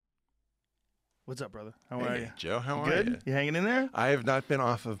What's up, brother? How are you? Joe, how are Good? you? You hanging in there? I have not been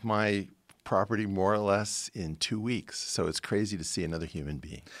off of my property more or less in 2 weeks, so it's crazy to see another human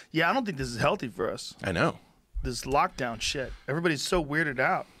being. Yeah, I don't think this is healthy for us. I know. This lockdown shit. Everybody's so weirded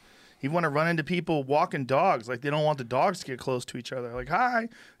out. You want to run into people walking dogs. Like, they don't want the dogs to get close to each other. Like, hi.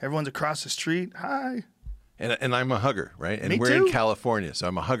 Everyone's across the street. Hi. And I'm a hugger, right? And Me we're too. in California, so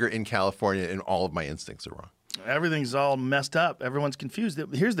I'm a hugger in California, and all of my instincts are wrong. Everything's all messed up. Everyone's confused.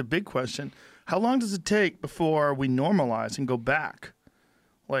 Here's the big question. How long does it take before we normalize and go back?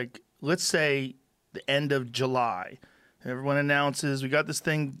 Like, let's say the end of July. Everyone announces we got this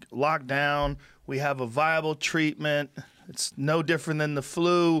thing locked down. We have a viable treatment. It's no different than the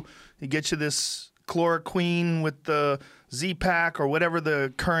flu. You get you this chloroquine with the Z-Pack or whatever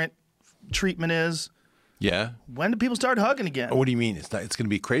the current treatment is. Yeah. When do people start hugging again? What do you mean? It's going to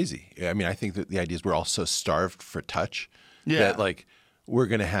be crazy. I mean, I think that the idea is we're all so starved for touch that, like, we're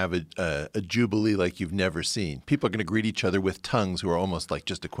going to have a jubilee like you've never seen. People are going to greet each other with tongues who are almost like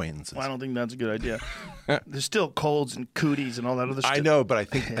just acquaintances. Well, I don't think that's a good idea. There's still colds and cooties and all that other stuff. I know, but I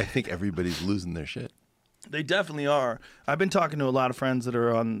think everybody's losing their shit. They definitely are. I've been talking to a lot of friends that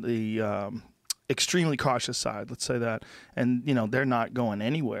are on the extremely cautious side, let's say that, and they're not going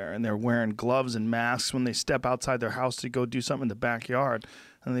anywhere, and they're wearing gloves and masks when they step outside their house to go do something in the backyard,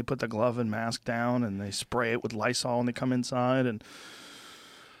 and they put the glove and mask down and they spray it with Lysol when they come inside, and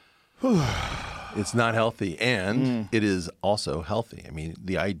it's not healthy, and it is also healthy. I mean,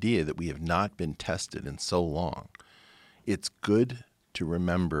 the idea that we have not been tested in so long, it's good to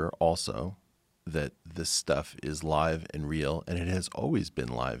remember also that this stuff is live and real, and it has always been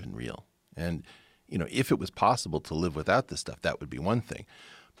live and real. And, if it was possible to live without this stuff, that would be one thing.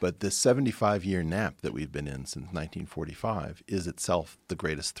 But this 75-year nap that we've been in since 1945 is itself the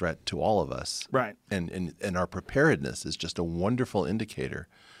greatest threat to all of us. Right. And our preparedness is just a wonderful indicator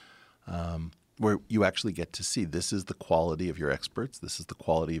where you actually get to see this is the quality of your experts, this is the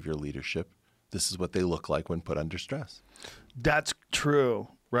quality of your leadership, this is what they look like when put under stress. That's true,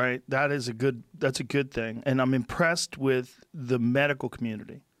 right? That's a good thing. And I'm impressed with the medical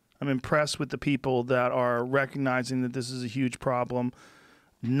community. I'm impressed with the people that are recognizing that this is a huge problem.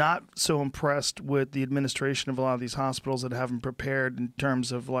 Not so impressed with the administration of a lot of these hospitals that haven't prepared in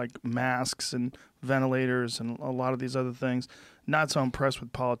terms of like masks and ventilators and a lot of these other things. Not so impressed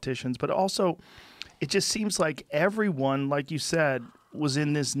with politicians, but also it just seems like everyone, like you said, was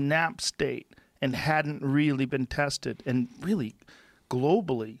in this nap state and hadn't really been tested. And really,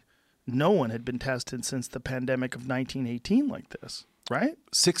 globally, no one had been tested since the pandemic of 1918 like this. Right?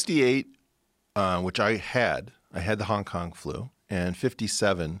 68, which I had the Hong Kong flu, and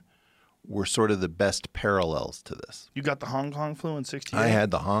 57 were sort of the best parallels to this. You got the Hong Kong flu in 68? I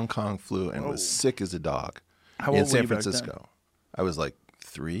had the Hong Kong flu and was sick as a dog. How in old San were you Francisco. Back then? I was like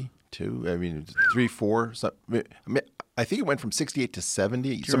 3, 2, I mean 3, 4. I think it went from 68 to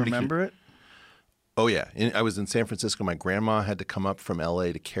 70. Do you remember it? Oh, yeah. I was in San Francisco. My grandma had to come up from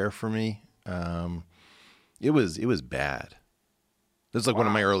L.A. to care for me. It was bad. This is like one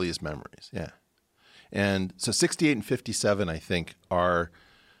of my earliest memories, yeah. And so 68 and 57, I think, are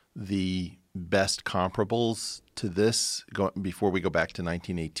the best comparables to this before we go back to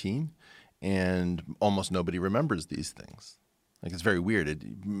 1918. And almost nobody remembers these things. Like, it's very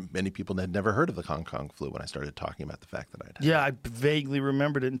weird. Many people had never heard of the Hong Kong flu when I started talking about the fact that I'd had it. Yeah, I vaguely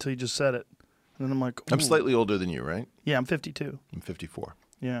remembered it until you just said it. And then I'm like, ooh. I'm slightly older than you, right? Yeah, I'm 52. I'm 54.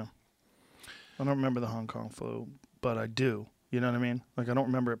 Yeah. I don't remember the Hong Kong flu, but I do. You know what I mean? Like, I don't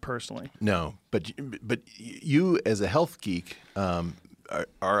remember it personally. No, but you as a health geek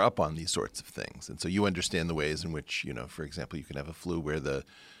are up on these sorts of things. And so you understand the ways in which, for example, you can have a flu where the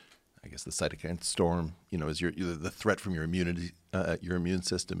cytokine storm, is the threat from your immune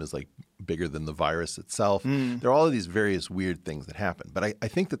system is like bigger than the virus itself. There are all of these various weird things that happen. But I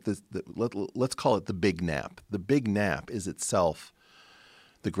think that let's call it the big nap. The big nap is itself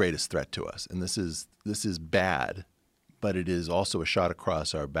the greatest threat to us. And this is bad, but it is also a shot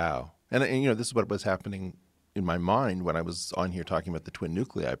across our bow. And this is what was happening in my mind when I was on here talking about the twin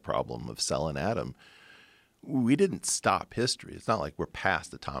nuclei problem of cell and atom. We didn't stop history. It's not like we're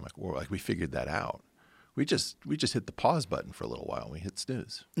past atomic war. Like, we figured that out. We just hit the pause button for a little while. We hit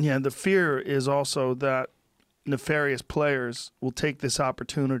snooze. Yeah, the fear is also that nefarious players will take this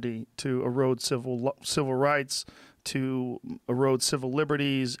opportunity to erode civil rights, to erode civil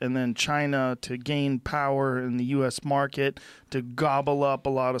liberties, and then China to gain power in the U.S. market, to gobble up a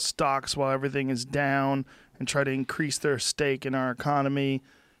lot of stocks while everything is down and try to increase their stake in our economy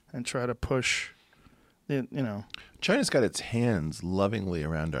and try to push, China's got its hands lovingly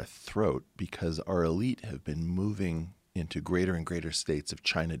around our throat because our elite have been moving into greater and greater states of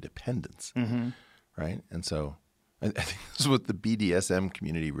China dependence, right? And so I think this is what the BDSM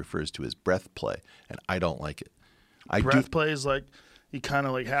community refers to as breath play, and I don't like it. Breath play is like you kind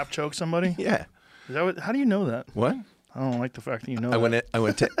of like half choke somebody? Yeah. Is that how do you know that? What? I don't like the fact that you know that.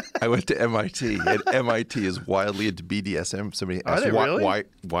 I went to MIT, and MIT is wildly into BDSM. Somebody asked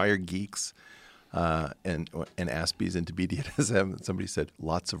why are geeks and Aspies into BDSM, and somebody said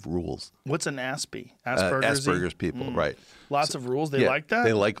lots of rules. What's an Aspie? Asperger's people, right? Lots of rules. They like that.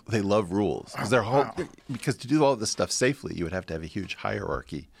 They love rules because because to do all of this stuff safely, you would have to have a huge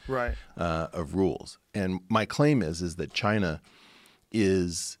hierarchy, right, of rules. And my claim is that China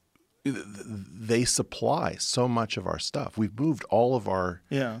they supply so much of our stuff. We've moved all of our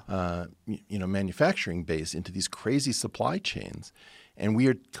manufacturing base into these crazy supply chains, and we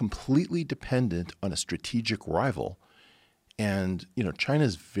are completely dependent on a strategic rival. And China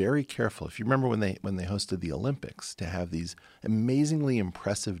is very careful. If you remember when they hosted the Olympics, to have these amazingly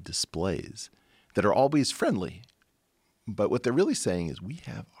impressive displays that are always friendly, but what they're really saying is we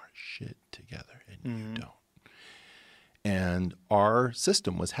have our shit together and you don't. And our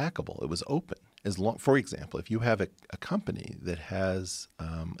system was hackable. It was open. For example, if you have a company that has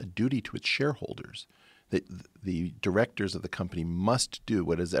a duty to its shareholders, the directors of the company must do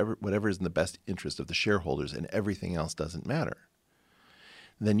whatever is in the best interest of the shareholders, and everything else doesn't matter,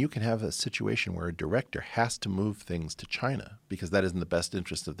 then you can have a situation where a director has to move things to China because that is in the best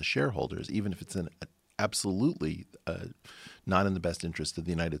interest of the shareholders, even if it's absolutely not in the best interest of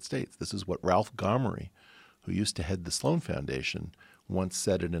the United States. This is what Ralph Gomery, who used to head the Sloan Foundation, once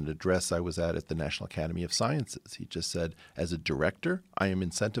said in an address I was at the National Academy of Sciences. He just said, as a director, I am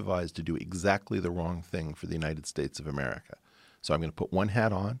incentivized to do exactly the wrong thing for the United States of America. So I'm going to put one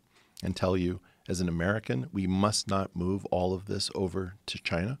hat on and tell you, as an American, we must not move all of this over to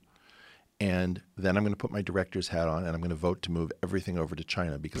China. And then I'm going to put my director's hat on and I'm going to vote to move everything over to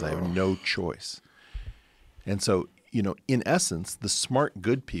China because I have no choice. And so, in essence, the smart,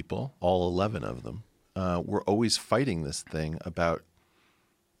 good people, all 11 of them, were always fighting this thing about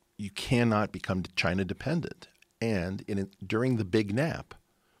you cannot become China dependent. And during the big nap,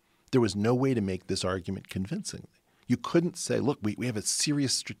 there was no way to make this argument convincingly. You couldn't say, look, we have a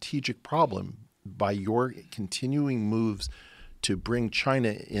serious strategic problem by your continuing moves to bring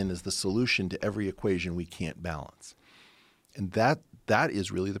China in as the solution to every equation we can't balance. And that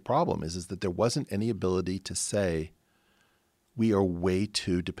is really the problem, is that there wasn't any ability to say, we are way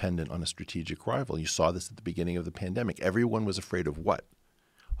too dependent on a strategic rival. You saw this at the beginning of the pandemic. Everyone was afraid of what?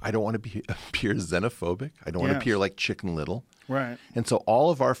 I don't want to appear xenophobic. I don't want to appear like Chicken Little. Right. And so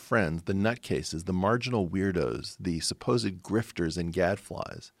all of our friends, the nutcases, the marginal weirdos, the supposed grifters and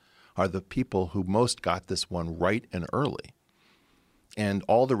gadflies, are the people who most got this one right and early. And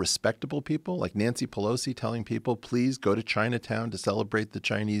all the respectable people, like Nancy Pelosi telling people, please go to Chinatown to celebrate the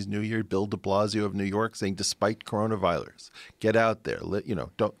Chinese New Year. Bill de Blasio of New York saying, despite coronavirus, get out there.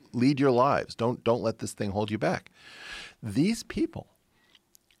 Don't lead your lives. Don't let this thing hold you back. These people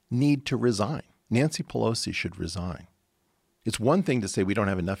need to resign. Nancy Pelosi should resign. It's one thing to say we don't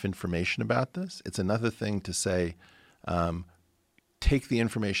have enough information about this. It's another thing to say, take the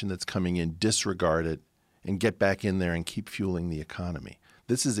information that's coming in, disregard it, and get back in there and keep fueling the economy.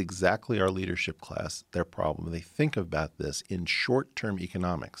 This is exactly our leadership class, their problem. They think about this in short-term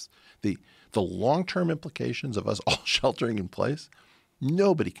economics. The long-term implications of us all sheltering in place,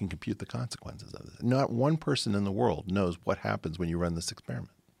 nobody can compute the consequences of this. Not one person in the world knows what happens when you run this experiment.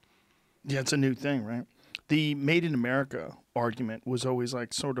 Yeah, it's a new thing, right? The Made in America argument was always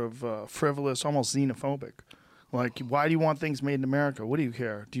like sort of frivolous, almost xenophobic. Like, why do you want things made in America? What do you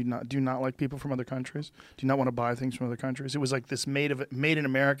care? Do you not like people from other countries? Do you not want to buy things from other countries? It was like this made in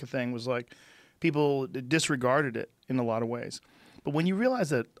America thing was like people disregarded it in a lot of ways. But when you realize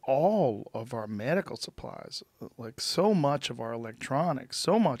that all of our medical supplies, like so much of our electronics,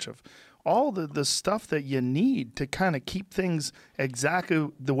 so much of all the stuff that you need to kind of keep things exactly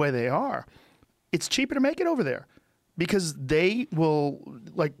the way they are, it's cheaper to make it over there because they will,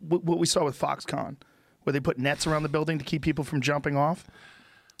 like what we saw with Foxconn, where they put nets around the building to keep people from jumping off.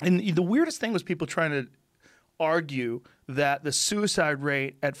 And the weirdest thing was people trying to argue that the suicide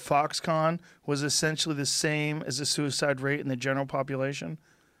rate at Foxconn was essentially the same as the suicide rate in the general population.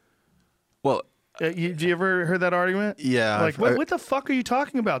 Well, do you ever heard that argument? Yeah. Like, what the fuck are you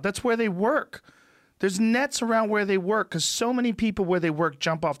talking about? That's where they work. There's nets around where they work because so many people where they work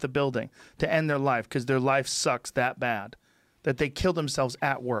jump off the building to end their life because their life sucks that bad that they kill themselves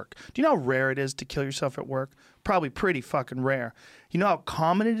at work. Do you know how rare it is to kill yourself at work? Probably pretty fucking rare. You know how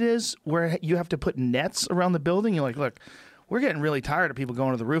common it is where you have to put nets around the building? You're like, look, we're getting really tired of people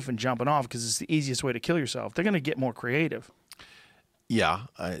going to the roof and jumping off because it's the easiest way to kill yourself. They're going to get more creative. Yeah.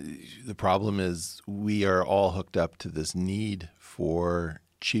 The problem is we are all hooked up to this need for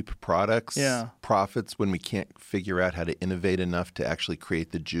cheap products, profits, when we can't figure out how to innovate enough to actually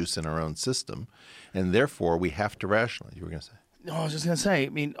create the juice in our own system. And therefore, we have to rationalize. You were going to say? No, I was just going to say, I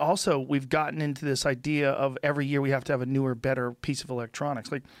mean, also, we've gotten into this idea of every year we have to have a newer, better piece of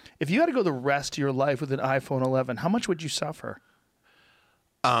electronics. Like, if you had to go the rest of your life with an iPhone 11, how much would you suffer?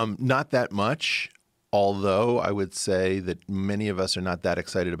 Not that much, although I would say that many of us are not that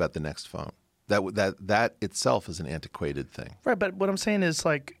excited about the next phone. That itself is an antiquated thing. Right, but what I'm saying is,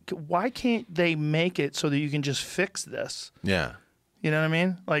 like, why can't they make it so that you can just fix this? Yeah. You know what I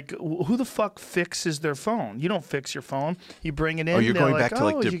mean? Like, who the fuck fixes their phone? You don't fix your phone. You bring it in. Oh, you're going like, back to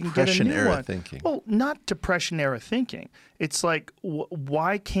like Depression-era thinking. Well, not Depression-era thinking. It's like,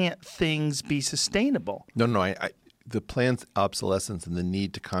 why can't things be sustainable? No. The planned obsolescence and the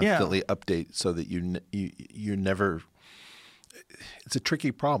need to constantly update so that you never. It's a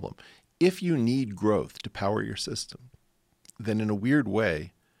tricky problem. If you need growth to power your system, then in a weird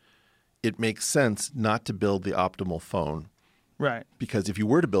way, it makes sense not to build the optimal phone. Right. Because if you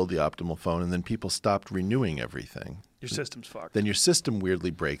were to build the optimal phone and then people stopped renewing everything, your system's fucked. Then your system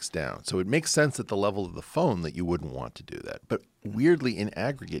weirdly breaks down. So it makes sense at the level of the phone that you wouldn't want to do that. But weirdly, in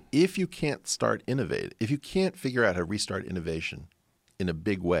aggregate, if you can't start innovating, if you can't figure out how to restart innovation in a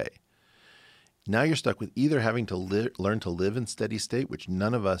big way, now you're stuck with either having to learn to live in steady state, which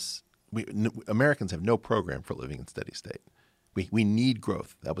none of us, Americans have no program for living in steady state. We need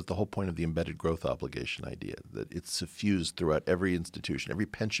growth. That was the whole point of the embedded growth obligation idea, that it's suffused throughout every institution. Every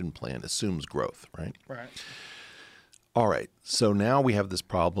pension plan assumes growth, right? Right. All right. So now we have this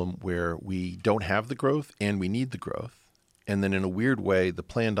problem where we don't have the growth and we need the growth. And then in a weird way, the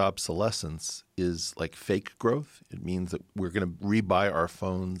planned obsolescence is like fake growth. It means that we're going to rebuy our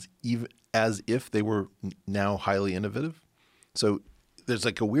phones even as if they were now highly innovative. So there's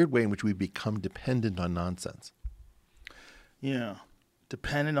like a weird way in which we become dependent on nonsense. Yeah.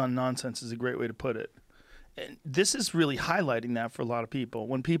 Dependent on nonsense is a great way to put it. And this is really highlighting that for a lot of people.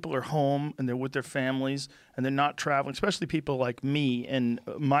 When people are home and they're with their families and they're not traveling, especially people like me and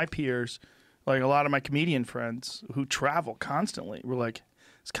my peers, like a lot of my comedian friends who travel constantly, we're like,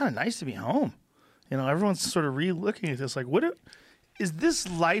 it's kind of nice to be home. You know, everyone's sort of re-looking at this like, is this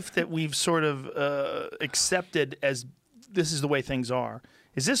life that we've sort of accepted as this is the way things are?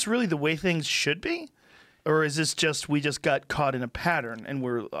 Is this really the way things should be? Or is this just we just got caught in a pattern and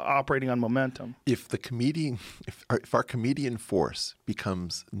we're operating on momentum? If our comedian force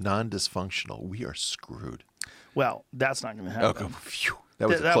becomes non-dysfunctional, we are screwed. Well, that's not going to happen. Okay. Phew. That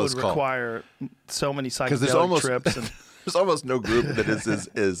was a close would call. Require so many psychedelic trips. And there's almost no group that is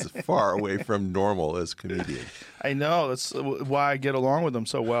as far away from normal as comedians. I know. That's why I get along with them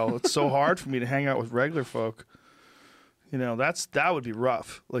so well. It's so hard for me to hang out with regular folk. You know, that would be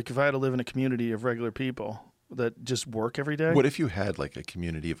rough. Like if I had to live in a community of regular people that just work every day. What if you had like a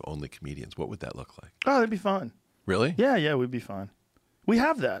community of only comedians? What would that look like? Oh, that'd be fun. Really? Yeah, we'd be fine. We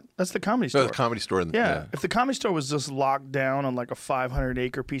have that. That's the Comedy Store. No, the Comedy Store. Yeah. If the Comedy Store was just locked down on like a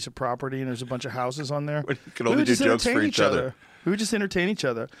 500-acre piece of property and there's a bunch of houses on there, we could only do jokes for each other. We would just entertain each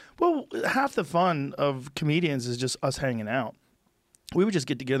other. Well, half the fun of comedians is just us hanging out. We would just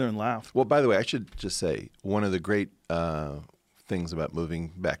get together and laugh. Well, by the way, I should just say one of the great things about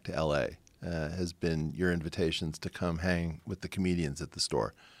moving back to L.A. Has been your invitations to come hang with the comedians at the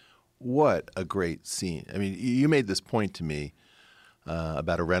store. What a great scene. I mean, you made this point to me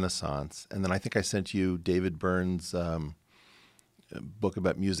about a renaissance, and then I think I sent you David Byrne's book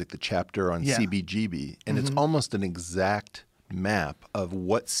about music, the chapter on CBGB, and it's almost an exact map of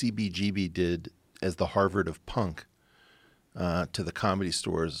what CBGB did as the Harvard of punk to the Comedy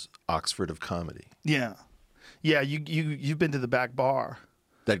Store's Oxford of comedy. Yeah. Yeah, you've been to the back bar.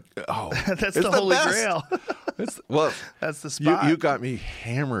 That's the holy grail. That's the spot. You got me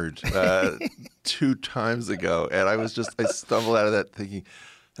hammered 2 times ago, and I stumbled out of that thinking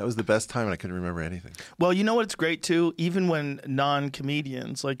that was the best time, and I couldn't remember anything. Well, you know what's great too? Even when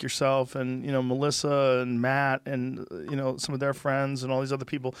non-comedians like yourself and Melissa and Matt and some of their friends and all these other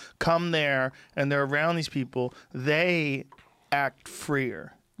people come there and they're around these people, they act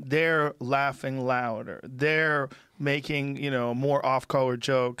freer. They're laughing louder. They're making, more off-color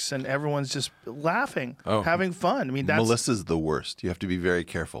jokes, and everyone's just laughing, having fun. I mean, Melissa's the worst. You have to be very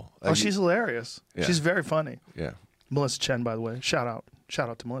careful. She's hilarious. Yeah. She's very funny. Yeah. Melissa Chen, by the way. Shout out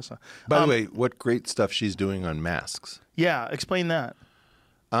to Melissa. By the way, what great stuff she's doing on masks. Yeah, explain that.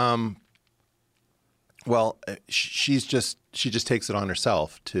 Well, she just takes it on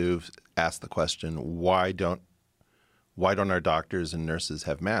herself to ask the question, why don't why don't our doctors and nurses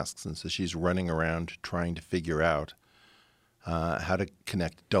have masks? And so she's running around trying to figure out how to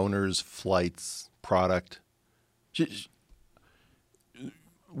connect donors, flights, product.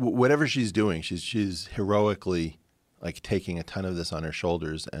 Whatever she's doing, she's heroically like taking a ton of this on her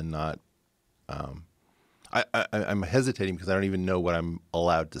shoulders and not. I'm hesitating because I don't even know what I'm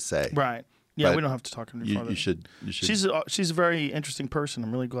allowed to say. Right. Yeah, But we don't have to talk any further. You should. She's a very interesting person.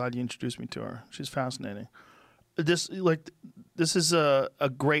 I'm really glad you introduced me to her. She's fascinating. This is a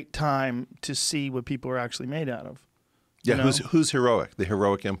great time to see what people are actually made out of. Yeah, you know? who's heroic? The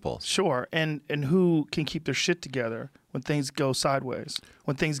heroic impulse. Sure, and who can keep their shit together when things go sideways,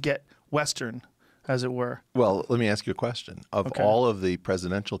 when things get Western, as it were. Well, let me ask you a question. Of Okay. all of the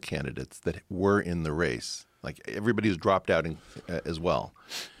presidential candidates that were in the race, like everybody who's dropped out as well,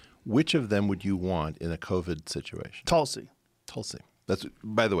 which of them would you want in a COVID situation? Tulsi. Tulsi. That's,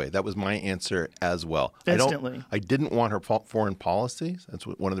 by the way, that was my answer as well. Instantly. I didn't want her foreign policy. That's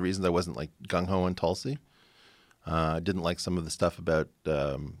one of the reasons I wasn't like gung-ho on Tulsi. I didn't like some of the stuff about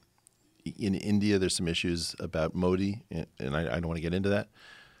in India. There's some issues about Modi, and I don't want to get into that.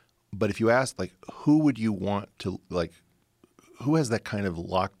 But if you ask, like, who would you want to, like, who has that kind of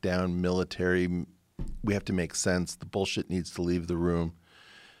lockdown military, we have to make sense, the bullshit needs to leave the room.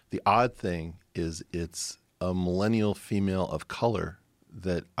 The odd thing is it's a millennial female of color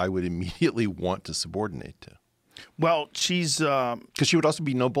that I would immediately want to subordinate to. Well, she's Because she would also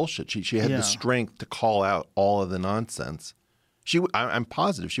be no bullshit. She had the strength to call out all of the nonsense. I'm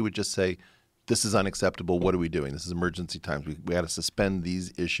positive she would just say, this is unacceptable. What are we doing? This is emergency times. We got to suspend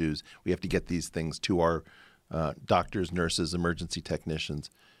these issues. We have to get these things to our doctors, nurses, emergency technicians.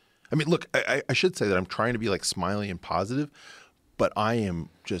 I mean, look, I should say that I'm trying to be like smiley and positive, but I am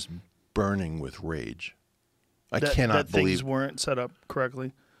just burning with rage. I cannot that believe things weren't set up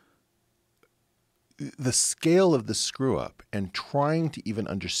correctly. The scale of the screw up and trying to even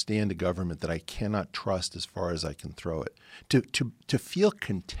understand a government that I cannot trust as far as I can throw it. To feel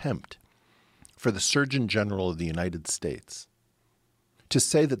contempt for the Surgeon General of the United States, to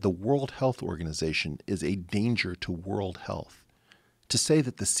say that the World Health Organization is a danger to world health, to say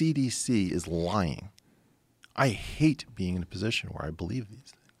that the CDC is lying. I hate being in a position where I believe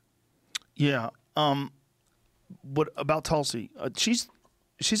these things. Yeah. What about Tulsi? She's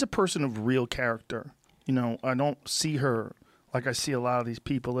a person of real character. You know, I don't see her like I see a lot of these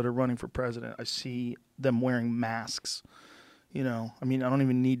people that are running for president. I see them wearing masks. You know, I mean, I don't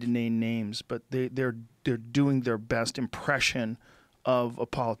even need to name names, but they're doing their best impression of a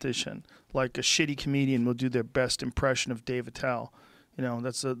politician. Like a shitty comedian will do their best impression of Dave Attell. You know,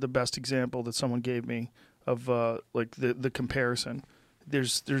 that's the best example that someone gave me of like the comparison.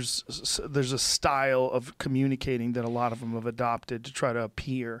 There's a style of communicating that a lot of them have adopted to try to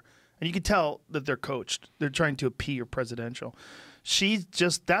appear, and you can tell that they're coached. They're trying to appear presidential.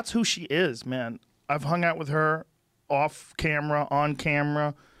 That's who she is, man. I've hung out with her off camera, on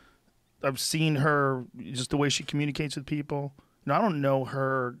camera. I've seen her, just the way she communicates with people. You know, I don't know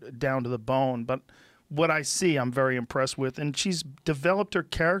her down to the bone, but what I see, I'm very impressed with. And she's developed her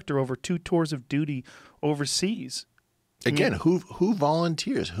character over 2 tours of duty overseas. Again, who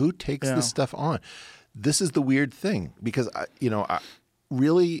volunteers? Who takes this stuff on? This is the weird thing because,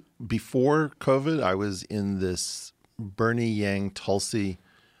 really before COVID, I was in this Bernie Yang Tulsi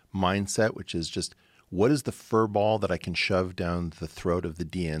mindset, which is just, what is the fur ball that I can shove down the throat of the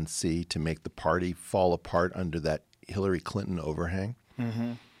DNC to make the party fall apart under that Hillary Clinton overhang?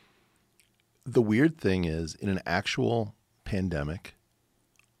 Mm-hmm. The weird thing is, in an actual pandemic,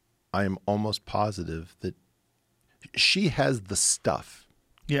 I am almost positive that she has the stuff.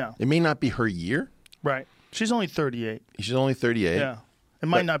 Yeah. It may not be her year. Right. She's only 38. She's only 38. Yeah. It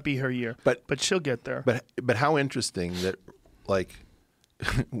might not be her year, but she'll get there. But how interesting that, like,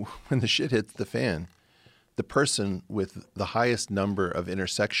 when the shit hits the fan, the person with the highest number of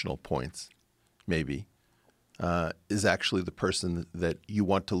intersectional points, maybe, is actually the person that you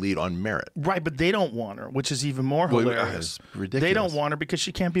want to lead on merit. Right, but they don't want her, which is even more hilarious. Ridiculous. They don't want her because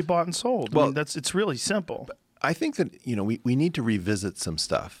she can't be bought and sold. Well, I mean, it's really simple. I think that, we need to revisit some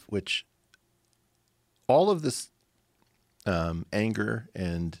stuff, which all of this anger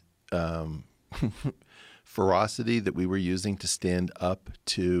and ferocity that we were using to stand up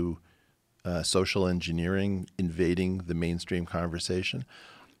to social engineering invading the mainstream conversation,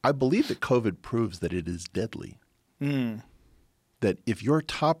 I believe that COVID proves that it is deadly. That if your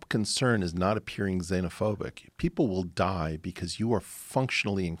top concern is not appearing xenophobic, people will die because you are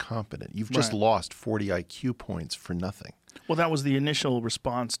functionally incompetent. You've just lost 40 IQ points for nothing. Well, that was the initial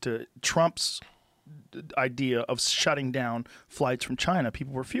response to Trump's idea of shutting down flights from China.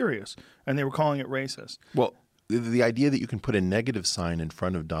 People were furious, and they were calling it racist. Well, the idea that you can put a negative sign in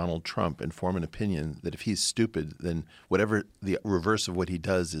front of Donald Trump and form an opinion that if he's stupid, then whatever the reverse of what he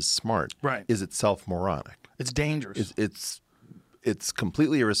does is smart, Right. is itself moronic. It's dangerous. It's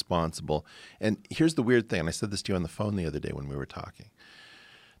completely irresponsible. And here's the weird thing, and I said this to you on the phone the other day when we were talking.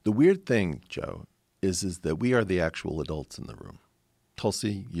 The weird thing, Joe, is that we are the actual adults in the room.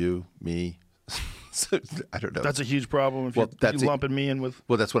 Tulsi, you, me. I don't know. That's a huge problem if you're lumping me in with.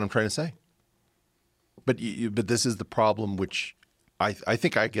 Well, that's what I'm trying to say. But but this is the problem, which I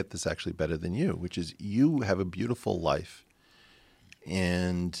think I get this actually better than you, which is you have a beautiful life,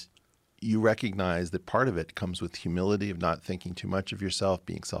 and you recognize that part of it comes with humility of not thinking too much of yourself,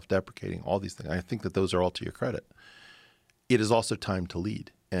 being self-deprecating, all these things. I think that those are all to your credit. It is also time to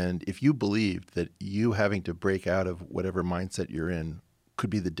lead. And if you believed that you having to break out of whatever mindset you're in could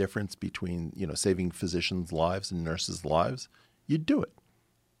be the difference between, saving physicians' lives and nurses' lives, you'd do it.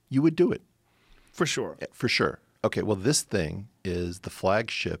 You would do it. For sure. For sure. Okay, well, this thing is the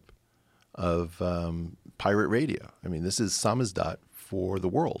flagship of pirate radio. I mean, this is samizdat for the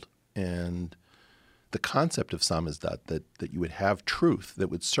world. And the concept of samizdat, that you would have truth that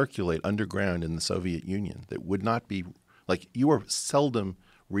would circulate underground in the Soviet Union, that would not be like you are seldom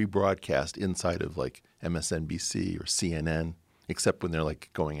rebroadcast inside of like MSNBC or CNN, except when they're like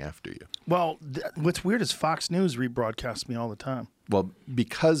going after you. Well, what's weird is Fox News rebroadcasts me all the time. Well,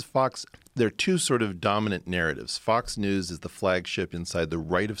 because there are two sort of dominant narratives. Fox News is the flagship inside the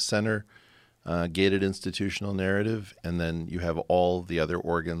right of center gated institutional narrative, and then you have all the other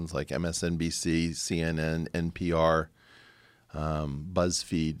organs like MSNBC, CNN, NPR,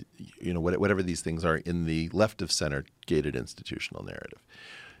 BuzzFeed, whatever these things are in the left of center gated institutional narrative.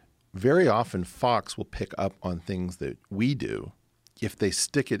 Very often Fox will pick up on things that we do if they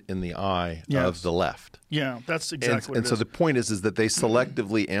stick it in the eye of the left. Yeah, that's exactly what it is. And so the point is that they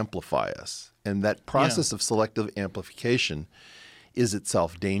selectively amplify us. And that process of selective amplification is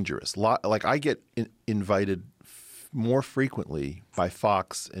itself dangerous. Like I get invited more frequently by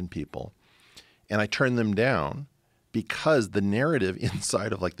Fox and people, and I turn them down because the narrative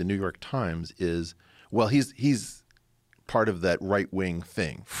inside of like the New York Times is, well, he's part of that right-wing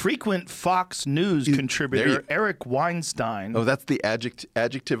thing. Frequent Fox News contributor Eric Weinstein. Oh, that's the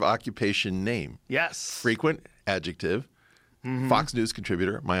adjective occupation name. Yes. Frequent adjective. Mm-hmm. Fox News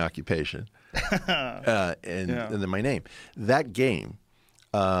contributor, my occupation. And then my name. That game,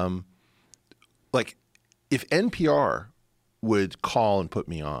 like if NPR would call and put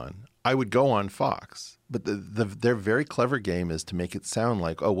me on, I would go on Fox. But their very clever game is to make it sound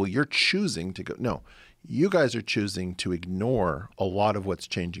like, oh, well, you're choosing to go. No, you guys are choosing to ignore a lot of what's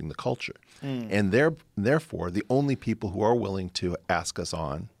changing the culture. And therefore, the only people who are willing to ask us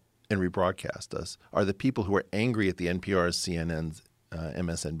on and rebroadcast us are the people who are angry at the NPRs, CNNs,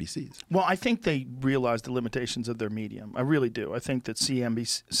 MSNBCs. Well, I think they realize the limitations of their medium. I really do. I think that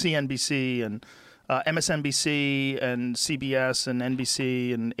CNBC and MSNBC and CBS and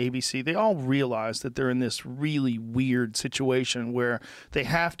NBC and ABC, they all realize that they're in this really weird situation where they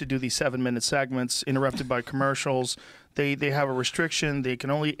have to do these 7-minute segments interrupted by commercials. They have a restriction. They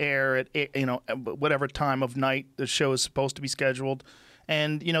can only air at whatever time of night the show is supposed to be scheduled.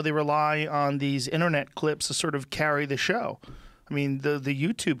 And, they rely on these internet clips to sort of carry the show. I mean, the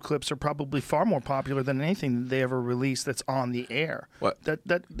YouTube clips are probably far more popular than anything they ever release that's on the air. What?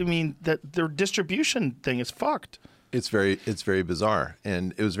 That their distribution thing is fucked. It's very bizarre.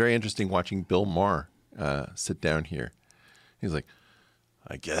 And it was very interesting watching Bill Maher sit down here. He's like,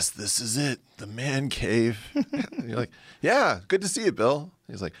 I guess this is it, the man cave. And you're like, yeah, good to see you, Bill.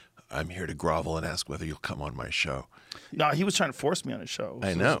 He's like, I'm here to grovel and ask whether you'll come on my show. No, he was trying to force me on his show.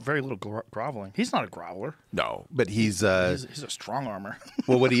 I know. Very little groveling. He's not a groveler. No, but he's a strong armor.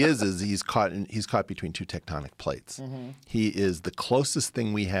 Well, what he is he's caught between two tectonic plates. Mm-hmm. He is the closest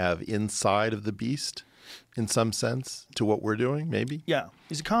thing we have inside of the beast, in some sense, to what we're doing. Maybe. Yeah,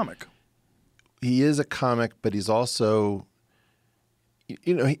 he's a comic. He is a comic, but he's also,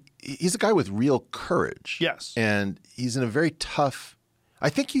 he's a guy with real courage. Yes, and he's in a very tough. I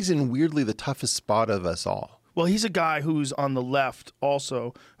think he's in weirdly the toughest spot of us all. Well, he's a guy who's on the left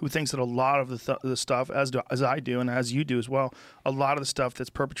also, who thinks that a lot of the stuff, as I do and as you do as well, a lot of the stuff that's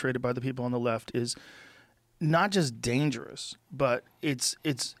perpetrated by the people on the left is not just dangerous, but it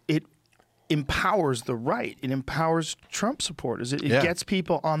empowers the right. It empowers Trump supporters. It gets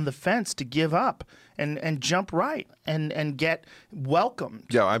people on the fence to give up and jump right and get welcomed.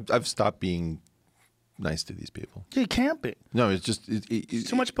 Yeah, I've stopped being nice to these people. You can't be. No, it's just it's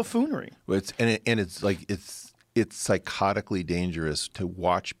too much buffoonery. It's psychotically dangerous to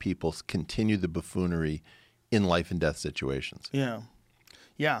watch people continue the buffoonery in life and death situations. Yeah.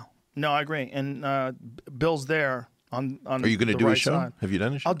 No, I agree. And Bill's there on Are you going to the do right a show? side. Have you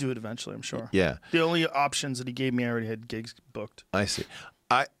done a show? I'll do it eventually, I'm sure. Yeah. The only options that he gave me, I already had gigs booked. I see.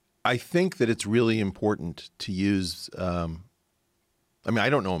 I think that it's really important to use I mean, I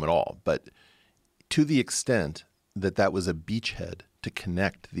don't know him at all, but to the extent that that was a beachhead to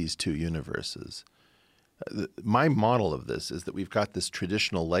connect these two universes, my model of this is that we've got this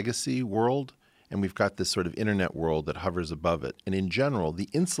traditional legacy world and we've got this sort of internet world that hovers above it. And in general, the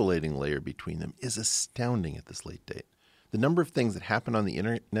insulating layer between them is astounding at this late date. The number of things that happen on the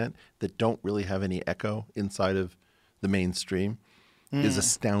internet that don't really have any echo inside of the mainstream is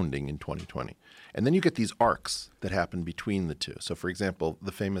astounding in 2020. And then you get these arcs that happen between the two. So, for example,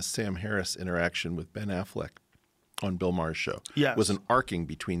 the famous Sam Harris interaction with Ben Affleck on Bill Maher's show was an arcing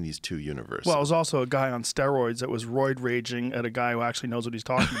between these two universes. Well, it was also a guy on steroids that was roid raging at a guy who actually knows what he's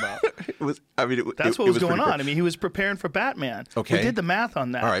talking about. That's what was going on. I mean, he was preparing for Batman. Okay. We did the math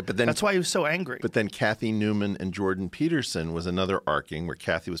on that. All right, but then that's why he was so angry. But then Kathy Newman and Jordan Peterson was another arcing where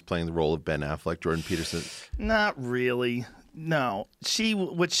Kathy was playing the role of Ben Affleck, Jordan Peterson. Not really. No,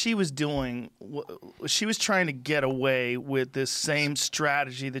 what she was doing, she was trying to get away with this same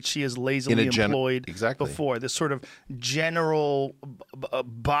strategy that she has lazily employed before. This sort of general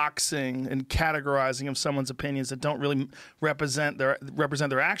boxing and categorizing of someone's opinions that don't really represent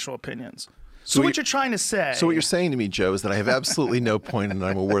their actual opinions. So what you're trying to say? So what you're saying to me, Joe, is that I have absolutely no point and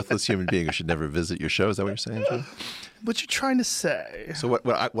I'm a worthless human being who should never visit your show. Is that what you're saying, Joe? What you're trying to say? So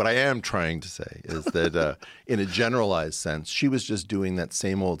what I am trying to say is that in a generalized sense, she was just doing that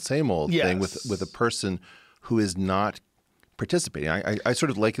same old thing with a person who is not participating. I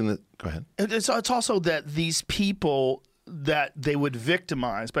sort of liken the. Go ahead. It's also that these people that they would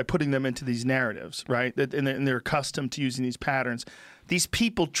victimize by putting them into these narratives, right? And they're accustomed to using these patterns. These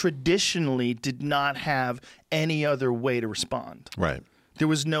people traditionally did not have any other way to respond. Right. There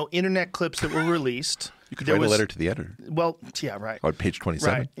was no internet clips that were released. You could write a letter to the editor. Well, yeah, right. On page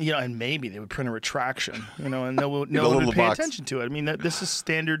 27. Right. You know, and maybe they would print a retraction, and no one would pay attention to it. I mean, this is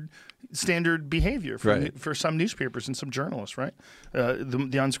standard behavior for some newspapers and some journalists, right?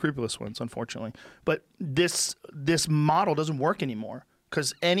 The unscrupulous ones, unfortunately. But this model doesn't work anymore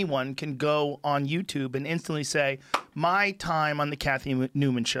because anyone can go on YouTube and instantly say, my time on the Kathy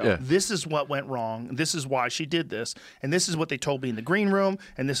Newman show, this is what went wrong, this is why she did this, and this is what they told me in the green room,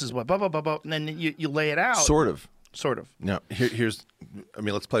 and this is what blah, blah, blah, blah, and then you lay it out. Sort of. Now, here's,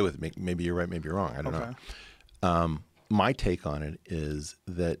 let's play with it. Maybe you're right, maybe you're wrong. I don't know. My take on it is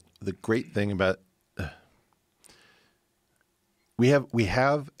that the great thing about we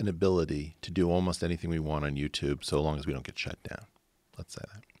have an ability to do almost anything we want on YouTube so long as we don't get shut down. Let's say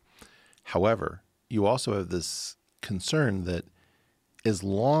that. However, you also have this concern that as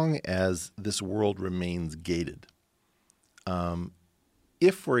long as this world remains gated,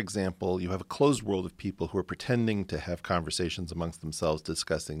 if, for example, you have a closed world of people who are pretending to have conversations amongst themselves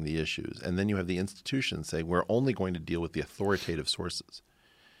discussing the issues, and then you have the institutions saying we're only going to deal with the authoritative sources,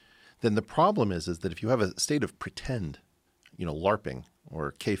 then the problem is that if you have a state of pretend, LARPing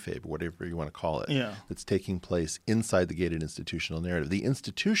or kayfabe, whatever you want to call it, that's taking place inside the gated institutional narrative, the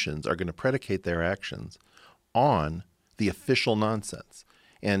institutions are going to predicate their actions on the official nonsense.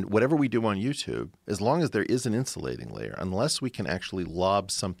 And whatever we do on YouTube, as long as there is an insulating layer, unless we can actually lob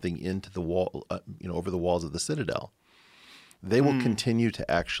something into the wall, over the walls of the Citadel, they will continue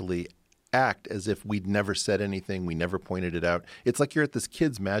to actually act as if we'd never said anything, we never pointed it out. It's like you're at this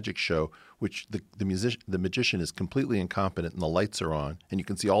kid's magic show, which the magician is completely incompetent and the lights are on, and you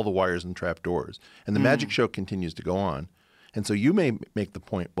can see all the wires and trapdoors. And the magic show continues to go on. And so you may make the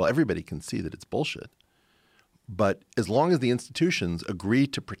point, well, everybody can see that it's bullshit. But as long as the institutions agree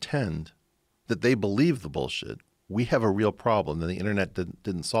to pretend that they believe the bullshit, we have a real problem. And the internet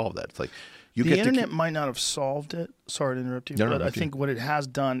didn't solve that. It's like the internet might not have solved it. Sorry to interrupt you, but I think what it has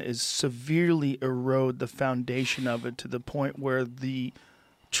done is severely erode the foundation of it to the point where the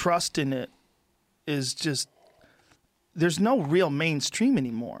trust in it is just there's no real mainstream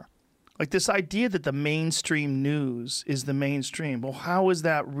anymore. Like this idea that the mainstream news is the mainstream. Well, how is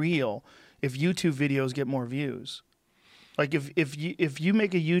that real if YouTube videos get more views? Like if you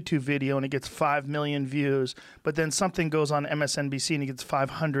make a YouTube video and it gets 5 million views, but then something goes on MSNBC and it gets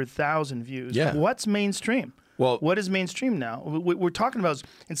 500,000 views, what's mainstream? Well, what is mainstream now? What we're talking about is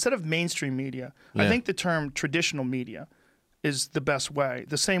instead of mainstream media, I think the term traditional media is the best way.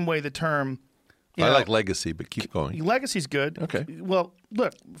 The same way the term I like legacy, but keep going. Legacy's good. Okay. Well,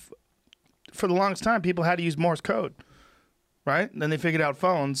 look, for the longest time, people had to use Morse code, right? And then they figured out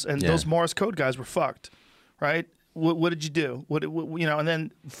phones, and those Morse code guys were fucked, right? What did you do? And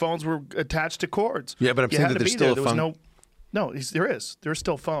then phones were attached to cords. Yeah, but I'm saying that there's still a No, there is. There's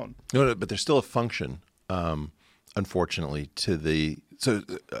still phone. No, but there's still a function, unfortunately, to the – so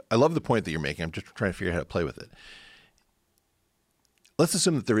I love the point that you're making. I'm just trying to figure out how to play with it. Let's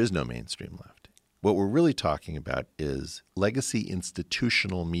assume that there is no mainstream left. What we're really talking about is legacy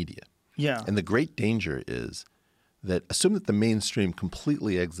institutional media. Yeah. And the great danger is that assume that the mainstream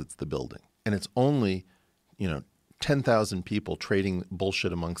completely exits the building and it's only, 10,000 people trading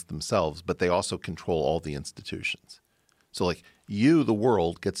bullshit amongst themselves, but they also control all the institutions. So like you, the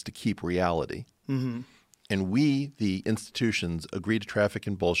world, gets to keep reality. Mm-hmm. And we, the institutions, agree to traffic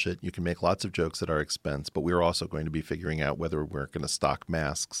in bullshit. You can make lots of jokes at our expense, but we're also going to be figuring out whether we're going to stock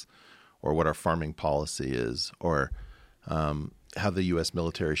masks or what our farming policy is or how the U.S.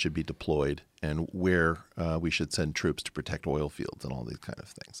 military should be deployed and where we should send troops to protect oil fields and all these kind of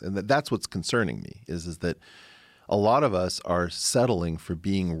things. And that's what's concerning me is that a lot of us are settling for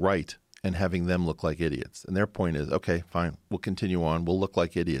being right and having them look like idiots. And their point is, okay, fine, we'll continue on. We'll look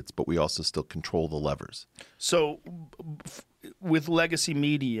like idiots, but we also still control the levers. So with legacy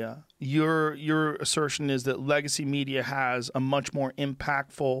media, your assertion is that legacy media has a much more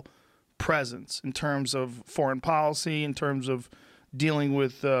impactful presence in terms of foreign policy, in terms of dealing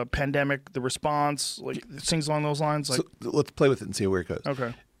with pandemic, the response, like things along those lines? Like, so let's play with it and see where it goes.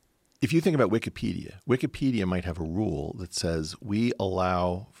 Okay. If you think about Wikipedia might have a rule that says we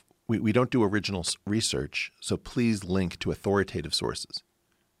don't do original research, so please link to authoritative sources.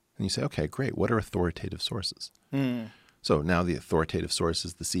 And you say, okay, great. What are authoritative sources? So now the authoritative source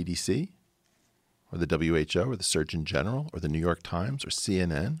is the CDC or the WHO or the Surgeon General or the New York Times or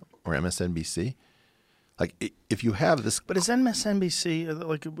CNN or MSNBC. Like if you have this, but is MSNBC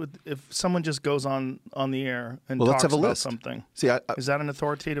like if someone just goes on the air and let's talks have a about list. something? See, is that an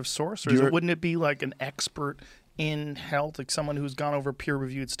authoritative source, or wouldn't it be like an expert in health, like someone who's gone over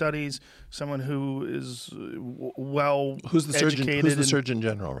peer-reviewed studies, someone who is well who's the surgeon? educated? Who's the Surgeon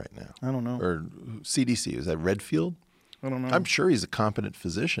General right now? I don't know. Or CDC? Is that Redfield? I don't know. I'm sure he's a competent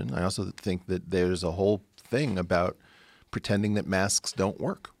physician. I also think that there's a whole thing about pretending that masks don't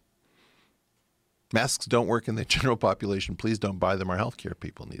work. Masks don't work in the general population. Please don't buy them. Our healthcare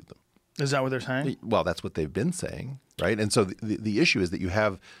people need them. Is that what they're saying? Well, that's what they've been saying, right? And so the issue is that you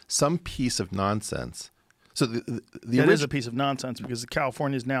have some piece of nonsense. So that is a piece of nonsense because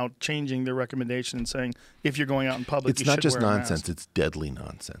California is now changing their recommendation and saying if you're going out in public, it's not just nonsense. It's deadly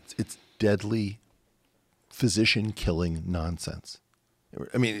nonsense. It's deadly physician-killing nonsense.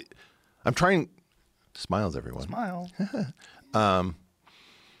 I mean, I'm trying. Smiles, everyone. Smile.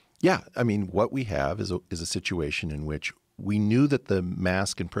 Yeah, I mean, what we have is a situation in which we knew that the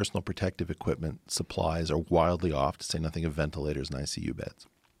mask and personal protective equipment supplies are wildly off, to say nothing of ventilators and ICU beds.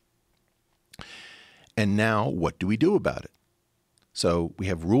 And now what do we do about it? So we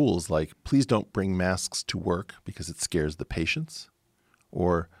have rules like, please don't bring masks to work because it scares the patients,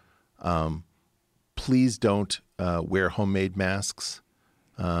 or please don't wear homemade masks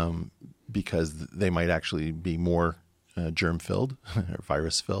because they might actually be more germ-filled or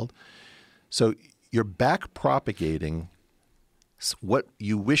virus-filled. So you're back propagating what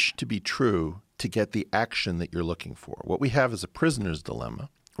you wish to be true to get the action that you're looking for. What we have is a prisoner's dilemma,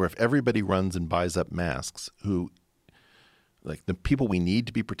 where if everybody runs and buys up masks, like the people we need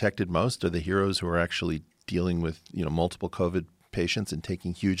to be protected most are the heroes who are actually dealing with multiple COVID patients and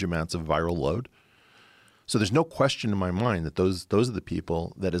taking huge amounts of viral load. So there's no question in my mind that those are the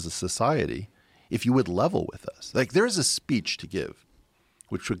people that as a society, if you would level with us, like there is a speech to give,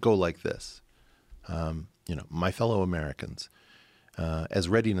 which would go like this. My fellow Americans, as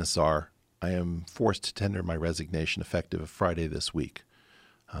readiness czar, I am forced to tender my resignation effective Friday this week.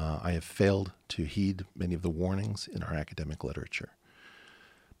 I have failed to heed many of the warnings in our academic literature.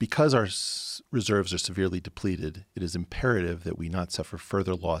 Because our reserves are severely depleted, it is imperative that we not suffer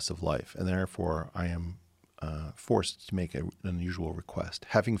further loss of life, and therefore I am forced to make an unusual request.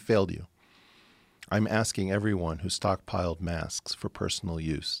 Having failed you, I'm asking everyone who stockpiled masks for personal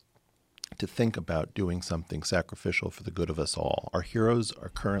use to think about doing something sacrificial for the good of us all. Our heroes are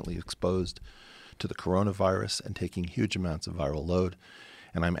currently exposed to the coronavirus and taking huge amounts of viral load,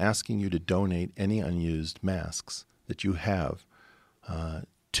 and I'm asking you to donate any unused masks that you have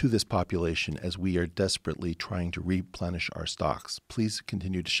to this population as we are desperately trying to replenish our stocks. Please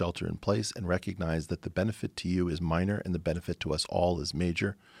continue to shelter in place and recognize that the benefit to you is minor and the benefit to us all is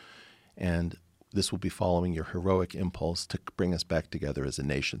major. And this will be following your heroic impulse to bring us back together as a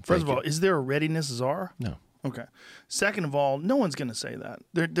nation. First of all, is there a readiness czar? No. Okay. Second of all, no one's going to say that.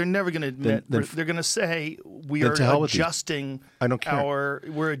 They're never going to admit. They're going to say we are adjusting. I don't care.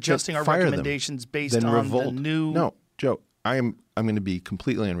 We're adjusting our recommendations based on the new. No, Joe. I'm going to be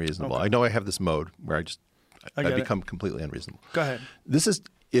completely unreasonable. Okay. I know I have this mode where I I've become completely unreasonable. Go ahead. This is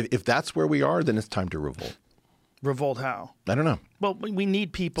if that's where we are, then it's time to revolt. Revolt how? I don't know. Well, we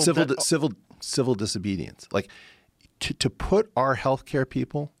need people. Civil disobedience. Like to put our healthcare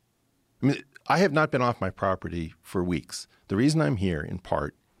people. I mean, I have not been off my property for weeks. The reason I'm here, in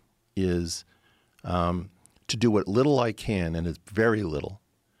part, is to do what little I can, and it's very little,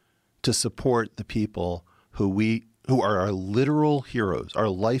 to support the people who are our literal heroes, our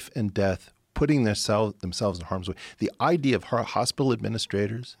life and death, putting themselves in harm's way. The idea of hospital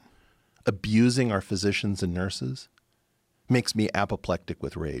administrators abusing our physicians and nurses makes me apoplectic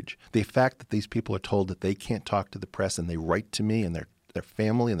with rage. The fact that these people are told that they can't talk to the press and they write to me and their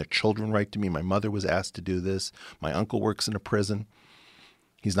family and their children write to me. My mother was asked to do this. My uncle works in a prison.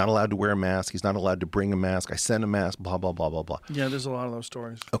 He's not allowed to wear a mask. He's not allowed to bring a mask. I sent a mask, blah, blah, blah, blah, blah. Yeah, there's a lot of those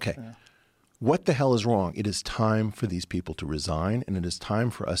stories. Okay. Yeah. What the hell is wrong? It is time for these people to resign, and it is time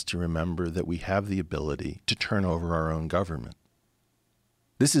for us to remember that we have the ability to turn over our own government.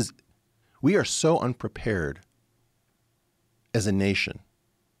 We are so unprepared as a nation,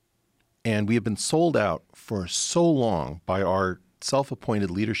 and we have been sold out for so long by our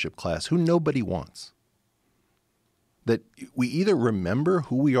self-appointed leadership class who nobody wants, that we either remember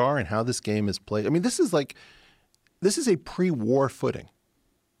who we are and how this game is played. I mean, this is a pre-war footing.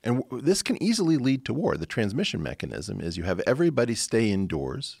 And this can easily lead to war. The transmission mechanism is you have everybody stay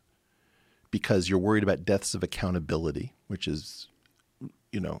indoors because you're worried about deaths of accountability, which is,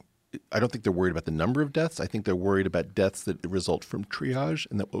 I don't think they're worried about the number of deaths. I think they're worried about deaths that result from triage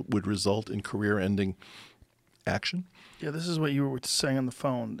and that would result in career-ending action. Yeah, this is what you were saying on the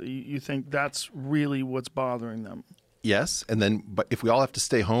phone. You think that's really what's bothering them. Yes, but if we all have to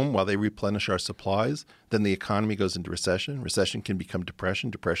stay home while they replenish our supplies, then the economy goes into recession. Recession can become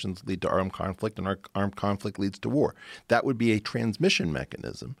depression. Depressions lead to armed conflict, and armed conflict leads to war. That would be a transmission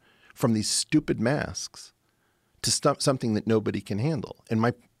mechanism from these stupid masks to something that nobody can handle.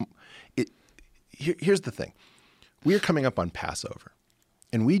 And here's the thing. We are coming up on Passover,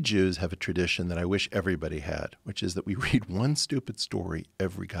 and we Jews have a tradition that I wish everybody had, which is that we read one stupid story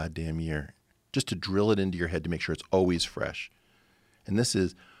every goddamn year, just to drill it into your head to make sure it's always fresh. And this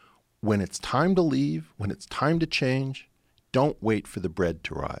is, when it's time to leave, when it's time to change, don't wait for the bread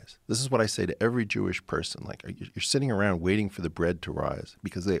to rise. This is what I say to every Jewish person. Like, you're sitting around waiting for the bread to rise,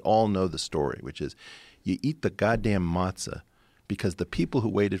 because they all know the story, which is you eat the goddamn matzah because the people who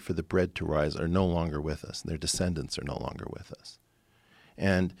waited for the bread to rise are no longer with us, and their descendants are no longer with us.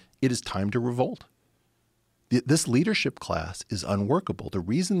 And it is time to revolt. This leadership class is unworkable. The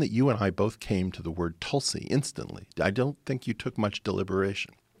reason that you and I both came to the word Tulsi instantly, I don't think you took much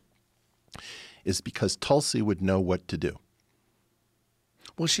deliberation, is because Tulsi would know what to do.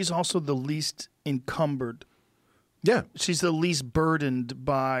 Well, she's also the least encumbered. Yeah. She's the least burdened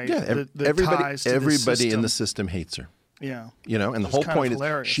by the everybody, ties to everybody the system. in the system hates her. Yeah. And the whole point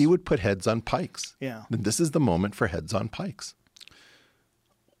is she would put heads on pikes. Yeah. And this is the moment for heads on pikes.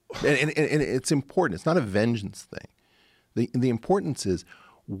 And it's important. It's not a vengeance thing. The importance is,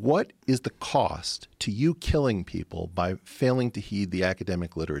 what is the cost to you killing people by failing to heed the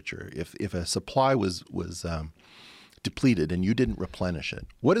academic literature? If a supply was depleted and you didn't replenish it,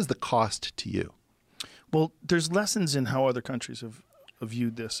 what is the cost to you? Well, there's lessons in how other countries have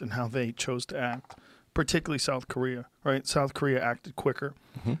viewed this and how they chose to act, particularly South Korea, right? South Korea acted quicker.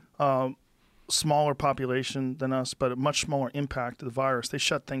 Mm-hmm. Smaller population than us, but a much smaller impact of the virus. They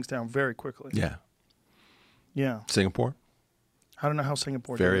shut things down very quickly. Yeah. Yeah. Singapore? I don't know how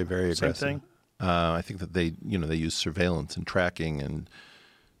Singapore did very, it. very aggressive. Same thing? I think that they use surveillance and tracking and,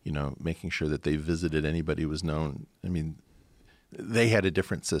 making sure that they visited anybody who was known. I mean, they had a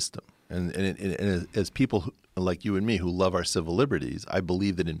different system. And as people like you and me who love our civil liberties, I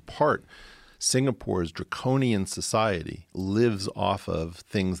believe that in part, Singapore's draconian society lives off of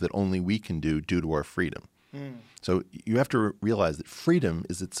things that only we can do due to our freedom. Mm. So you have to realize that freedom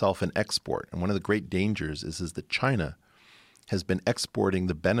is itself an export. And one of the great dangers is that China has been exporting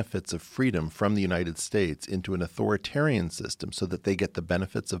the benefits of freedom from the United States into an authoritarian system so that they get the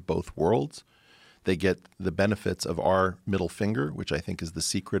benefits of both worlds. They get the benefits of our middle finger, which I think is the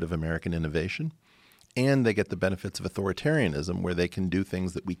secret of American innovation. And they get the benefits of authoritarianism, where they can do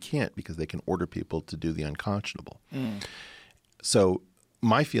things that we can't because they can order people to do the unconscionable. Mm. So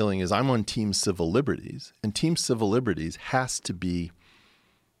my feeling is I'm on Team Civil Liberties, and Team Civil Liberties has to be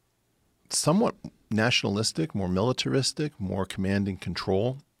somewhat nationalistic, more militaristic, more command and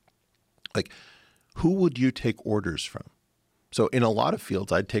control. Like, who would you take orders from? So in a lot of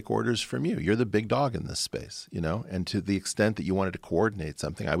fields, I'd take orders from you. You're the big dog in this space, and to the extent that you wanted to coordinate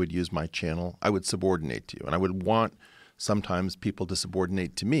something, I would use my channel. I would subordinate to you, and I would want Sometimes people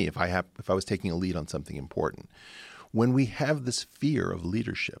subordinate to me if I was taking a lead on something important. When we have this fear of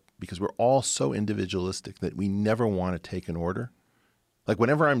leadership, because we're all so individualistic that we never want to take an order. Like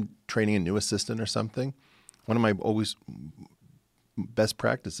whenever I'm training a new assistant or something, one of my always best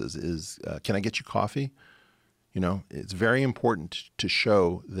practices is, can I get you coffee? You know, it's very important to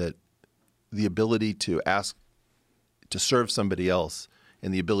show that the ability to ask, to serve somebody else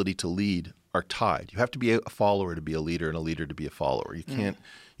and the ability to lead are tied. You have to be a follower to be a leader and a leader to be a follower.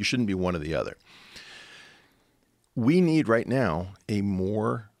 You shouldn't be one or the other. We need right now we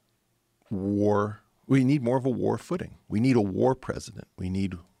need more of a war footing. We need a war president. We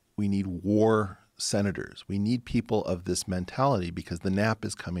need war senators. We need people of this mentality because the nap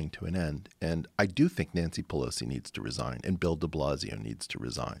is coming to an end. And I do think Nancy Pelosi needs to resign and Bill de Blasio needs to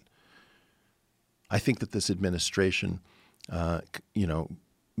resign. I think that this administration,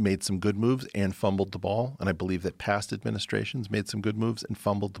 made some good moves and fumbled the ball. And I believe that past administrations made some good moves and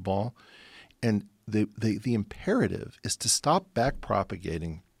fumbled the ball. And the imperative is to stop back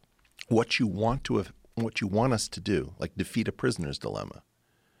propagating what you want us to do, like defeat a prisoner's dilemma,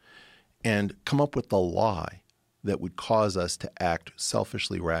 and come up with the lie that would cause us to act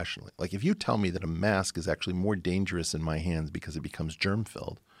selfishly rationally. Like if you tell me that a mask is actually more dangerous in my hands because it becomes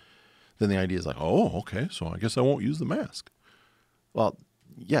germ-filled, then the idea is like, oh, okay, so I guess I won't use the mask. Well,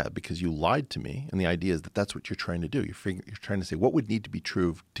 yeah, because you lied to me, and the idea is that that's what you're trying to do. You're trying to say, what would need to be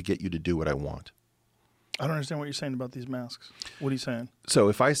true to get you to do what I want? I don't understand what you're saying about these masks. What are you saying? So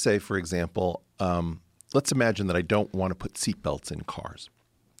if I say, for example, let's imagine that I don't want to put seatbelts in cars.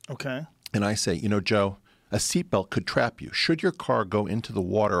 Okay. And I say, Joe, a seatbelt could trap you. Should your car go into the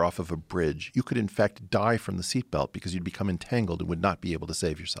water off of a bridge, you could in fact die from the seatbelt because you'd become entangled and would not be able to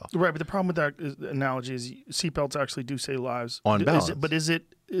save yourself. Right, but the problem with that analogy is seatbelts actually do save lives. On balance.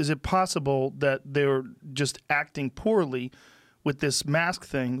 Is it possible that they're just acting poorly with this mask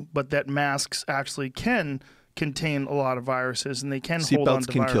thing, but that masks actually can contain a lot of viruses and they can hold on to viruses?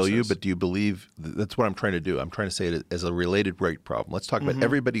 Seatbelts can kill you, but do you believe – that's what I'm trying to do. I'm trying to say it as a related rate problem. Let's talk about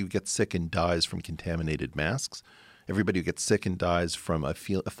everybody who gets sick and dies from contaminated masks, everybody who gets sick and dies from a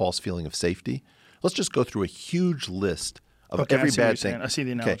false feeling of safety. Let's just go through a huge list of every bad thing. I see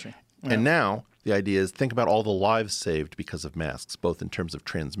the analogy. Okay. Yeah. And now the idea is think about all the lives saved because of masks, both in terms of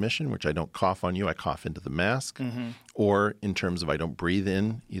transmission, which I don't cough on you, I cough into the mask, or in terms of I don't breathe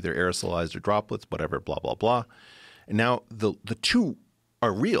in either aerosolized or droplets, whatever, blah, blah, blah. And now the two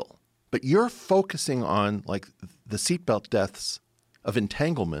are real, but you're focusing on like the seatbelt deaths of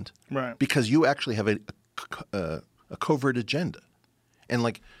entanglement because you actually have a covert agenda. And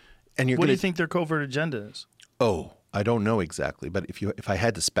what do you think their covert agenda is? Oh, I don't know exactly, but if I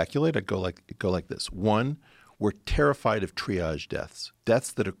had to speculate, I'd go like this. One, we're terrified of triage deaths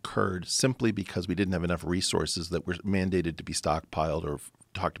that occurred simply because we didn't have enough resources that were mandated to be stockpiled or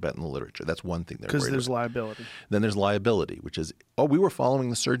talked about in the literature. That's one thing they're worried about. Because there's liability. Then there's liability, which is, we were following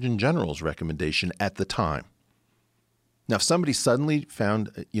the Surgeon General's recommendation at the time. Now, if somebody suddenly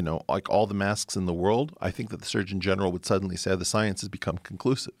found, like all the masks in the world, I think that the Surgeon General would suddenly say the science has become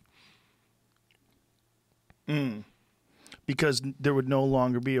conclusive. Because there would no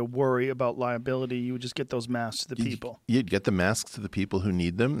longer be a worry about liability. You would just get those masks to the people. You'd get the masks to the people who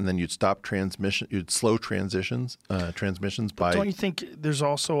need them, and then you'd stop transmission. You'd slow transmissions by. Don't you think there's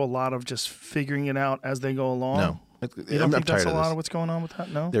also a lot of just figuring it out as they go along? No, you don't think that's a lot of what's going on with that?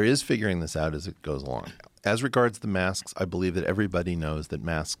 No, there is figuring this out as it goes along. As regards the masks, I believe that everybody knows that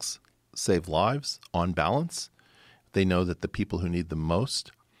masks save lives on balance. They know that the people who need them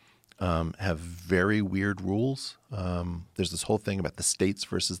most have very weird rules. There's this whole thing about the states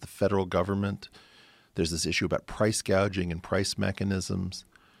versus the federal government. There's this issue about price gouging and price mechanisms.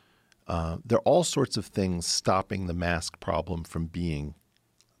 There are all sorts of things stopping the mask problem from being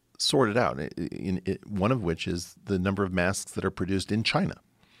sorted out, one of which is the number of masks that are produced in China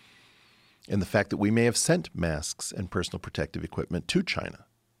and the fact that we may have sent masks and personal protective equipment to China.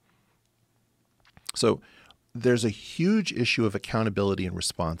 So there's a huge issue of accountability and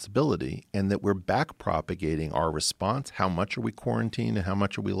responsibility, and that we're back propagating our response. How much are we quarantined and how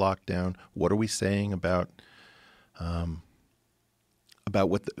much are we locked down? What are we saying about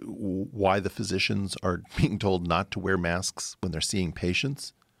why the physicians are being told not to wear masks when they're seeing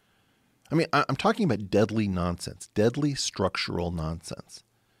patients? I mean, I'm talking about deadly nonsense, deadly structural nonsense.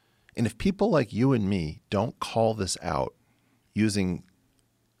 And if people like you and me don't call this out using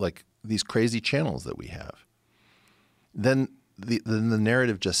like these crazy channels that we have, then the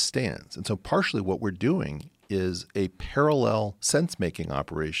narrative just stands. And so partially what we're doing is a parallel sense-making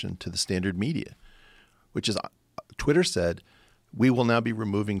operation to the standard media, which is Twitter said, we will now be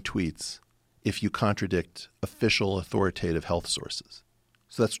removing tweets if you contradict official authoritative health sources.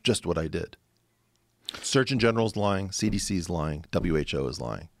 So that's just what I did. Surgeon General's lying, CDC's lying, WHO is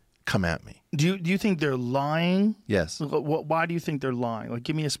lying. Come at me. Do you think they're lying? Yes. Why do you think they're lying? Like,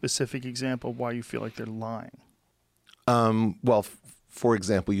 give me a specific example of why you feel like they're lying. Well, for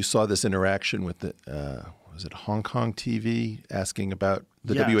example, you saw this interaction with the was it Hong Kong TV asking about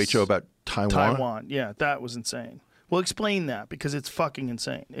the WHO about Taiwan? Taiwan, yeah, that was insane. Well, explain that, because it's fucking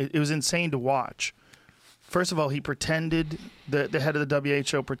insane. It was insane to watch. First of all, he pretended, the head of the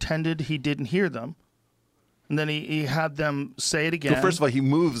WHO pretended he didn't hear them. And then he had them say it again. So first of all, he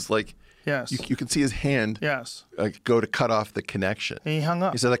moves like, yes, you can see his hand yes, go to cut off the connection. And he hung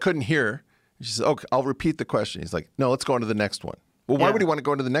up. He said, I couldn't hear. She said, okay, I'll repeat the question. He's like, no, let's go on to the next one. Well, why would he want to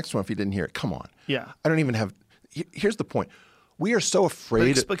go into the next one if he didn't hear it? Come on. Yeah. I don't even have, here's the point. We are so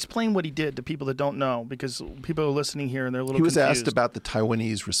afraid. Explain what he did to people that don't know, because people are listening here and they're a little confused. He was asked about the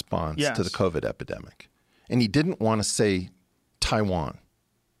Taiwanese response to the COVID epidemic. And he didn't want to say Taiwan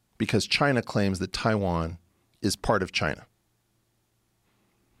because China claims that Taiwan is part of China.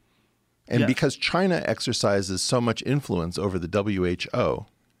 And because China exercises so much influence over the WHO,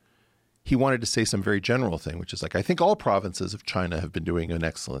 he wanted to say some very general thing, which is like, I think all provinces of China have been doing an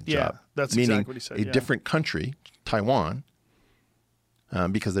excellent job. That's meaning exactly what he said. A different country, Taiwan,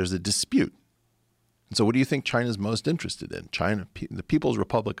 because there's a dispute. And so what do you think China's most interested in? China, the People's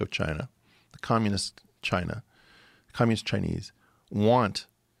Republic of China, the Communist China, Communist Chinese want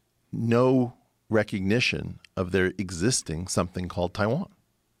no recognition of there existing something called Taiwan.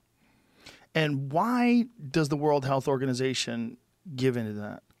 And why does the World Health Organization give into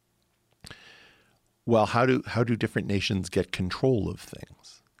that? Well, how do different nations get control of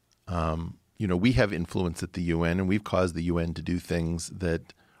things? We have influence at the UN, and we've caused the UN to do things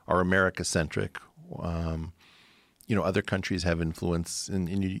that are America-centric. Other countries have influence,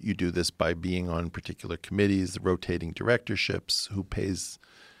 and you do this by being on particular committees, rotating directorships, who pays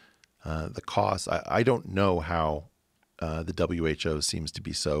the costs. I don't know how the WHO seems to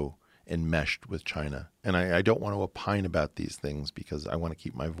be so enmeshed with China. And I don't want to opine about these things because I want to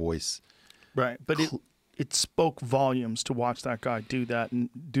keep my voice. Right. But it spoke volumes to watch that guy do that and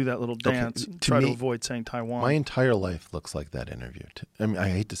do that little dance, try to avoid saying Taiwan. My entire life looks like that interview. I mean, I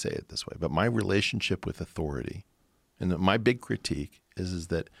hate to say it this way, but my relationship with authority, and my big critique is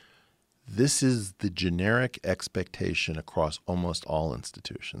that this is the generic expectation across almost all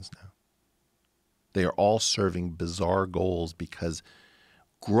institutions now. They are all serving bizarre goals because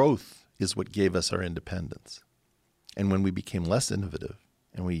growth is what gave us our independence. And when we became less innovative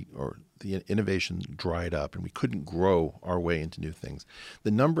and the innovation dried up and we couldn't grow our way into new things,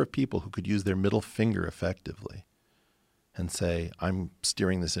 the number of people who could use their middle finger effectively and say, I'm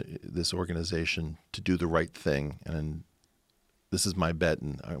steering this organization to do the right thing, and this is my bet,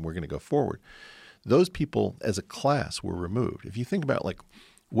 and we're going to go forward. Those people, as a class, were removed. If you think about, like,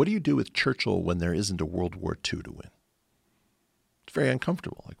 what do you do with Churchill when there isn't a World War II to win? It's very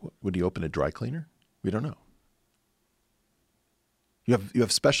uncomfortable. Like, would he open a dry cleaner? We don't know. You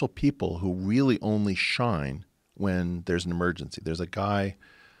have special people who really only shine when there's an emergency. There's a guy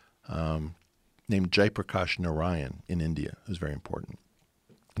named Jayaprakash Narayan in India who's very important.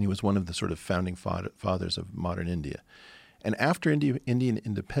 And he was one of the sort of founding fathers of modern India. And after Indian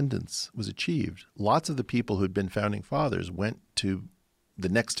independence was achieved, lots of the people who had been founding fathers went to the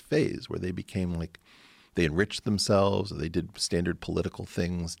next phase where they became like, they enriched themselves, or they did standard political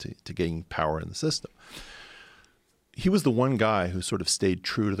things to gain power in the system. He was the one guy who sort of stayed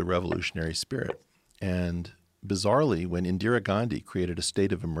true to the revolutionary spirit. And bizarrely, when Indira Gandhi created a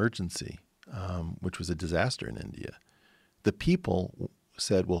state of emergency, which was a disaster in India, the people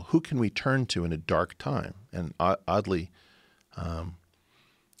said, well, who can we turn to in a dark time? And oddly,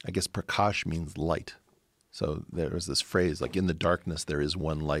 I guess Prakash means light. So there was this phrase, like, in the darkness there is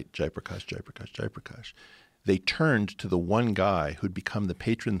one light, Jayaprakash, Jayaprakash, Jayaprakash. They turned to the one guy who'd become the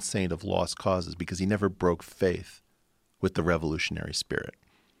patron saint of lost causes because he never broke faith with the revolutionary spirit.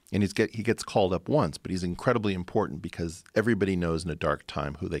 And he gets called up once, but he's incredibly important because everybody knows in a dark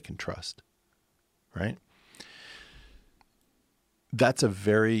time who they can trust, right? That's a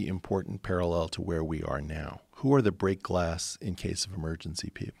very important parallel to where we are now. Who are the break glass in case of emergency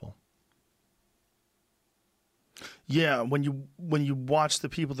people? Yeah, when you watch the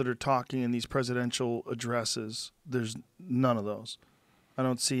people that are talking in these presidential addresses, there's none of those. I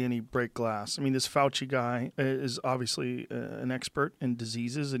don't see any break glass. I mean, this Fauci guy is obviously an expert in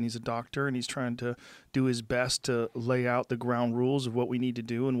diseases, and he's a doctor, and he's trying to do his best to lay out the ground rules of what we need to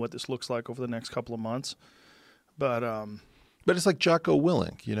do and what this looks like over the next couple of months. But it's like Jocko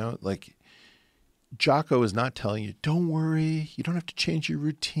Willink, like Jocko is not telling you, don't worry, you don't have to change your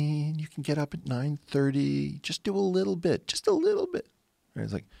routine. You can get up at 9:30. Just do a little bit, just a little bit. Right?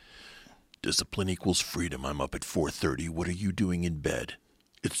 It's like, discipline equals freedom. I'm up at 4:30. What are you doing in bed?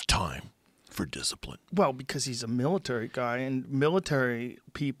 It's time for discipline. Well, because he's a military guy, and military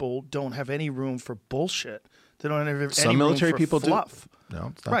people don't have any room for bullshit. They don't have Some any military room for people fluff.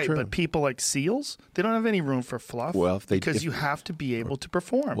 No, it's not right, true. but people like SEALs, they don't have any room for fluff. Well, because you have to be able to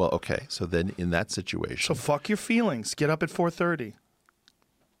perform. Well, okay. So then in that situation. So fuck your feelings. Get up at 4:30.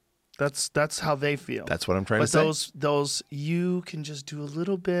 That's how they feel. That's what I'm trying to say. But those you can just do a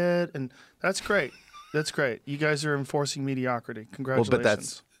little bit, and that's great. That's great. You guys are enforcing mediocrity. Congratulations.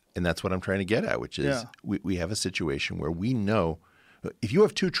 Well, but that's what I'm trying to get at, which is we have a situation where we know if you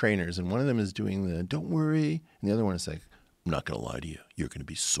have two trainers and one of them is doing the don't worry and the other one is like, I'm not going to lie to you. You're going to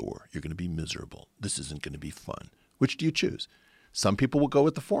be sore. You're going to be miserable. This isn't going to be fun. Which do you choose? Some people will go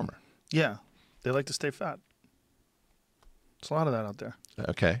with the former. Yeah. They like to stay fat. There's a lot of that out there.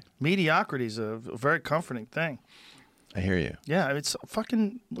 Okay. Mediocrity is a very comforting thing. I hear you. Yeah, it's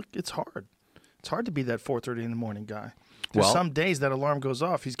it's hard. It's hard to be that 4:30 in the morning guy. There's some days that alarm goes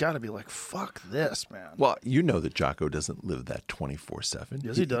off, he's got to be like, fuck this, man. Well, you know that Jocko doesn't live that 24/7.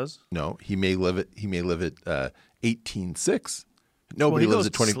 Yes, he does. No, he may live it 18/6. Nobody lives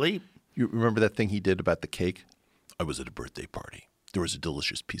at 20. Sleep. You remember that thing he did about the cake? I was at a birthday party. There was a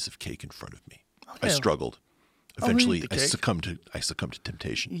delicious piece of cake in front of me. I struggled. Eventually, I succumbed to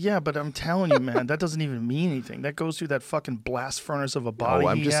temptation. Yeah, but I'm telling you, man, that doesn't even mean anything. That goes through that fucking blast furnace of a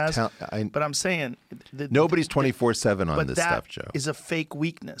body he has. But I'm saying... Nobody's 24/7 on this stuff, Joe. But that is a fake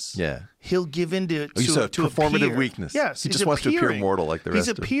weakness. Yeah. He'll give in to performative appear. weakness. Yes. He just wants to appear mortal like the rest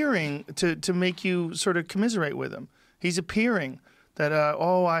of them. He's appearing to make you sort of commiserate with him. He's appearing that,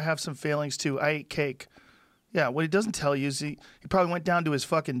 I have some failings too. I ate cake. Yeah, what he doesn't tell you is he probably went down to his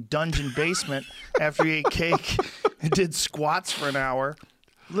fucking dungeon basement after he ate cake and did squats for an hour.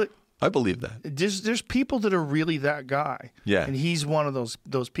 Look, I believe that. There's people that are really that guy. Yeah. And he's one of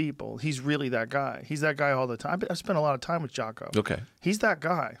those people. He's really that guy. He's that guy all the time. I spent a lot of time with Jocko. Okay. He's that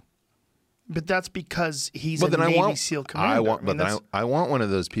guy. But that's because he's a Navy SEAL commander. I want one of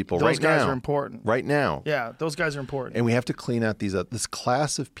those people right now. Those guys are important. Right now. Yeah, those guys are important. And we have to clean out this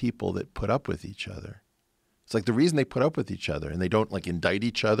class of people that put up with each other. It's like the reason they put up with each other and they don't like indict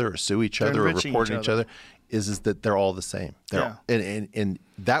each other or sue each other or report each other is that they're all the same. And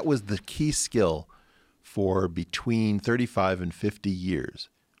that was the key skill for between 35 and 50 years,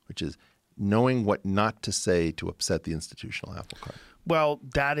 which is knowing what not to say to upset the institutional apple cart. Well,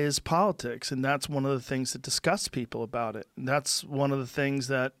 that is politics, and that's one of the things that disgusts people about it. And that's one of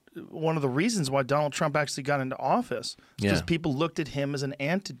the reasons why Donald Trump actually got into office, because people looked at him as an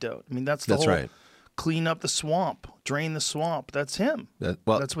antidote. I mean, that's whole right. Clean up the swamp, drain the swamp. That's him.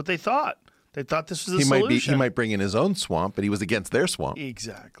 That's what they thought. They thought this was a He solution. might bring in his own swamp, but he was against their swamp.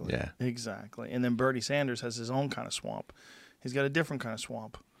 Exactly. Yeah. Exactly. And then Bernie Sanders has his own kind of swamp. He's got a different kind of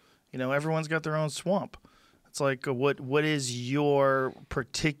swamp. Everyone's got their own swamp. It's like, what is your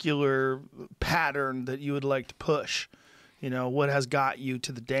particular pattern that you would like to push? What has got you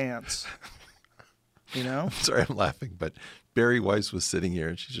to the dance? I'm sorry, I'm laughing, but Barry Weiss was sitting here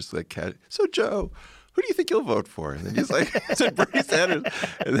and she's just like, so Joe, who do you think you'll vote for? And then he's like, I said Bernie Sanders.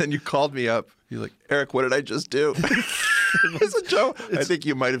 And then you called me up. You're like, Eric, what did I just do? I said, Joe, I think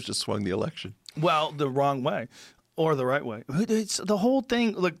you might have just swung the election. Well, the wrong way. Or the right way. It's the whole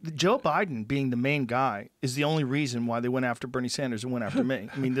thing. Look, Joe Biden being the main guy is the only reason why they went after Bernie Sanders and went after me.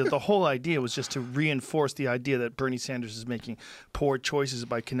 I mean, the whole idea was just to reinforce the idea that Bernie Sanders is making poor choices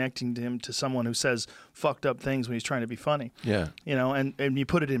by connecting him to someone who says fucked up things when he's trying to be funny. Yeah. And you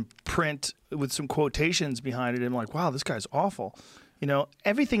put it in print with some quotations behind it and like, wow, this guy's awful.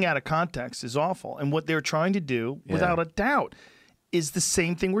 Everything out of context is awful. And what they're trying to do, without a doubt, is the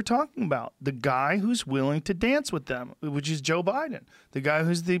same thing we're talking about. The guy who's willing to dance with them, which is Joe Biden. The guy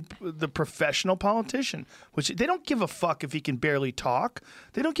who's the professional politician, which they don't give a fuck if he can barely talk.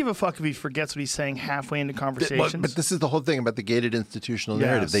 They don't give a fuck if he forgets what he's saying halfway into conversations. But this is the whole thing about the gated institutional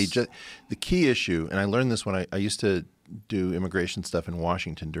narrative. The key issue, and I learned this when I used to do immigration stuff in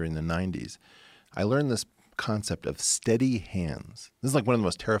Washington during the 90s. I learned this concept of steady hands. This is like one of the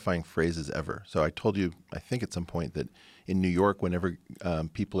most terrifying phrases ever. So I told you, I think at some point, that in New York, whenever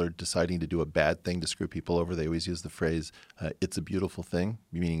people are deciding to do a bad thing to screw people over, they always use the phrase, it's a beautiful thing,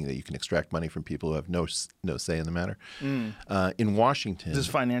 meaning that you can extract money from people who have no say in the matter. In Washington... Is this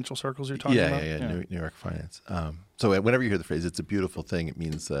financial circles you're talking about? Yeah. New York finance. So whenever you hear the phrase, it's a beautiful thing, it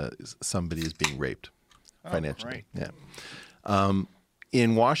means somebody is being raped financially. Right. Yeah.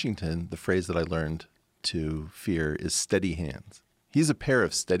 In Washington, the phrase that I learned to fear is steady hands. He's a pair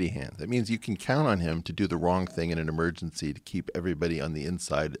of steady hands. That means you can count on him to do the wrong thing in an emergency to keep everybody on the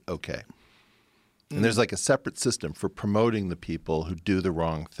inside okay. And there's like a separate system for promoting the people who do the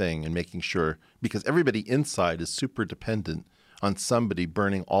wrong thing and making sure, because everybody inside is super dependent on somebody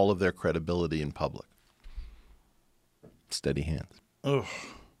burning all of their credibility in public. Steady hands. Ugh.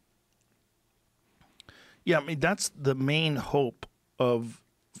 Yeah, I mean, that's the main hope of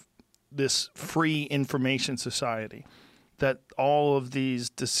this free information society, that all of these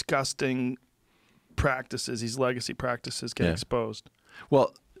disgusting practices, these legacy practices get exposed.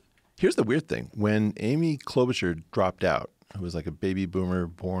 Well, here's the weird thing. When Amy Klobuchar dropped out, who was like a baby boomer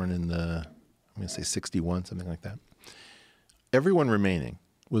born in the, I'm going to say 61, something like that, everyone remaining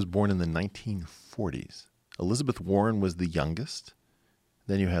was born in the 1940s. Elizabeth Warren was the youngest.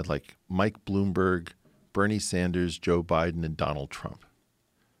 Then you had like Mike Bloomberg, Bernie Sanders, Joe Biden, and Donald Trump.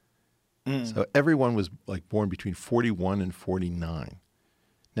 So everyone was like born between 41 and 49.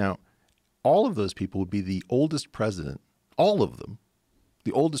 Now, all of those people would be the oldest president, all of them,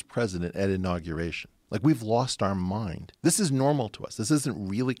 the oldest president at inauguration. Like, we've lost our mind. This is normal to us. This isn't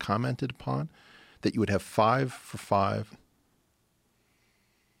really commented upon, that you would have 5 for 5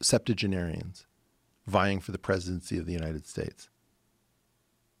 septuagenarians vying for the presidency of the United States.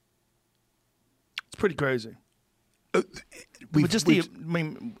 It's pretty crazy. The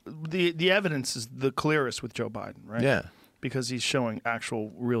evidence is the clearest with Joe Biden, right? Yeah. Because he's showing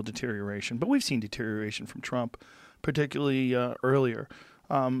actual real deterioration. But we've seen deterioration from Trump, particularly earlier.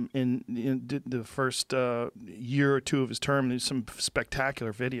 In the first year or two of his term, there's some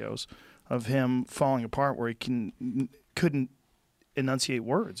spectacular videos of him falling apart where he couldn't enunciate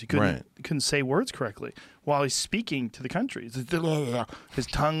words. He couldn't say words correctly while he's speaking to the country. His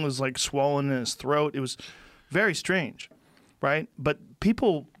tongue was like swollen in his throat. It was very strange, right? But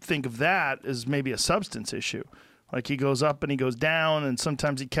people think of that as maybe a substance issue. Like, he goes up and he goes down, and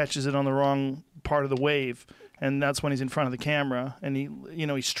sometimes he catches it on the wrong part of the wave, and that's when he's in front of the camera, and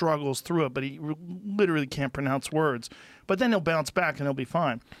he struggles through it, but he literally can't pronounce words. But then he'll bounce back and he'll be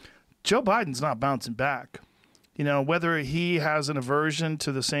fine. Joe Biden's not bouncing back. Whether he has an aversion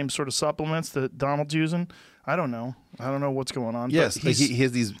to the same sort of supplements that Donald's using, I don't know. I don't know what's going on. Yes, but he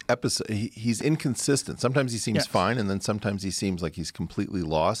has these episodes. He's inconsistent. Sometimes he seems fine, and then sometimes he seems like he's completely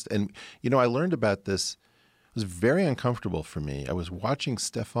lost. And, I learned about this. It was very uncomfortable for me. I was watching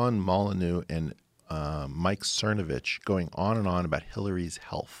Stefan Molyneux and Mike Cernovich going on and on about Hillary's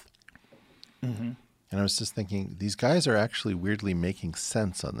health. Mm-hmm. And I was just thinking, these guys are actually weirdly making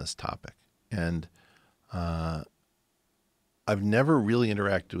sense on this topic. And I've never really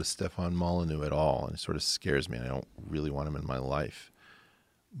interacted with Stefan Molyneux at all, and it sort of scares me, and I don't really want him in my life.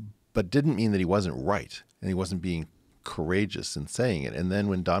 But didn't mean that he wasn't right, and he wasn't being courageous in saying it. And then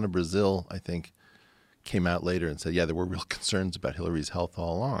when Donna Brazile, I think, came out later and said, yeah, there were real concerns about Hillary's health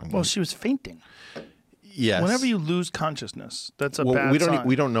all along. Well, she was fainting. Yes. Whenever you lose consciousness, that's a bad sign.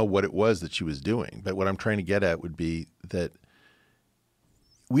 We don't know what it was that she was doing, but what I'm trying to get at would be that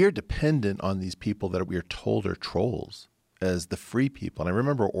we are dependent on these people that we are told are trolls as the free people. And I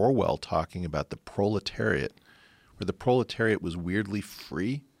remember Orwell talking about the proletariat, where the proletariat was weirdly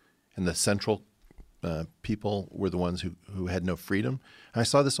free and the central people were the ones who had no freedom. And I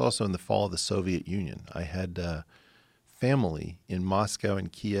saw this also in the fall of the Soviet Union. I had family in Moscow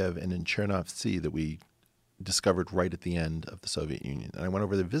and Kiev and in Chernovtsi that we discovered right at the end of the Soviet Union. And I went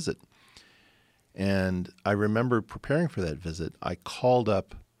over to visit. And I remember preparing for that visit, I called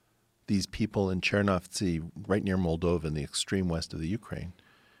up these people in Chernovtsi, right near Moldova in the extreme west of the Ukraine.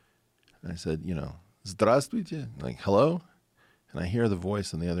 And I said, Здравствуйте, like, hello? And I hear the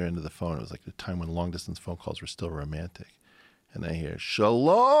voice on the other end of the phone. It was like a time when long-distance phone calls were still romantic. And I hear,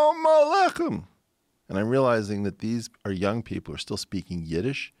 Shalom Aleichem. And I'm realizing that these are young people who are still speaking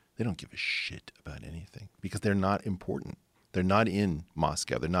Yiddish. They don't give a shit about anything because they're not important. They're not in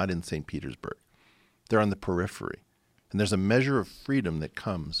Moscow. They're not in St. Petersburg. They're on the periphery. And there's a measure of freedom that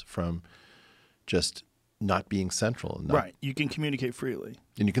comes from just not being central. Right. You can communicate freely.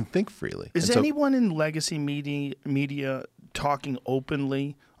 And you can think freely. Is anyone in legacy media talking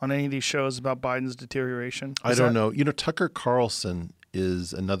openly on any of these shows about Biden's deterioration? I don't know. Tucker Carlson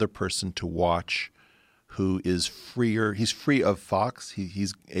is another person to watch who is freer. He's free of Fox.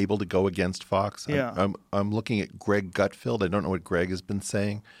 He's able to go against Fox. Yeah. I'm looking at Greg Gutfeld. I don't know what Greg has been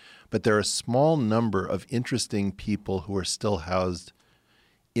saying. But there are a small number of interesting people who are still housed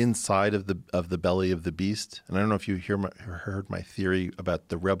inside of the belly of the beast. And I don't know if you heard my theory about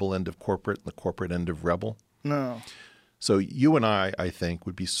the rebel end of corporate and the corporate end of rebel. No. So you and I think,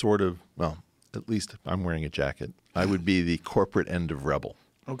 would be sort of, well, at least I'm wearing a jacket. I would be the corporate end of rebel.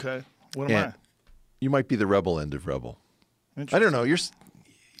 Okay. What am I? You might be the rebel end of rebel. I don't know.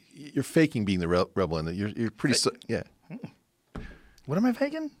 You're faking being the rebel in it. You're pretty yeah. What am I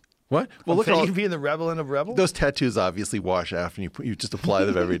faking? What? Well, look at faking being the rebel in a rebel. Those tattoos obviously wash off, and you just apply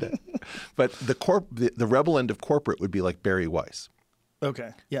them every day. But the rebel end of corporate would be like Barry Weiss.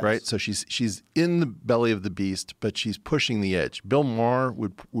 Okay. Yes. Right. So she's in the belly of the beast, but she's pushing the edge. Bill Maher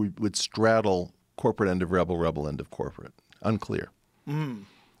would straddle corporate end of rebel end of corporate. Unclear.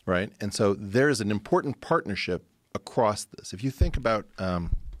 Right. And so there is an important partnership across this. If you think about,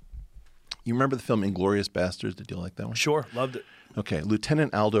 you remember the film Inglourious Basterds? Did you like that one? Sure. Loved it. Okay.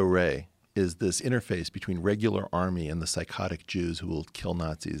 Lieutenant Aldo Ray is this interface between regular army and the psychotic Jews who will kill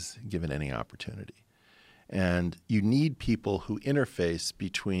Nazis given any opportunity. And you need people who interface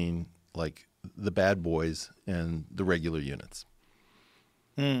between like the bad boys and the regular units.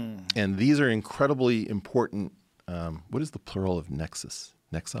 And these are incredibly important. What is the plural of nexus?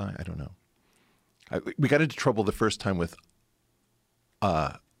 Nexi? I don't know. We got into trouble the first time with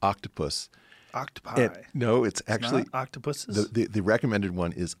octopus. Octopi. No, it's actually not octopuses. The recommended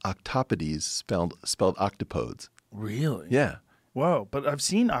one is octopodes, spelled octopodes. Really? Yeah. Whoa! But I've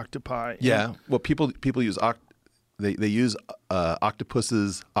seen octopi. Yeah. Well, people use they use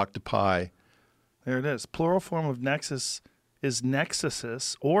octopuses, octopi. There it is. Plural form of nexus is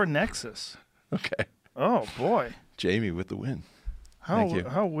nexuses or nexus. Okay. Oh boy. Jamie with the win.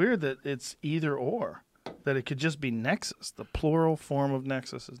 How weird that it's either or. That it could just be nexus, the plural form of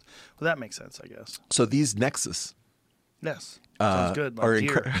nexus. Well, that makes sense, I guess. So these nexus, yes, sounds good. Like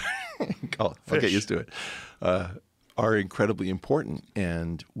I'll get used to it. Are incredibly important,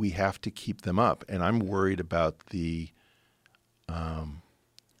 and we have to keep them up. And I'm worried about the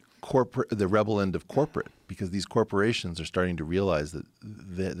rebel end of corporate, because these corporations are starting to realize that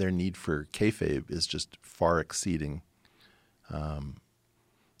their need for kayfabe is just far exceeding.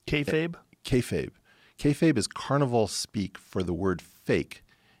 Kayfabe? Kayfabe. Kayfabe is carnival speak for the word fake.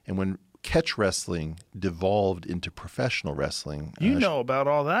 And when catch wrestling devolved into professional wrestling. You know about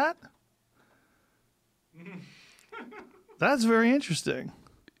all that? That's very interesting.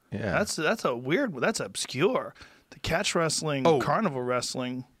 Yeah. That's a weird one. That's obscure. The catch wrestling, carnival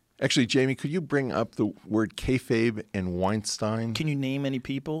wrestling. Actually, Jamie, could you bring up the word kayfabe and Weinstein? Can you name any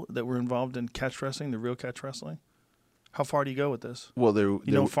people that were involved in catch wrestling, the real catch wrestling? How far do you go with this? Well, you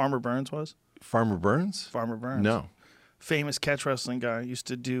know who Farmer Burns was? Farmer Burns? Farmer Burns. No. Famous catch wrestling guy. Used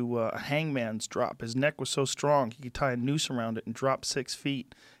to do a hangman's drop. His neck was so strong he could tie a noose around it and drop 6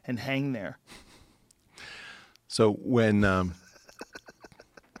 feet and hang there. So when,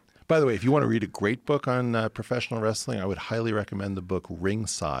 by the way, if you want to read a great book on professional wrestling, I would highly recommend the book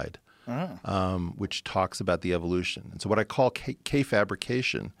Ringside, which talks about the evolution. And so what I call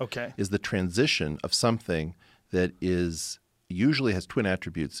K-fabrication is the transition of something that is usually has twin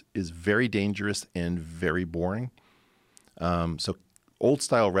attributes, is very dangerous and very boring. So old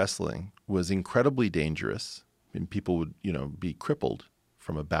style wrestling was incredibly dangerous, and people would, be crippled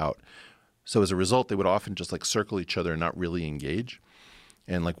from a bout. So as a result, they would often just like circle each other and not really engage.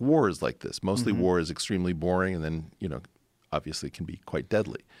 And like war is like this. Mostly war is extremely boring, and then, obviously can be quite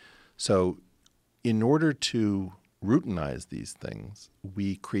deadly. So in order to routinize these things,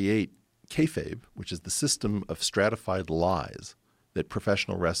 we create kayfabe, which is the system of stratified lies that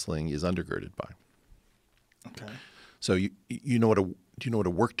professional wrestling is undergirded by. Okay. So do you know what a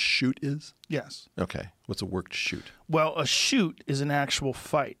worked shoot is? Yes. Okay. What's a worked shoot? Well, a shoot is an actual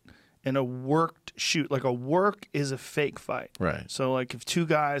fight, and a worked shoot, like a work, is a fake fight. Right. So, like if two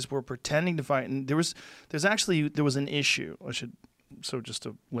guys were pretending to fight, and there was an issue. Just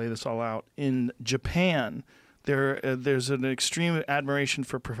to lay this all out, in Japan, there's an extreme admiration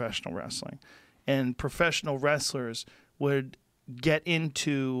for professional wrestling, and professional wrestlers would get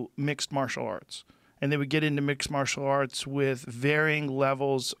into mixed martial arts, and they would get into mixed martial arts with varying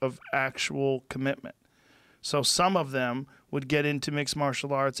levels of actual commitment. So some of them would get into mixed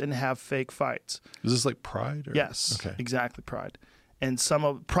martial arts and have fake fights. Is this like Pride? Or? Yes, okay. Exactly, Pride. And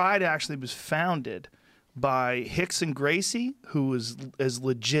Pride actually was founded by Hickson Gracie, who was as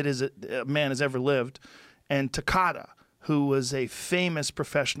legit as a man has ever lived, and Takada, who was a famous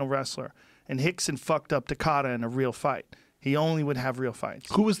professional wrestler. And Hickson fucked up Takada in a real fight. He only would have real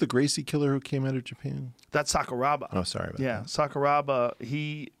fights. Who was the Gracie killer who came out of Japan? That's Sakuraba. Oh, sorry about that. Yeah, Sakuraba,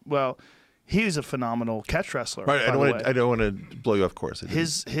 he's a phenomenal catch wrestler. Right, I don't want to blow you off course.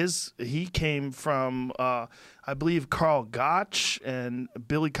 He came from I believe Carl Gotch and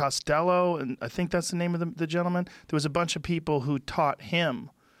Billy Costello, and I think that's the name of the gentleman. There was a bunch of people who taught him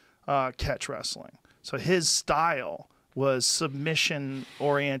catch wrestling. So his style was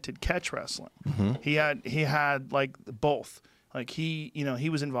submission-oriented catch wrestling. He had like both. Like he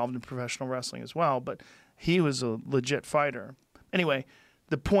was involved in professional wrestling as well, but He was a legit fighter. Anyway,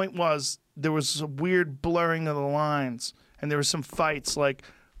 the point was there was a weird blurring of the lines, and there were some fights like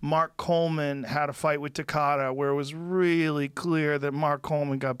Mark Coleman had a fight with Takada where it was really clear that Mark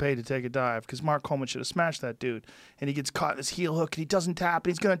Coleman got paid to take a dive because Mark Coleman should have smashed that dude. And he gets caught in this heel hook, and he doesn't tap,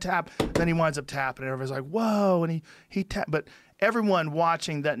 and he's going to tap. Then he winds up tapping, and everybody's like, whoa, and he tapped. But everyone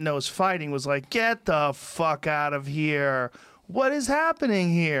watching that knows fighting was like, get the fuck out of here. What is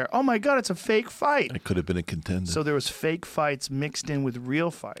happening here? Oh, my God, it's a fake fight. It could have been a contender. So there was fake fights mixed in with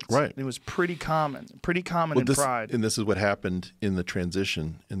real fights. Right. It was pretty common in Pride. And this is what happened in the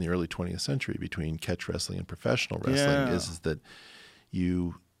transition in the early 20th century between catch wrestling and professional wrestling is that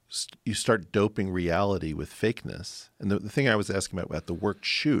you start doping reality with fakeness. And the thing I was asking about the worked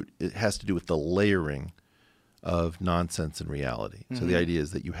shoot, it has to do with the layering of nonsense and reality. So the idea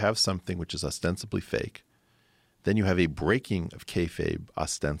is that you have something which is ostensibly fake. Then you have a breaking of kayfabe,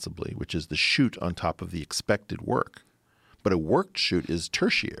 ostensibly, which is the shoot on top of the expected work. But a worked shoot is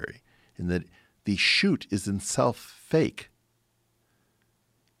tertiary in that the shoot is in itself fake.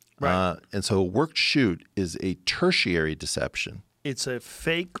 Right. And so a worked shoot is a tertiary deception. It's a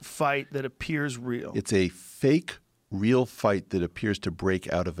fake fight that appears real. It's a fake, real fight that appears to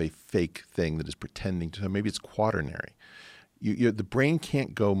break out of a fake thing that is pretending to. Maybe it's quaternary. The brain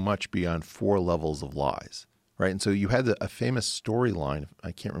can't go much beyond 4 levels of lies. Right, and so you had a famous storyline,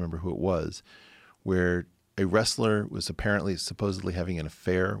 I can't remember who it was, where a wrestler was supposedly having an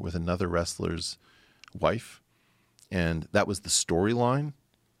affair with another wrestler's wife, and that was the storyline.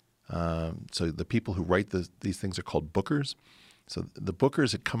 So the people who write these things are called bookers. So the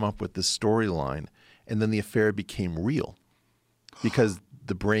bookers had come up with this storyline, and then the affair became real because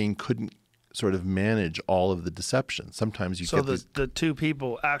the brain couldn't sort of manage all of the deception. Sometimes you get the two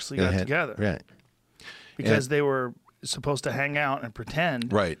people actually got together. Right. Because they were supposed to hang out and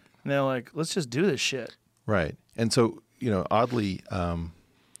pretend. Right. And they're like, let's just do this shit. Right. And so, oddly,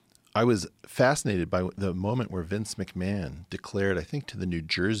 I was fascinated by the moment where Vince McMahon declared, I think, to the New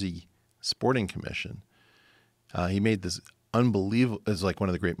Jersey Sporting Commission, he made this unbelievable, it was like one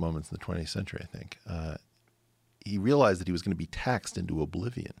of the great moments in the 20th century, I think. He realized that he was going to be taxed into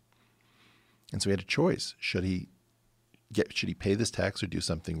oblivion. And so he had a choice. Should he pay this tax or do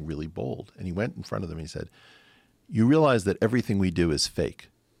something really bold? And he went in front of them and he said, you realize that everything we do is fake.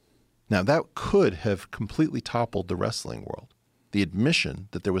 Now, that could have completely toppled the wrestling world. The admission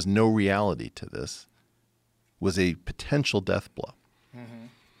that there was no reality to this was a potential death blow. Mm-hmm.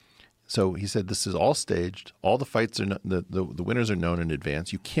 So he said, this is all staged. All the fights are the winners are known in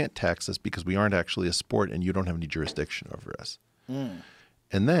advance. You can't tax us because we aren't actually a sport and you don't have any jurisdiction over us. And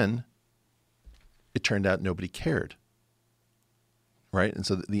then it turned out nobody cared. Right? And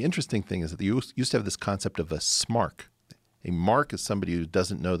so the interesting thing is that you used to have this concept of a smark. A mark is somebody who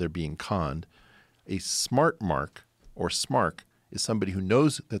doesn't know they're being conned. A smart mark or smark is somebody who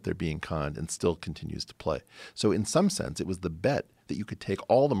knows that they're being conned and still continues to play. So in some sense, it was the bet that you could take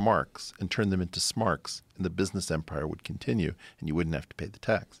all the marks and turn them into smarks and the business empire would continue and you wouldn't have to pay the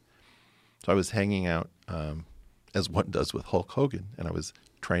tax. So I was hanging out, as one does with Hulk Hogan, and I was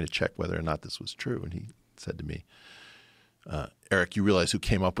trying to check whether or not this was true. And he said to me, Eric, you realize who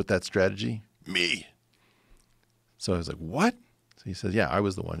came up with that strategy? Me. So I was like, what? So he said, yeah, I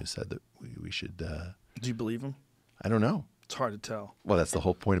was the one who said that we should. Do you believe him? I don't know. It's hard to tell. Well, that's the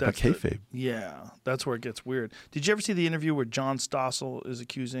whole point about kayfabe. That's where it gets weird. Did you ever see the interview where John Stossel is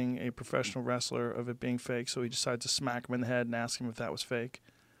accusing a professional wrestler of it being fake, so he decides to smack him in the head and ask him if that was fake?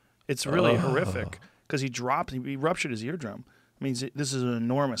 It's really horrific because he ruptured his eardrum. I mean, this is an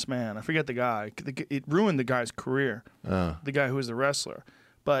enormous man. I forget the guy. It ruined the guy's career, the guy who was the wrestler.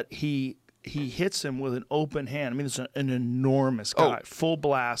 But he hits him with an open hand. I mean, it's an enormous guy. Full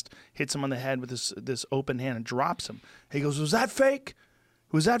blast, hits him on the head with this open hand and drops him. He goes, was that fake?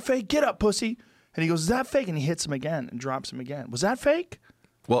 Was that fake? Get up, pussy. And he goes, is that fake? And he hits him again and drops him again. Was that fake?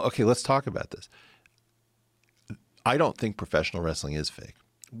 Well, okay, let's talk about this. I don't think professional wrestling is fake.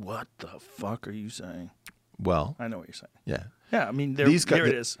 What the fuck are you saying? Well, I know what you're saying. Yeah. Yeah, I mean, there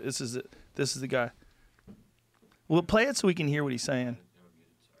it is. This is it. This is the guy. We'll play it so we can hear what he's saying.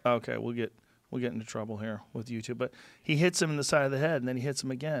 Okay, we'll get into trouble here with YouTube. But he hits him in the side of the head, and then he hits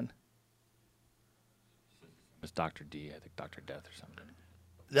him again. It's Dr. D, I think Dr. Death or something.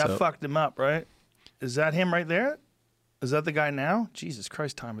 That fucked him up, right? Is that him right there? Is that the guy now? Jesus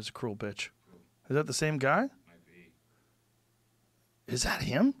Christ, time is a cruel bitch. Is that the same guy? Might be. Is that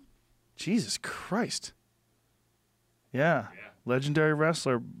him? Jesus Christ. Yeah. Legendary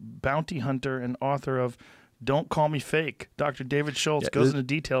wrestler, bounty hunter, and author of Don't call me fake. Dr. David Schultz goes into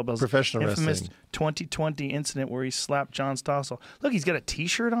detail about his professional infamous wrestling. 2020 incident where he slapped John Stossel. Look, he's got a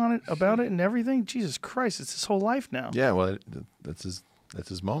T-shirt on it about it and everything. Jesus Christ, it's his whole life now. Yeah, well, that's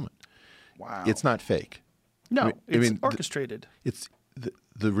his moment. Wow. It's not fake. No, it's orchestrated. It's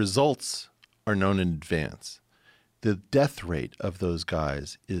the results are known in advance. The death rate of those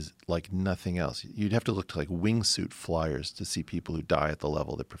guys is like nothing else. You'd have to look to like wingsuit flyers to see people who die at the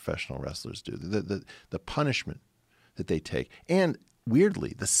level that professional wrestlers do. The punishment that they take, and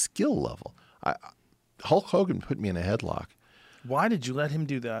weirdly, the skill level. Hulk Hogan put me in a headlock. Why did you let him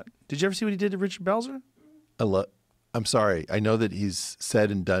do that? Did you ever see what he did to Richard Belzer? I'm sorry. I know that he's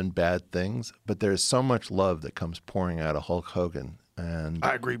said and done bad things, but there's so much love that comes pouring out of Hulk Hogan. And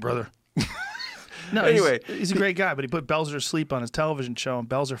I agree, brother. No, anyway, he's a great guy, but he put Belzer to sleep on his television show, and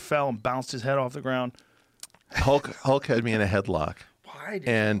Belzer fell and bounced his head off the ground. Hulk had me in a headlock. Why did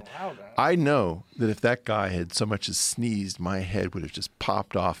and you allow that? I know that if that guy had so much as sneezed, my head would have just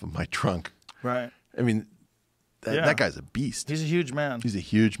popped off of my trunk. Right. I mean, that guy's a beast. He's a huge man. He's a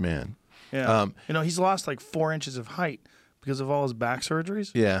huge man. Yeah. He's lost like 4 inches of height because of all his back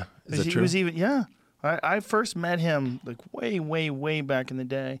surgeries. Yeah. Is that true? Was even, yeah. I first met him like way, way, way back in the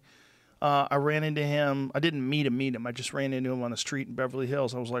day. I ran into him. I didn't meet him. I just ran into him on the street in Beverly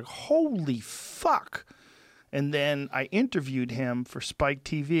Hills. I was like, holy fuck. And then I interviewed him for Spike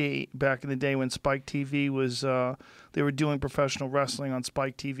TV back in the day when Spike TV was, they were doing professional wrestling on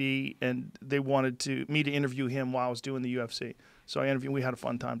Spike TV, and they wanted me to interview him while I was doing the UFC. So I interviewed. We had a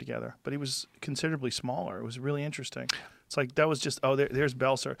fun time together. But he was considerably smaller. It was really interesting. It's like that was just there's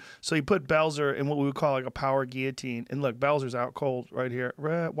Belzer. So you put Belzer in what we would call like a power guillotine, and look, Belzer's out cold right here.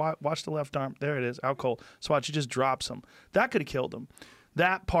 Watch the left arm. There it is, out cold. So watch, he just drops him. That could have killed him.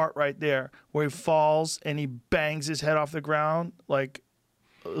 That part right there where he falls and he bangs his head off the ground, like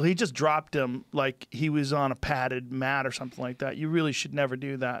he just dropped him like he was on a padded mat or something like that. You really should never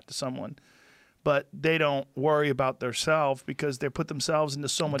do that to someone. But they don't worry about themselves because they put themselves into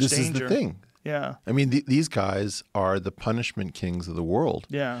so much danger. This is the thing. Yeah. I mean, these guys are the punishment kings of the world.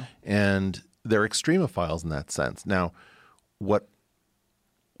 Yeah. And they're extremophiles in that sense. Now, what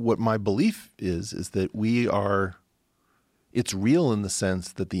my belief is that we are, it's real in the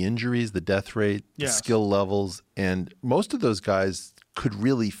sense that the injuries, the death rate, the skill levels, and most of those guys could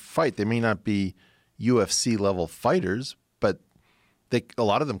really fight. They may not be UFC level fighters, but a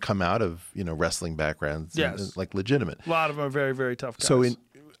lot of them come out of, wrestling backgrounds, and, like legitimate. A lot of them are very, very tough guys. So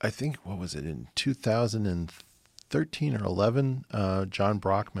I think, what was it, in 2013 or 11, John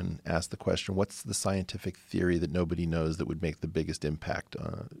Brockman asked the question, what's the scientific theory that nobody knows that would make the biggest impact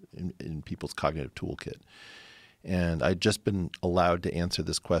in people's cognitive toolkit? And I'd just been allowed to answer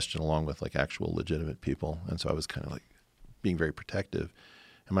this question along with like actual legitimate people. And so I was kind of like being very protective.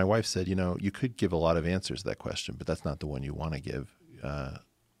 And my wife said, you could give a lot of answers to that question, but that's not the one you want to give.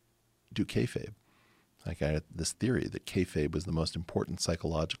 Do kayfabe. Like I had this theory that kayfabe was the most important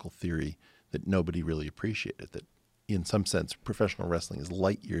psychological theory that nobody really appreciated, that in some sense professional wrestling is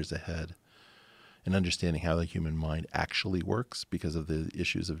light years ahead in understanding how the human mind actually works because of the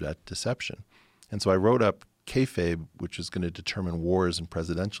issues of that deception. And so I wrote up kayfabe, which is going to determine wars and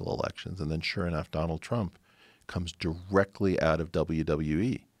presidential elections, and then sure enough, Donald Trump comes directly out of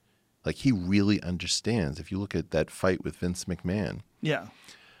WWE. Like he really understands. If you look at that fight with Vince McMahon,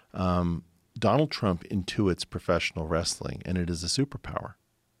 Donald Trump intuits professional wrestling, and it is a superpower.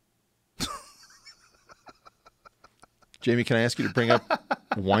 Jamie, can I ask you to bring up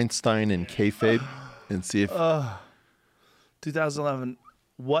Weinstein and kayfabe and see if 2011.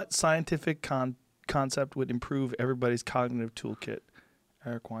 What scientific concept would improve everybody's cognitive toolkit?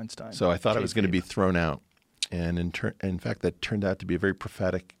 Eric Weinstein. So I thought it was going to be thrown out, and in fact, that turned out to be a very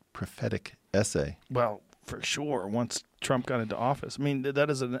prophetic essay. Well, for sure. Once Trump got into office, I mean,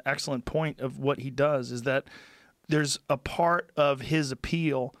 that is an excellent point of what he does. Is that there's a part of his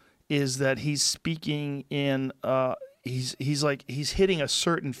appeal is that he's speaking in he's hitting a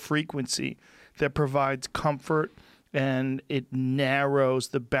certain frequency that provides comfort, and it narrows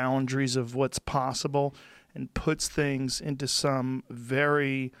the boundaries of what's possible and puts things into some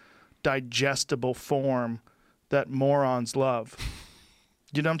very digestible form that morons love.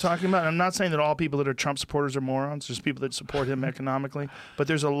 You know what I'm talking about? I'm not saying that all people that are Trump supporters are morons. There's people that support him economically, but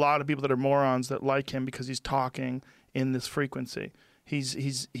there's a lot of people that are morons that like him because he's talking in this frequency.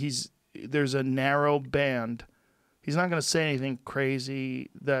 There's a narrow band. He's not going to say anything crazy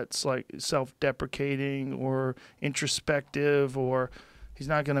that's like self-deprecating or introspective, or he's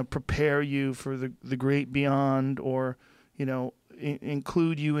not going to prepare you for the great beyond, or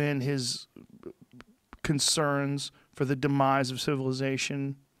include you in his concerns for the demise of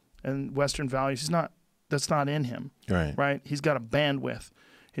civilization and Western values. He's not That's not in him. Right. Right? He's got a bandwidth.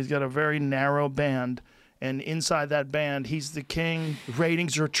 He's got a very narrow band. And inside that band, he's the king.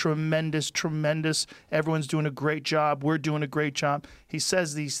 Ratings are tremendous, tremendous. Everyone's doing a great job. We're doing a great job. He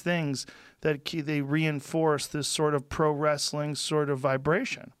says these things that they reinforce this sort of pro wrestling sort of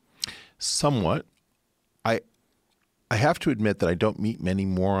vibration. Somewhat. I have to admit that I don't meet many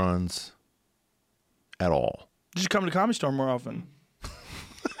morons at all. You should come to the Comedy Store more often.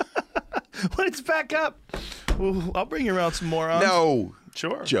 When it's back up, I'll bring you around some morons. No.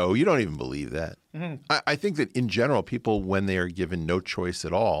 Sure. Joe, you don't even believe that. Mm-hmm. I think that in general, people, when they are given no choice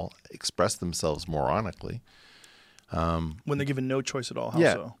at all, express themselves moronically. When they're given no choice at all, how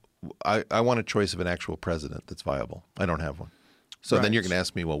yeah. so? I want a choice of an actual president that's viable. I don't have one. So then you're going to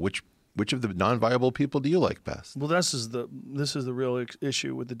ask me, well, which of the non-viable people do you like best? Well, this is the real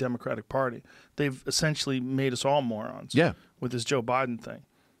issue with the Democratic Party. They've essentially made us all morons. Yeah. With this Joe Biden thing,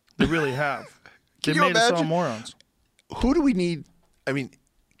 they really have. They you made us all imagine? morons. Who do we need? I mean,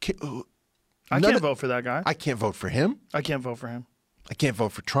 I can't vote for that guy. I can't vote for him. I can't vote for him. I can't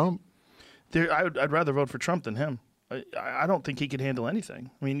vote for Trump. I'd rather vote for Trump than him. I don't think he could handle anything.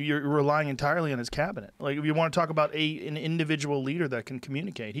 I mean, you're relying entirely on his cabinet. Like, if you want to talk about an individual leader that can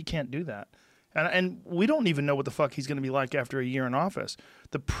communicate, he can't do that. And we don't even know what the fuck he's going to be like after a year in office.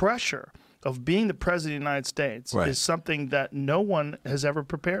 The pressure of being the president of the United States is something that no one has ever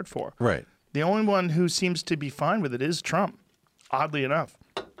prepared for. Right. The only one who seems to be fine with it is Trump, oddly enough.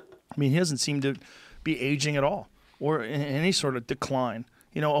 I mean, he doesn't seem to be aging at all or in any sort of decline.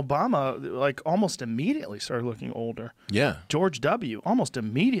 You know, Obama, like, almost immediately started looking older. Yeah. George W. almost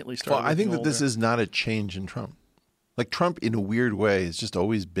immediately started looking older. I think that this is not a change in Trump. Like, Trump, in a weird way, has just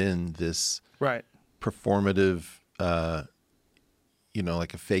always been this performative,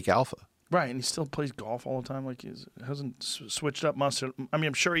 like a fake alpha. Right, and he still plays golf all the time. Like, he hasn't switched up much. I mean,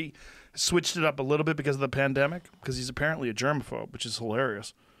 I'm sure he switched it up a little bit because of the pandemic, because he's apparently a germaphobe, which is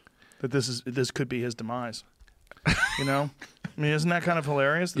hilarious. That this could be his demise. You know? I mean, isn't that kind of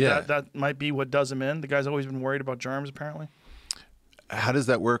hilarious? That might be what does him in. The guy's always been worried about germs, apparently. How does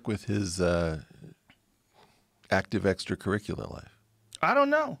that work with his active extracurricular life? I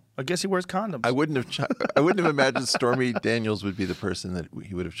don't know. I guess he wears condoms. I wouldn't have imagined Stormy Daniels would be the person that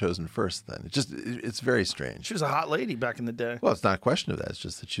he would have chosen first. Then it's very strange. She was a hot lady back in the day. Well, it's not a question of that. It's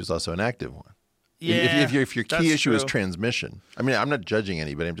just that she was also an active one. Yeah, if your key issue is transmission, I mean, I'm not judging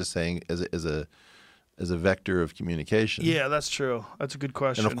anybody. I'm just saying as a vector of communication. Yeah, that's true. That's a good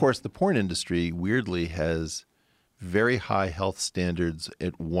question. And of course, the porn industry weirdly has very high health standards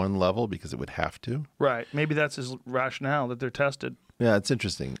at one level because it would have to. Right. Maybe that's his rationale, that they're tested. Yeah, it's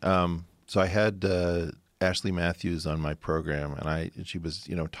interesting. So I had Ashley Matthews on my program, and she was,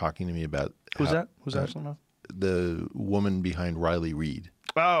 talking to me about who's that? Who's Ashley Matthews? The woman behind Riley Reid.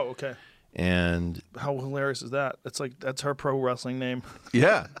 Oh, okay. And how hilarious is that? That's her pro wrestling name.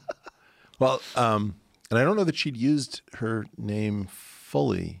 Yeah. Well, and I don't know that she'd used her name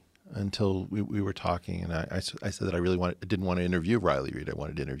fully until we were talking, and I said that I didn't want to interview Riley Reid. I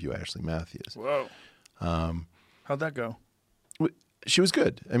wanted to interview Ashley Matthews. Whoa. How'd that go? She was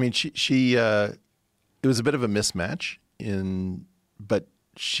good. I mean, she it was a bit of a mismatch but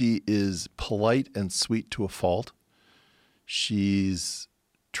she is polite and sweet to a fault. She's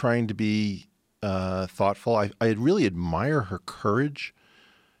trying to be thoughtful. I really admire her courage.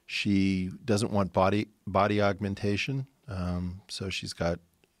 She doesn't want body augmentation, so she's got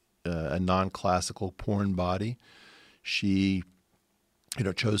a non-classical porn body. She,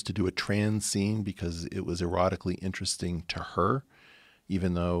 chose to do a trans scene because it was erotically interesting to her,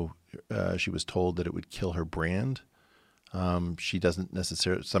 even though she was told that it would kill her brand. She doesn't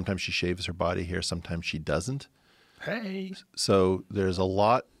necessarily. Sometimes she shaves her body hair. Sometimes she doesn't. Hey. So there's a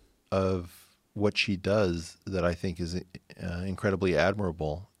lot of what she does that I think is incredibly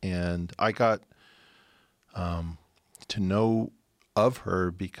admirable. And I got to know of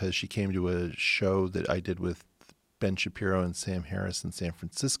her because she came to a show that I did with Ben Shapiro and Sam Harris in San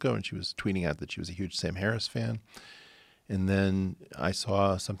Francisco, and she was tweeting out that she was a huge Sam Harris fan. And then I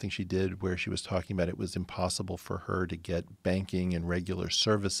saw something she did where she was talking about it was impossible for her to get banking and regular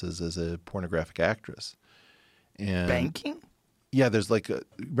services as a pornographic actress. And banking? Yeah, there's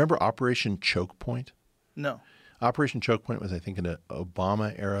remember Operation Choke Point? No. Operation Choke Point was, I think, an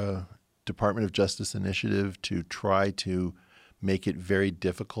Obama-era Department of Justice initiative to try to make it very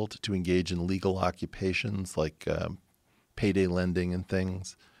difficult to engage in legal occupations like payday lending and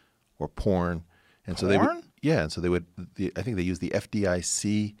things, or porn. And so I think they used the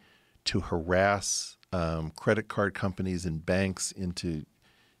FDIC to harass credit card companies and banks into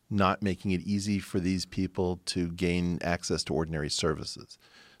not making it easy for these people to gain access to ordinary services.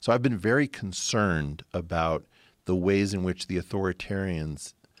 So I've been very concerned about the ways in which the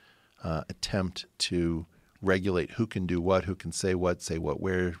authoritarians attempt to regulate who can do what, who can say what,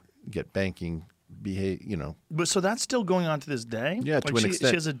 where, get banking, behave, But so that's still going on to this day? Yeah, to an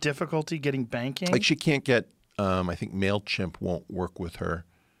extent. She has a difficulty getting banking? Like she can't get, I think MailChimp won't work with her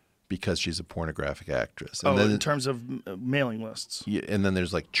because she's a pornographic actress. And in terms of mailing lists. Yeah, and then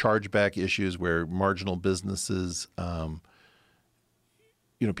there's like chargeback issues where marginal businesses,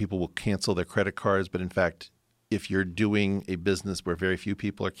 people will cancel their credit cards, but in fact, if you're doing a business where very few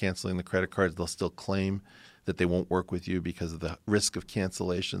people are canceling the credit cards, they'll still claim that they won't work with you because of the risk of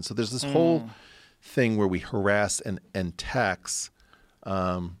cancellation. So there's this whole thing where we harass and tax.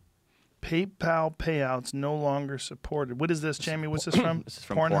 PayPal payouts no longer supported. What is this, Jamie? What's this from? This is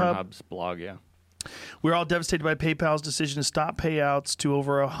from Pornhub's blog, yeah. We're all devastated by PayPal's decision to stop payouts to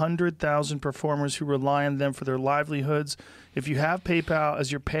over 100,000 performers who rely on them for their livelihoods. If you have PayPal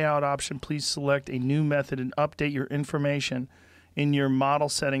as your payout option, please select a new method and update your information in your model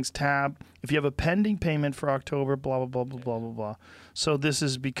settings tab. If you have a pending payment for October, blah, blah, blah, blah, blah, blah, blah. So this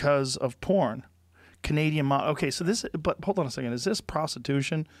is because of porn. Canadian model. Okay, so this, but hold on a second. Is this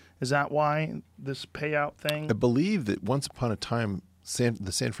prostitution? Is that why this payout thing? I believe that once upon a time,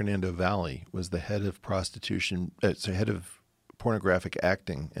 the San Fernando Valley was the head of prostitution, head of pornographic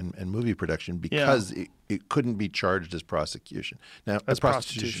acting and movie production because it couldn't be charged as prostitution. Now, as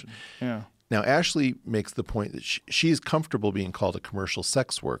prostitution. Yeah. Now, Ashley makes the point that she's comfortable being called a commercial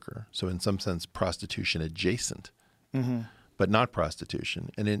sex worker, so in some sense, prostitution adjacent, but not prostitution.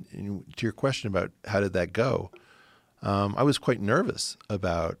 And to your question about how did that go, I was quite nervous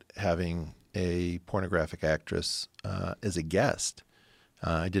about having a pornographic actress as a guest.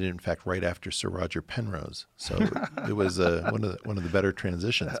 I did it, in fact, right after Sir Roger Penrose, so it was one of the better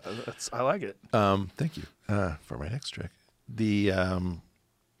transitions. I like it. Thank you for my next trick.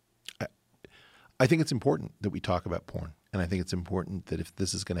 I think it's important that we talk about porn, and I think it's important that if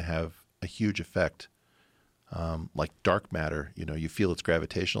this is going to have a huge effect, like dark matter, you feel its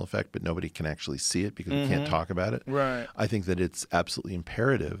gravitational effect, but nobody can actually see it because we can't talk about it. Right. I think that it's absolutely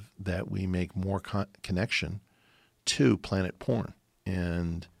imperative that we make more connection to planet porn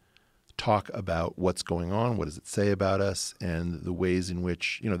and talk about what's going on, what does it say about us, and the ways in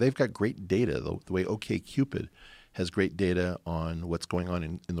which, they've got great data. The way OkCupid has great data on what's going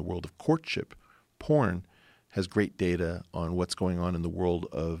on in the world of courtship. Porn has great data on what's going on in the world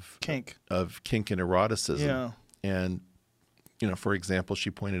of kink and eroticism. Yeah. And, for example, she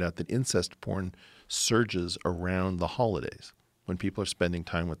pointed out that incest porn surges around the holidays when people are spending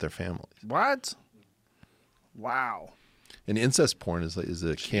time with their families. What? Wow. And incest porn is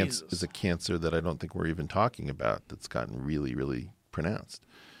a cancer that I don't think we're even talking about that's gotten really, really pronounced.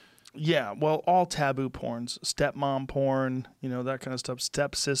 Yeah, well, all taboo porns, stepmom porn, that kind of stuff,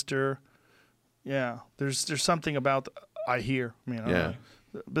 stepsister. Yeah, there's something about I hear,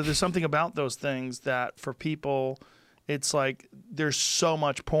 but there's something about those things that for people, it's like there's so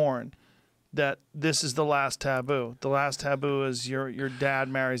much porn that this is the last taboo. The last taboo is your dad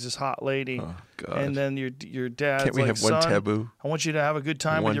marries this hot lady. Oh, God. And then your dad's Can't we like, have one son, taboo? I want you to have a good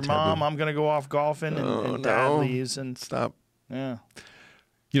time with your mom. I'm going to go off golfing, and dad leaves. And stop. Yeah.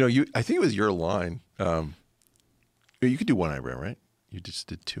 I think it was your line. You could do one eyebrow, right? You just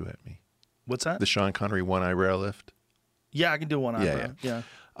did two at me. What's that? The Sean Connery one eyebrow lift. Yeah, I can do one eyebrow. Yeah.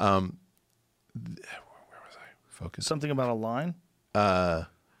 Where was I? Focus. Something about a line?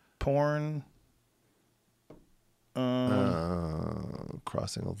 Porn.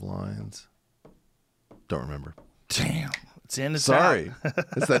 Crossing of lines. Don't remember. Damn. It's in the Sorry.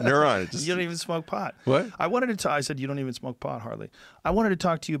 It's that neuron. You don't even smoke pot. What? I said you don't even smoke pot hardly. I wanted to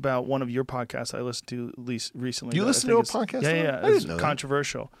talk to you about one of your podcasts I listened to at least recently. You listen to a podcast? Yeah. I didn't know that.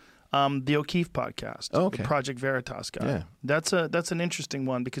 Controversial. The O'Keefe podcast. Oh, okay. The Project Veritas guy. Yeah. That's an interesting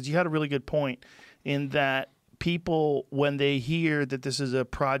one because you had a really good point in that people, when they hear that this is a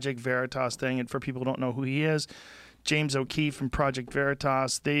Project Veritas thing, and for people who don't know who he is, James O'Keefe from Project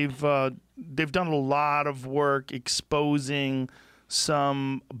Veritas, they've done a lot of work exposing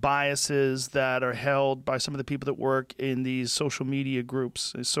some biases that are held by some of the people that work in these social media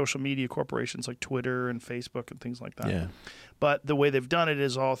groups, social media corporations like Twitter and Facebook and things like that. Yeah. But the way they've done it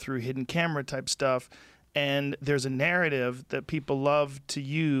is all through hidden camera type stuff. And there's a narrative that people love to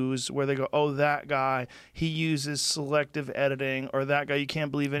use where they go, oh, that guy, he uses selective editing, or that guy, you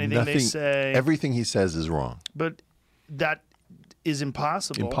can't believe anything they say. Everything he says is wrong. But that is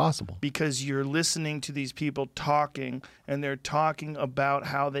impossible. Impossible. Because you're listening to these people talking, and they're talking about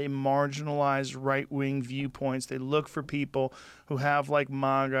how they marginalize right-wing viewpoints. They look for people who have like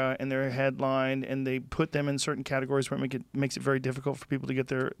MAGA in their headline, and they put them in certain categories where it makes it very difficult for people to get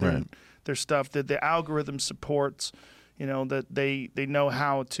their stuff that the algorithm supports. That they know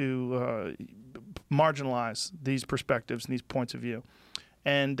how to marginalize these perspectives and these points of view.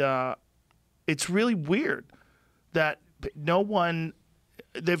 And it's really weird that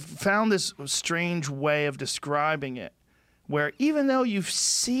they've found this strange way of describing it, where even though you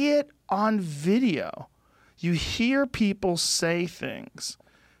see it on video, you hear people say things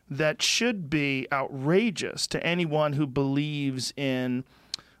that should be outrageous to anyone who believes in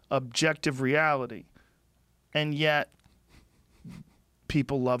objective reality. And yet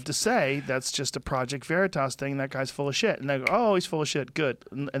people love to say that's just a Project Veritas thing. That guy's full of shit. And they go, oh, he's full of shit. Good.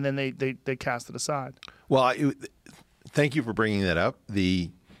 And then they cast it aside. Well, thank you for bringing that up.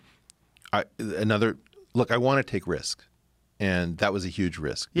 I want to take risk, and that was a huge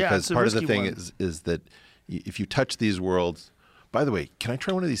risk. Yeah, because it's a part of the risky thing one. is that if you touch these worlds. By the way, can I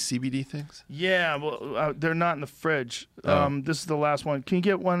try one of these CBD things? Yeah, well, they're not in the fridge. Oh. This is the last one. Can you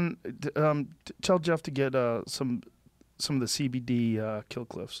get one? Tell Jeff to get some of the CBD Kill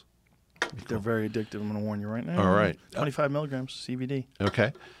Cliffs. They're very addictive. I'm going to warn you right now. All right. 25 milligrams CBD.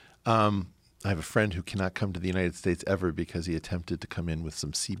 Okay. I have a friend who cannot come to the United States ever because he attempted to come in with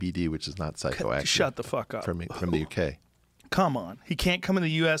some CBD, which is not psychoactive. Shut the fuck up. From the UK. Come on. He can't come in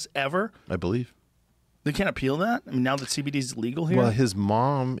the U.S. ever? I believe. They can't appeal that? I mean, now that CBD is legal here? Well, his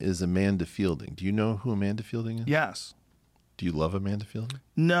mom is Amanda Fielding. Do you know who Amanda Fielding is? Yes. Do you love Amanda Fielding?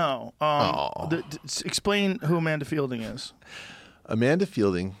 No. Explain who Amanda Fielding is. Amanda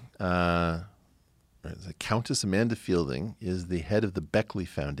Fielding, Countess Amanda Fielding, is the head of the Beckley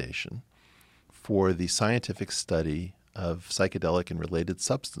Foundation for the scientific study of psychedelic and related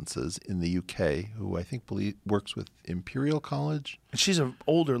substances in the UK, who I think works with Imperial College. She's an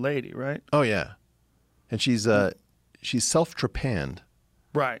older lady, right? Oh, yeah. And she's self-trepanned.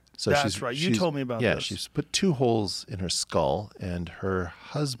 Right. So that's right. You told me about this. Yeah, she's put 2 holes in her skull, and her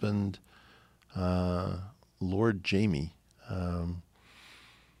husband, Lord Jamie, or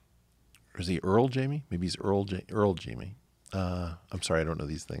is he Earl Jamie? Maybe he's Earl Jamie. I'm sorry, I don't know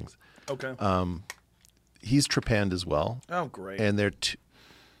these things. Okay. He's trepanned as well. Oh, great. And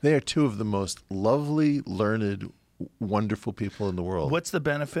they are 2 of the most lovely, learned, wonderful people in the world. What's the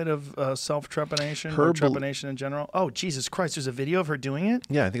benefit of self-trepanation or trepanation in general? Oh, Jesus Christ. There's a video of her doing it?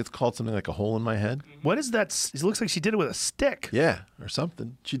 Yeah, I think it's called something like A Hole in My Head. What is that? It looks like she did it with a stick. Yeah, or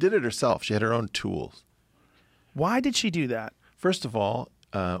something. She did it herself. She had her own tools. Why did she do that? First of all,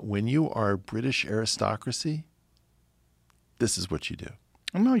 when you are British aristocracy, this is what you do.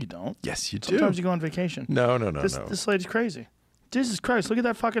 No, you don't. Yes, you do. Sometimes you go on vacation. No. This lady's crazy. Jesus Christ, look at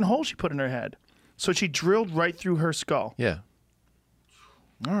that fucking hole she put in her head. So she drilled right through her skull. Yeah.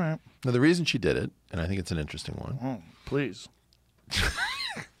 All right. Now, the reason she did it, and I think it's an interesting one. Oh, please.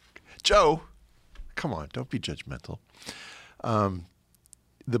 Joe, come on, don't be judgmental.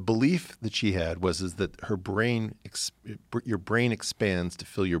 The belief that she had was that her brain, your brain expands to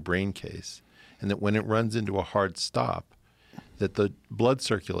fill your brain case, and that when it runs into a hard stop, that the blood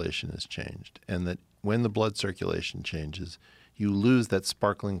circulation has changed, and that when the blood circulation changes, you lose that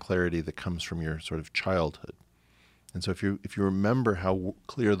sparkling clarity that comes from your sort of childhood. And so if you remember how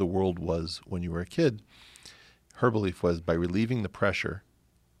clear the world was when you were a kid, her belief was by relieving the pressure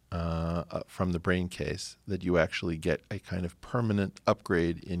from the brain case that you actually get a kind of permanent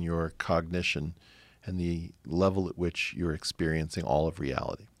upgrade in your cognition and the level at which you're experiencing all of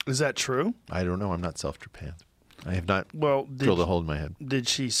reality. Is that true? I don't know. I'm not self-trepanned. I have not drilled a hole in my head. Did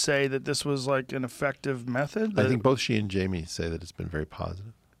she say that this was like an effective method? I think both she and Jamie say that it's been very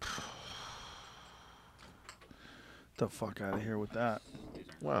positive. The fuck out of here with that.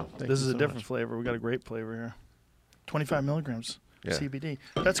 Wow. This is a different flavor. We got a grape flavor here. 25 milligrams CBD.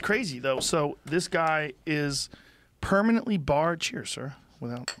 That's crazy, though. So this guy is permanently barred. Cheers, sir.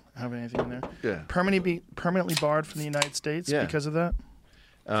 Without having anything in there. Yeah. Permanently barred from the United States because of that?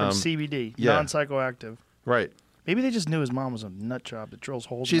 From CBD. Yeah. Non-psychoactive. Right. Maybe they just knew his mom was a nut job that drills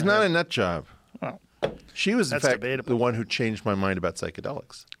holes She's in her not head. a nut job. Oh. She was, in That's fact, debatable. the one who changed my mind about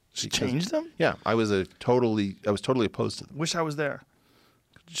psychedelics. She changed them? Yeah. I was totally opposed to them. Wish I was there.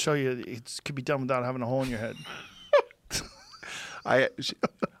 Could show you it could be done without having a hole in your head. I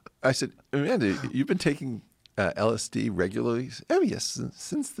said, Amanda, you've been taking LSD regularly? Oh, yes,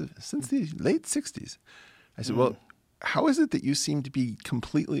 since the late 60s. I said, well, how is it that you seem to be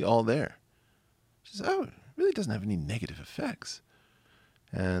completely all there? She says, oh, it really doesn't have any negative effects.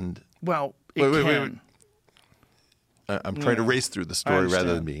 And Well, it can. wait. I'm trying to race through the story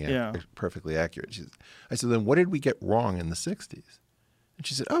rather than being perfectly accurate. I said, then what did we get wrong in the 60s? And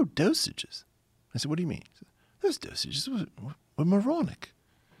she said, oh, dosages. I said, what do you mean? Said, those dosages were moronic.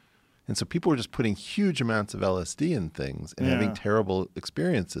 And so people were just putting huge amounts of LSD in things and having terrible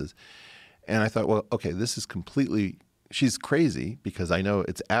experiences. And I thought, well, okay, this is completely, she's crazy because I know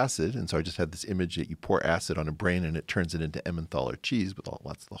it's acid. And so I just had this image that you pour acid on a brain and it turns it into Emmentaler cheese with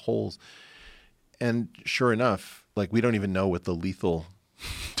lots of the holes. And sure enough, like we don't even know what the lethal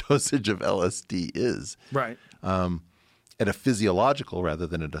dosage of LSD is. Right. At a physiological rather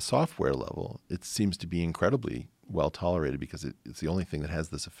than at a software level, it seems to be incredibly well tolerated because it's the only thing that has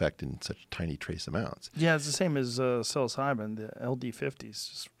this effect in such tiny trace amounts. Yeah, it's the same as psilocybin. The LD50 is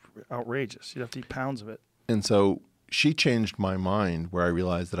just outrageous. You'd have to eat pounds of it. And so she changed my mind where I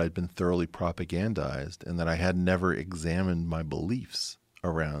realized that I'd been thoroughly propagandized and that I had never examined my beliefs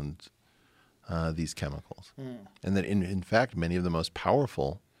around these chemicals. And that, in fact, many of the most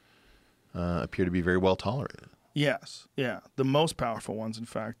powerful appear to be very well tolerated. Yes, yeah, the most powerful ones, in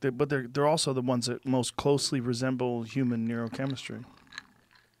fact, but they're also the ones that most closely resemble human neurochemistry.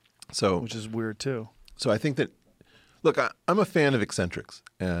 So, which is weird too. So I think that, look, I'm a fan of eccentrics,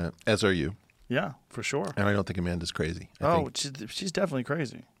 as are you. Yeah, for sure. And I don't think Amanda's crazy. She's definitely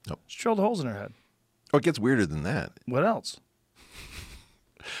crazy. Nope. She drilled holes in her head. Oh, it gets weirder than that. What else?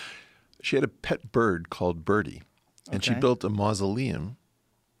 She had a pet bird called Birdie, and she built a mausoleum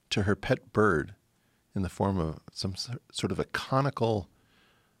to her pet bird in the form of some sort of a conical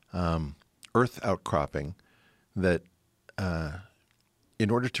earth outcropping that in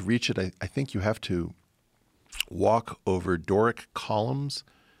order to reach it, I think you have to walk over Doric columns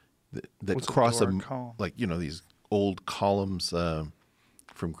that cross column? Like, these old columns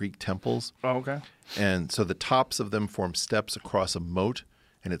from Greek temples. Oh, okay. And so the tops of them form steps across a moat,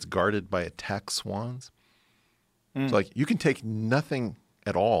 and it's guarded by attack swans. So like you can take nothing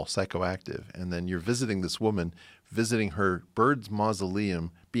at all psychoactive, and then you're visiting this woman, visiting her bird's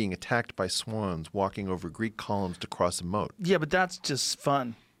mausoleum, being attacked by swans, walking over Greek columns to cross a moat. Yeah, but that's just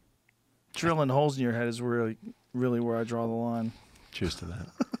fun. Drilling holes in your head is really, really where I draw the line. Cheers to that.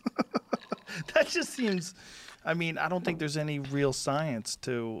 That just seems... I mean, I don't think there's any real science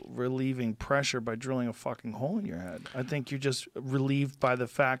to relieving pressure by drilling a fucking hole in your head. I think you're just relieved by the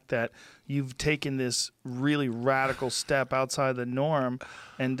fact that you've taken this really radical step outside the norm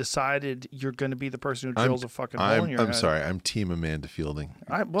and decided you're going to be the person who drills a fucking hole in your head. I'm sorry. I'm Team Amanda Fielding.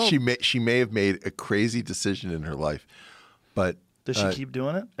 Well, she may have made a crazy decision in her life, but... Does she keep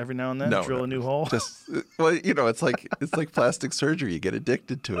doing it every now and then? No, drill a new hole? It's like plastic surgery. You get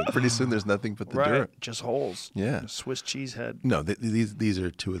addicted to it. Pretty soon there's nothing but the dirt. Just holes. Yeah. Swiss cheese head. No, these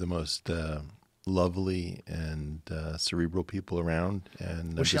are two of the most lovely and cerebral people around.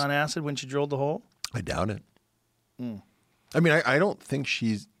 And was she on acid when she drilled the hole? I doubt it. I mean, I don't think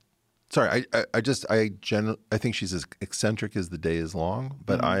she's. Sorry, I think she's as eccentric as the day is long,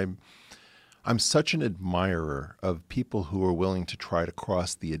 but I'm such an admirer of people who are willing to try to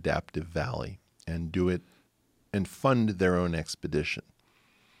cross the adaptive valley and do it and fund their own expedition.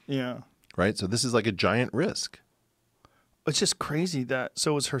 Yeah. Right? So this is like a giant risk. It's just crazy that...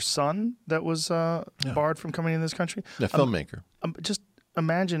 So it was her son that was barred from coming in this country? A filmmaker. Just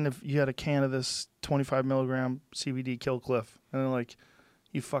imagine if you had a can of this 25 milligram CBD Kill Cliff and they're like,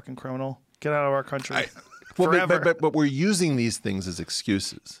 you fucking criminal, get out of our country forever. But we're using these things as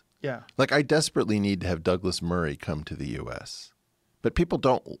excuses. Yeah. Like, I desperately need to have Douglas Murray come to the U.S., but people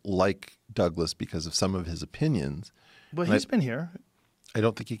don't like Douglas because of some of his opinions. But he's been here. I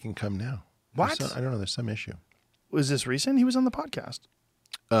don't think he can come now. What? I don't know. There's some issue. Was this recent? He was on the podcast.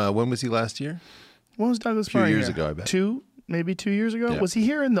 When was he last year? When was Douglas Murray? A few years ago, I bet. Maybe 2 years ago? Yeah. Was he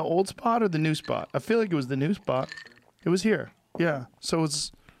here in the old spot or the new spot? I feel like it was the new spot. It was here. Yeah. So it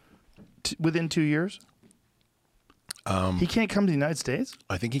was within 2 years? He can't come to the United States?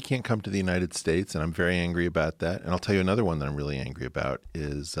 I think he can't come to the United States, and I'm very angry about that. And I'll tell you another one that I'm really angry about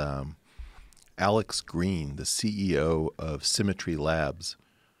is Alex Green, the CEO of Symmetry Labs.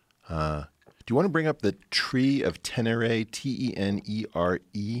 Do you want to bring up the Tree of Tenere,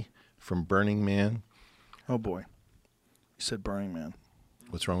 Tenere, from Burning Man? Oh, boy. You said Burning Man.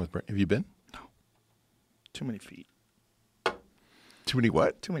 What's wrong with Burning? Have you been? No. Too many feet. Too many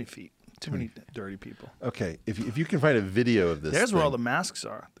what? Too many feet. Too many dirty people. Okay, if you can find a video of this, there's where all the masks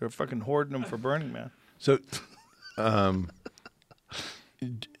are. They're fucking hoarding them for Burning Man. So,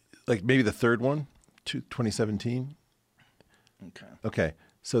 like maybe the third one, 2017. Okay.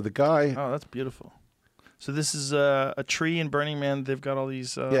 So the guy. Oh, that's beautiful. So this is a tree in Burning Man. They've got all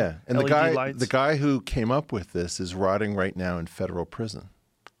these and LED lights. The guy who came up with this is rotting right now in federal prison.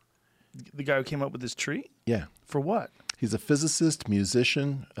 The guy who came up with this tree? Yeah. For what? He's a physicist,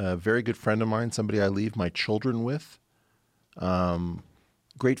 musician, a very good friend of mine, somebody I leave my children with.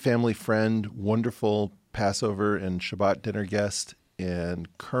 Great family friend, wonderful Passover and Shabbat dinner guest,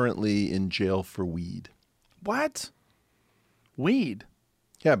 and currently in jail for weed. What? Weed?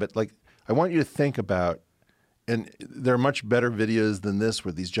 Yeah, but like, I want you to think about, and there are much better videos than this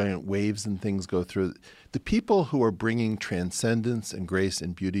where these giant waves and things go through. The people who are bringing transcendence and grace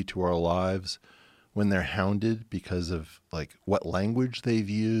and beauty to our lives when they're hounded because of like what language they've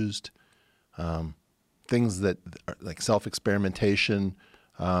used, things that are like self-experimentation,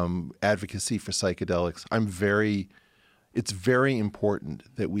 advocacy for psychedelics. It's very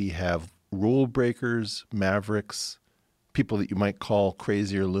important that we have rule breakers, mavericks, people that you might call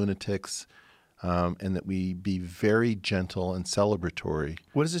crazy or lunatics, and that we be very gentle and celebratory.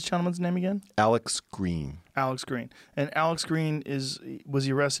 What is this gentleman's name again? Alex Green. Alex Green. And Alex Green was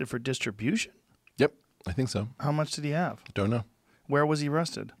he arrested for distribution? Yep, I think so. How much did he have? Don't know. Where was he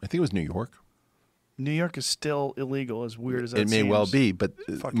arrested? I think it was New York. New York is still illegal, as weird as that seems. It may well be, but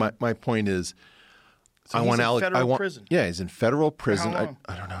my point is, So I he's want in Alex. federal prison. Yeah, he's in federal prison. how long?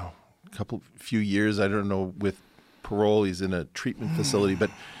 I don't know, few years. I don't know with parole. He's in a treatment facility,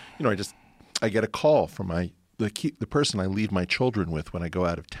 but I get a call from the person I leave my children with when I go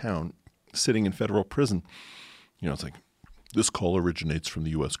out of town, sitting in federal prison. It's like, this call originates from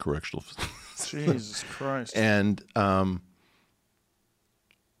the U.S. Correctional Facility. Jesus Christ. And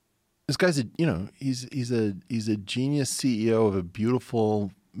this guy's he's a genius CEO of a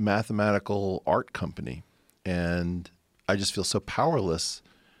beautiful mathematical art company, and I just feel so powerless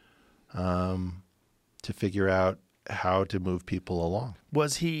to figure out how to move people along.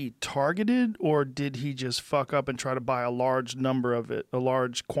 Was he targeted, or did he just fuck up and try to buy a large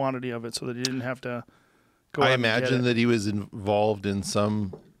quantity of it, so that he didn't have to go out I and get imagine it? that he was involved in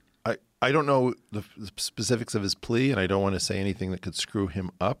some. I don't know the specifics of his plea, and I don't want to say anything that could screw him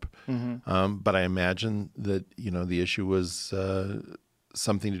up. Mm-hmm. But I imagine that the issue was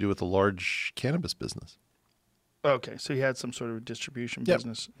something to do with the large cannabis business. Okay, so he had some sort of distribution Yep.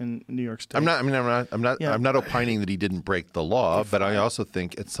 business in New York State. I'm not Yeah. I'm not opining that he didn't break the law, but I also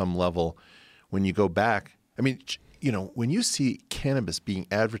think at some level, when you go back, when you see cannabis being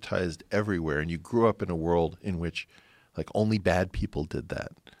advertised everywhere, and you grew up in a world in which like only bad people did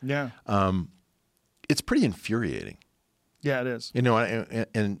that, Yeah. it's pretty infuriating. Yeah, it is.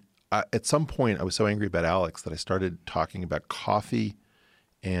 At some point, I was so angry about Alex that I started talking about coffee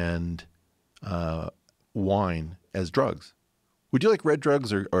and wine as drugs. Would you like red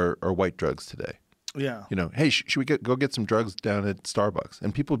drugs or white drugs today? Yeah. Hey, should we go get some drugs down at Starbucks?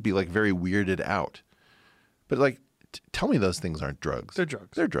 And people would be like very weirded out. But like, tell me those things aren't drugs. They're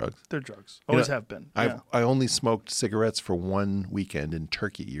drugs. They're drugs. They're drugs. Always have been. Yeah. I only smoked cigarettes for one weekend in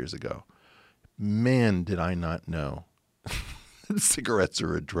Turkey years ago. Man, did I not know that cigarettes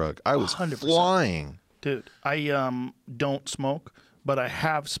are a drug. I was 100%. flying. Dude, I don't smoke, but I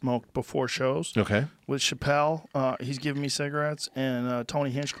have smoked before shows. Okay. With Chappelle, he's giving me cigarettes, and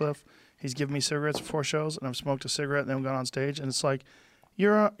Tony Hinchcliffe, he's giving me cigarettes before shows, and I've smoked a cigarette, and then gone on stage, and it's like,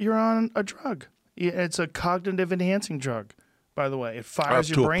 you're on a drug. It's a cognitive enhancing drug, by the way. It fires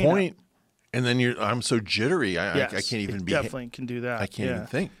your brain to a point, up. and then I'm so jittery. Yes, I can't even be. Definitely can do that. I can't even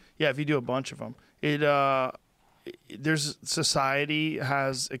think. Yeah, if you do a bunch of them, society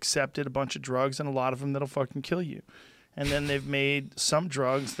has accepted a bunch of drugs, and a lot of them that'll fucking kill you, and then they've made some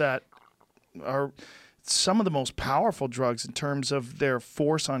drugs that are some of the most powerful drugs in terms of their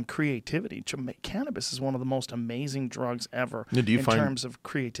force on creativity. Cannabis is one of the most amazing drugs ever terms of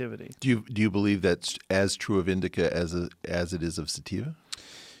creativity. Do you believe that's as true of indica as it is of sativa?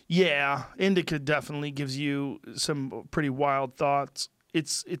 Yeah, indica definitely gives you some pretty wild thoughts.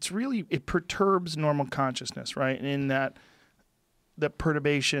 It perturbs normal consciousness, right? And in that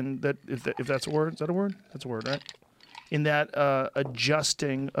perturbation, that if that's a word, is that a word? That's a word, right? In that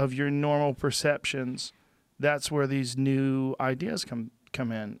adjusting of your normal perceptions, that's where these new ideas come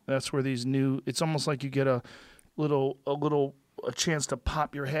in. That's where it's almost like you get a chance to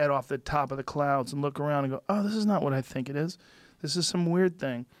pop your head off the top of the clouds and look around and go, oh, this is not what I think it is. This is some weird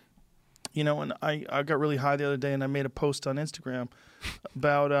thing. And I got really high the other day, and I made a post on Instagram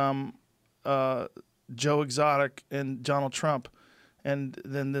about Joe Exotic and Donald Trump. And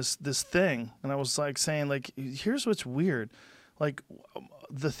then this thing, and I was like saying, like, here's what's weird. Like,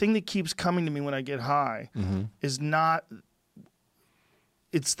 the thing that keeps coming to me when I get high is not.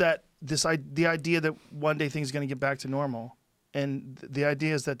 It's that the idea that one day things are going to get back to normal, and the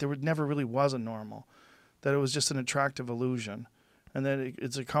idea is that there never really was a normal, that it was just an attractive illusion, And then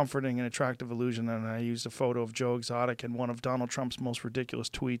it's a comforting and attractive illusion. And I used a photo of Joe Exotic in one of Donald Trump's most ridiculous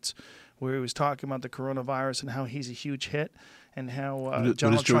tweets where he was talking about the coronavirus and how he's a huge hit and how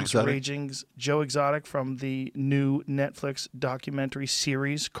Donald Trump's raging. Joe Exotic from the new Netflix documentary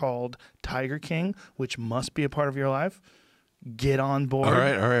series called Tiger King, which must be a part of your life. Get on board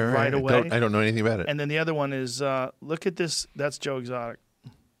right away. I don't know anything about it. And then the other one is, look at this. That's Joe Exotic.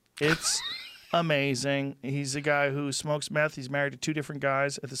 It's amazing. He's a guy who smokes meth. He's married to 2 different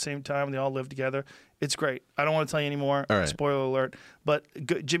guys at the same time. They all live together. It's great. I don't want to tell you anymore. All right. Spoiler alert. But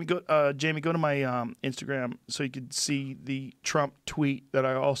Jamie, go to my Instagram so you can see the Trump tweet that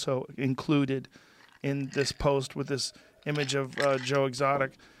I also included in this post with this image of Joe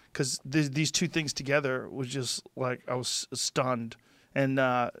Exotic. Because these 2 things together was just like, I was stunned. And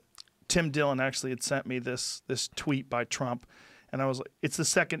Tim Dillon actually had sent me this tweet by Trump. And I was like, it's the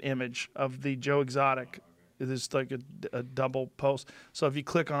second image of the Joe Exotic. It's like a double post. So if you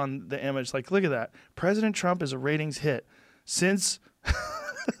click on the image, like, look at that. President Trump is a ratings hit. Since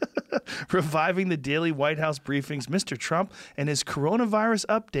reviving the daily White House briefings, Mr. Trump and his coronavirus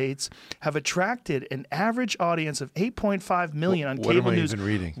updates have attracted an average audience of 8.5 million on cable news. Even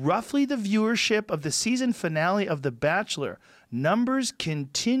reading? Roughly the viewership of the season finale of The Bachelor. Numbers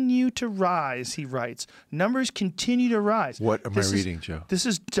continue to rise, he writes. Numbers continue to rise. What am I reading, Joe? This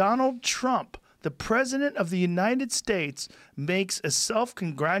is Donald Trump, the President of the United States, makes a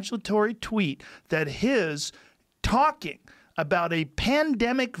self-congratulatory tweet that his talking about a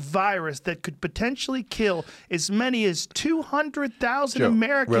pandemic virus that could potentially kill as many as 200,000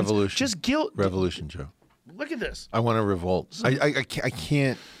 Americans. Revolution. Just guilt. Revolution, Joe. Look at this. I want to revolt. I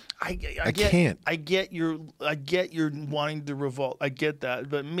can't. I can't. I get your wanting to revolt. I get that.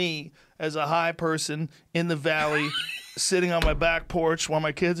 But me, as a high person in the valley, sitting on my back porch while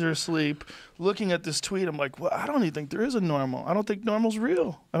my kids are asleep, looking at this tweet, I'm like, well, I don't even think there is a normal. I don't think normal's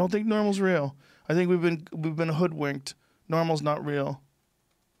real. I think we've been hoodwinked. Normal's not real.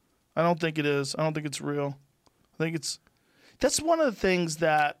 I don't think it is. I don't think it's real. That's one of the things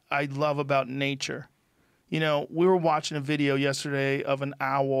that I love about nature. You know, we were watching a video yesterday of an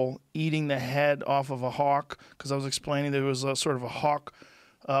owl eating the head off of a hawk because I was explaining there was a sort of a hawk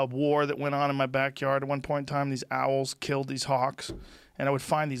war that went on in my backyard. At one point in time, these owls killed these hawks, and I would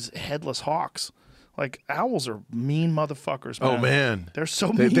find these headless hawks. Like, owls are mean motherfuckers, man. Oh, man. They're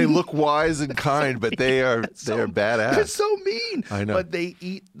so mean. They look wise and kind, but they are badass. They're so mean. I know. But they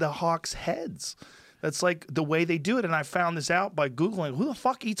eat the hawks' heads. That's like the way they do it. And I found this out by Googling, who the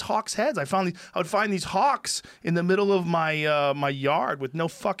fuck eats hawks' heads? I would find these hawks in the middle of my my yard with no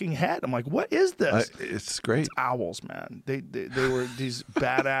fucking head. I'm like, what is this? It's great. It's owls, man. They were these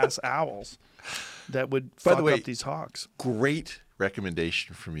badass owls that would fuck up these hawks. Great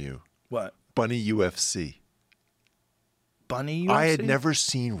recommendation from you. What? Bunny UFC. Bunny UFC? I had never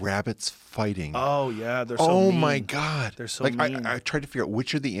seen rabbits fighting. Oh, yeah. They're so mean. Oh, my God. They're so mean. I tried to figure out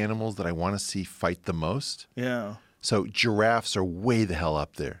which are the animals that I want to see fight the most. Yeah. So giraffes are way the hell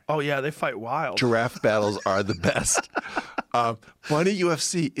up there. Oh, yeah. They fight wild. Giraffe battles are the best. Bunny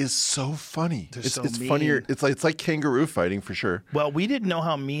UFC is so funny. It's mean. Funnier. It's like kangaroo fighting for sure. Well, we didn't know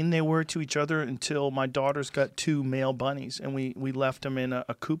how mean they were to each other until my daughter's got 2 male bunnies, and we left them in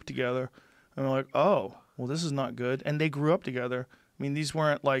a coop together. And we're like, oh, well, this is not good. And they grew up together. I mean, these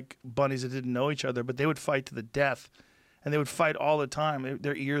weren't like bunnies that didn't know each other, but they would fight to the death. And they would fight all the time.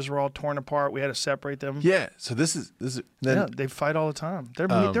 Their ears were all torn apart. We had to separate them. Yeah. So this is then, yeah, they fight all the time. They're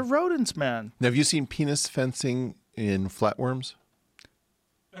rodents, man. Now, have you seen penis fencing in flatworms?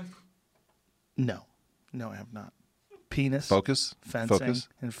 No, I have not. Penis fencing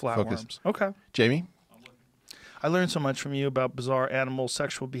and flatworms. Okay. Jamie? I learned so much from you about bizarre animal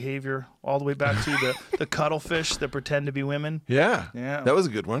sexual behavior, all the way back to the cuttlefish that pretend to be women. Yeah. That was a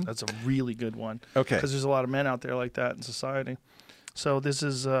good one. That's a really good one. Okay. Because there's a lot of men out there like that in society. So this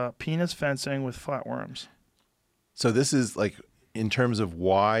is penis fencing with flatworms. So this is like, in terms of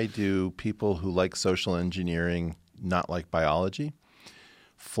why do people who like social engineering not like biology?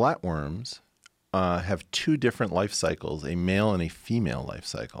 Flatworms have 2 different life cycles, a male and a female life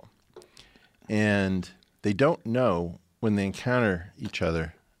cycle. And they don't know when they encounter each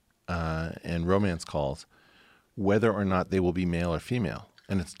other and romance calls whether or not they will be male or female.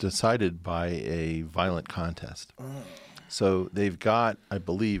 And it's decided by a violent contest. So they've got, I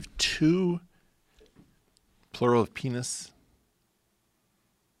believe, 2 plural of penis.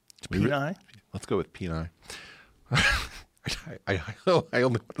 Peni? Let's go with peni. I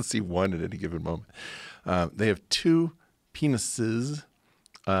only want to see one at any given moment. They have 2 penises,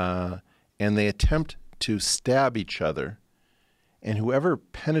 and they attempt to stab each other, and whoever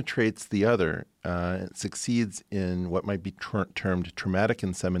penetrates the other succeeds in what might be termed traumatic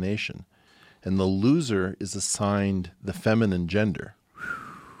insemination. And the loser is assigned the feminine gender,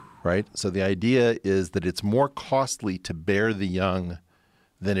 right? So the idea is that it's more costly to bear the young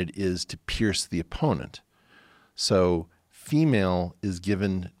than it is to pierce the opponent. So female is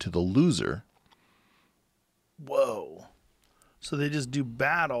given to the loser. Whoa. So they just do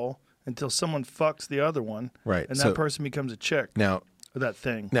battle until someone fucks the other one. Right. And So that person becomes a chick. now, Or that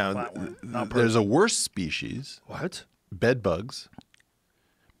thing. now there's a worse species, What? bed bugs.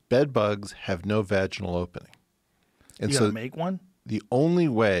 Bed bugs have no vaginal opening. And You so gotta make one? the only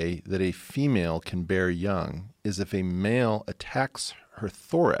way that a female can bear young is if a male attacks her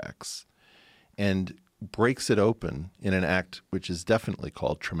thorax and breaks it open in an act which is definitely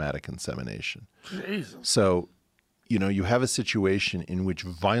called traumatic insemination. Jesus. So, you have a situation in which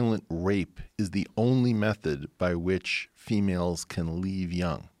violent rape is the only method by which females can leave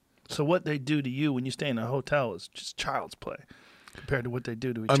young. So what they do to you when you stay in a hotel is just child's play compared to what they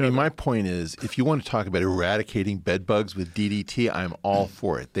do to each other. I mean, my point is, if you want to talk about eradicating bed bugs with DDT, I'm all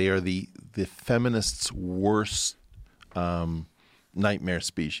for it. They are the feminists' worst nightmare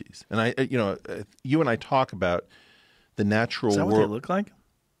species. And you and I talk about the natural Is that world. what they look like?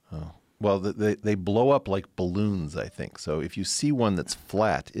 Well, they blow up like balloons, I think. So if you see one that's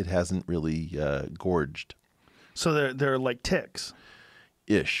flat, it hasn't really gorged. So they're like ticks.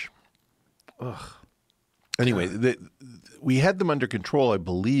 Ish. Ugh. Anyway, we had them under control, I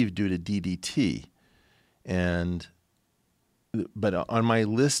believe, due to DDT. But on my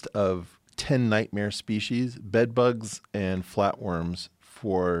list of 10 nightmare species, bed bugs and flatworms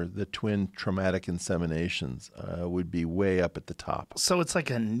for the twin traumatic inseminations would be way up at the top. So it's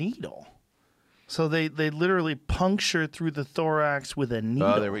like a needle. So they literally puncture through the thorax with a needle.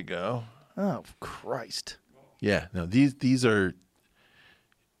 Oh, there we go. Oh, Christ. Yeah, no, these are,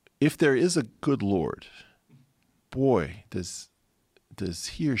 if there is a good Lord, boy, does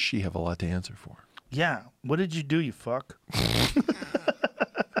he or she have a lot to answer for. Yeah. What did you do, you fuck?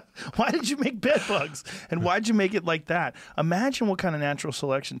 Why did you make bed bugs? And why'd you make it like that? Imagine what kind of natural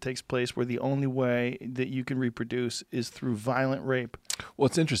selection takes place where the only way that you can reproduce is through violent rape. Well,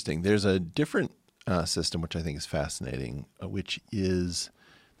 it's interesting. There's a different system, which I think is fascinating, which is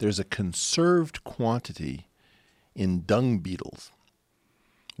there's a conserved quantity in dung beetles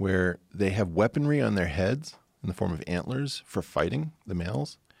where they have weaponry on their heads in the form of antlers for fighting the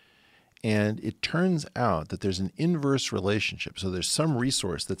males. And it turns out that there's an inverse relationship. So there's some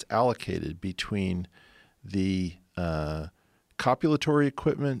resource that's allocated between the copulatory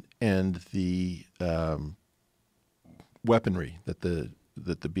equipment and the weaponry that the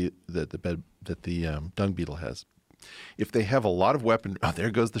dung beetle has. If they have a lot of weapon,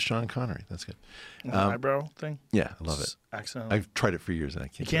 there goes the Sean Connery. That's good. Eyebrow thing? Yeah, I love it. Accidentally. I've tried it for years and I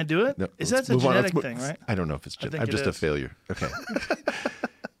can't. You can't do it? No, Is that a move on. genetic thing, right? I don't know if it's genetic. think I'm it just a is. failure. Okay.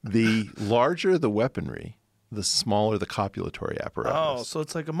 The larger the weaponry, the smaller the copulatory apparatus. Oh, so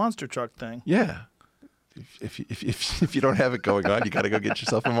it's like a monster truck thing. Yeah. If you don't have it going on, you got to go get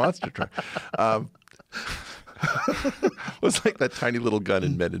yourself a monster truck. It was like that tiny little gun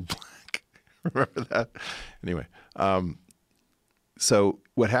in Men in Black. Remember that? Anyway, so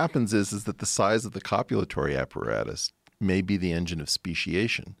what happens is that the size of the copulatory apparatus may be the engine of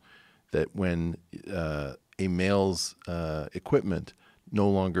speciation. That when a male's equipment no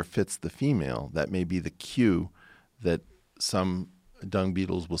longer fits the female, that may be the cue that some dung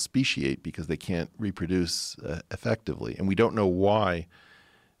beetles will speciate because they can't reproduce effectively. And we don't know why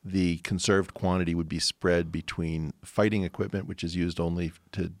the conserved quantity would be spread between fighting equipment, which is used only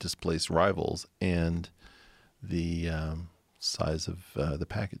to displace rivals, and the size of the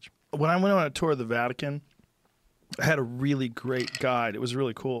package. When I went on a tour of the Vatican, I had a really great guide. It was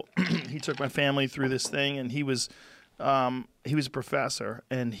really cool. He took my family through this thing, and he was a professor,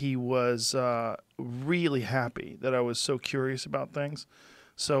 and he was really happy that I was so curious about things.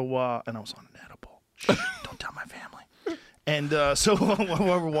 So, and I was on an edible. Shh, don't tell my family. And so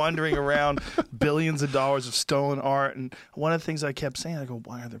while we're wandering around, billions of dollars of stolen art, and one of the things I kept saying, I go,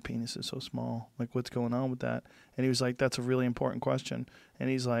 why are their penises so small? Like, what's going on with that? And he was like, that's a really important question. And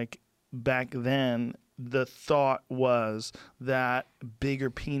he's like, back then, the thought was that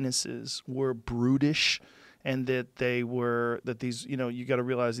bigger penises were brutish, and that these, you got to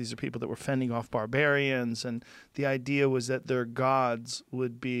realize these are people that were fending off barbarians. And the idea was that their gods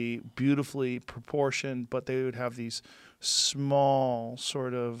would be beautifully proportioned, but they would have these small,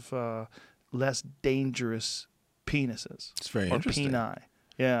 sort of less dangerous penises. It's very or interesting. Peni.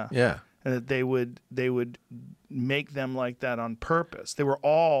 Yeah. Yeah. And that they would make them like that on purpose. They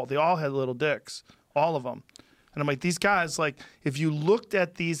all had little dicks, all of them. And I'm like, these guys, like, if you looked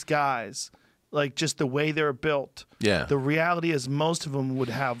at these guys, like just the way they're built, the reality is most of them would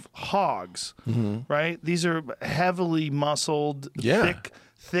have hogs, right? These are heavily muscled,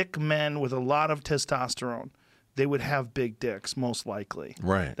 thick men with a lot of testosterone. They would have big dicks, most likely.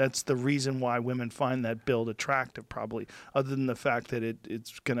 Right. That's the reason why women find that build attractive, probably, other than the fact that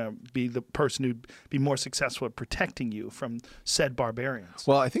it's going to be the person who'd be more successful at protecting you from said barbarians.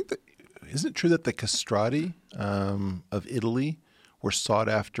 Well, I think that, isn't it true that the castrati of Italy were sought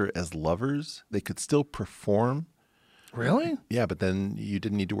after as lovers? They could still perform. Really? Yeah, but then you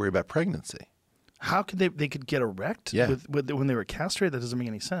didn't need to worry about pregnancy. How could they could get erect when they were castrated? That doesn't make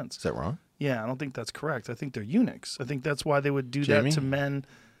any sense. Is that wrong? Yeah, I don't think that's correct. I think they're eunuchs. I think that's why they would do that to men.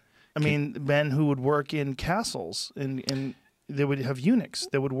 I mean, men who would work in castles, and they would have eunuchs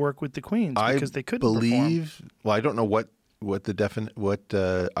that would work with the queens because they couldn't perform. Well, I don't know what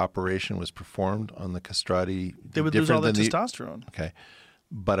operation was performed on the castrati. They would lose all their testosterone. Okay.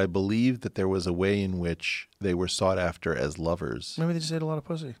 But I believe that there was a way in which they were sought after as lovers. Maybe they just ate a lot of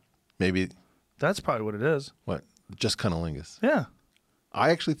pussy. Maybe. That's probably what it is. What? Just cunnilingus. Yeah.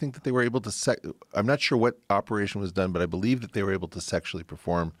 I actually think that they were able to I'm not sure what operation was done, but I believe that they were able to sexually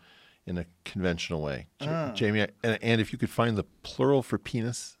perform in a conventional way. Jamie, and if you could find the plural for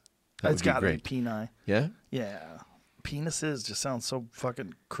penis, that would be great. It's got to be peni. Yeah? Yeah. Penises just sound so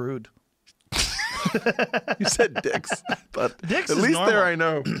fucking crude. You said dicks, but dicks at is least normal. there I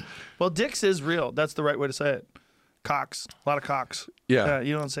know. Well, dicks is real. That's the right way to say it. Cocks. A lot of cocks. Yeah.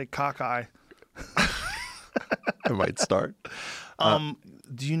 You don't say cockeye. I might start.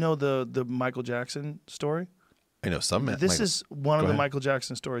 Do you know the Michael Jackson story? I know some. This is one of the Michael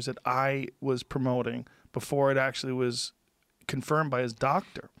Jackson stories that I was promoting before it actually was confirmed by his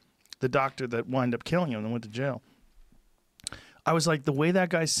doctor, the doctor that wound up killing him and went to jail. I was like, the way that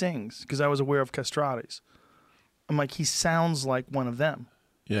guy sings, because I was aware of castratis, I'm like, he sounds like one of them.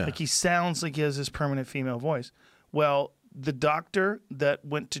 Yeah. Like he sounds like he has this permanent female voice. Well, the doctor that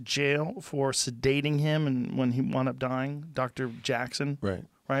went to jail for sedating him and when he wound up dying, Dr. Jackson,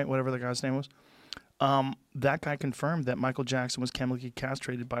 right, whatever the guy's name was, that guy confirmed that Michael Jackson was chemically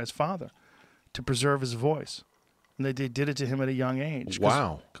castrated by his father to preserve his voice. And they did it to him at a young age.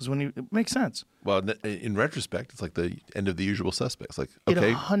 Wow. Because it makes sense. Well, in retrospect, it's like the end of The Usual Suspects. Like,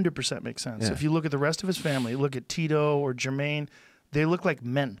 okay. It 100% makes sense. Yeah. If you look at the rest of his family, look at Tito or Jermaine, they look like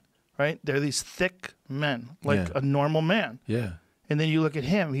men, right? They're these thick men, like a normal man. Yeah. And then you look at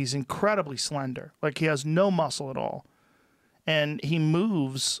him, he's incredibly slender. Like he has no muscle at all. And he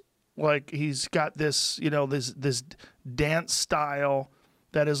moves like he's got this, this dance style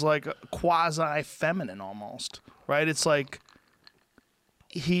that is like quasi-feminine almost, right? It's like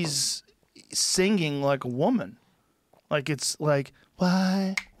he's singing like a woman. Like it's like,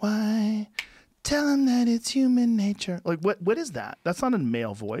 why, tell him that it's human nature. Like what is that? That's not a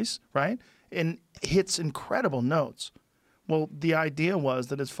male voice, right? And hits incredible notes. Well, the idea was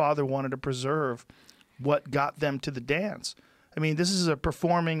that his father wanted to preserve what got them to the dance. I mean, this is a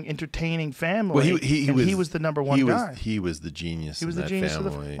performing, entertaining family. Well, he was the number one guy. He was the genius. He was in the that genius family.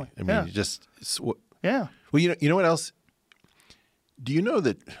 of the family. I mean, Yeah. he just. Yeah. Well, you know what else? Do you know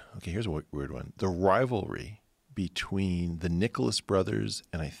that? Okay, here's a weird one. The rivalry between the Nicholas brothers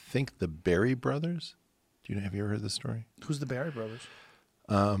and I think the Berry brothers. Have you ever heard this story? Who's the Berry brothers?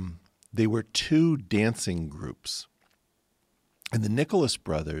 They were two dancing groups. And the Nicholas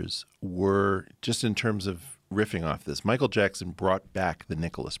brothers were, just in terms of riffing off this, Michael Jackson brought back the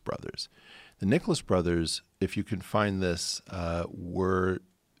Nicholas brothers. The Nicholas brothers, if you can find this, were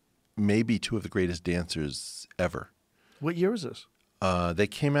maybe two of the greatest dancers ever. What year was this? They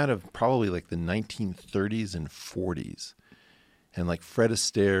came out of probably like the 1930s and 40s. And like Fred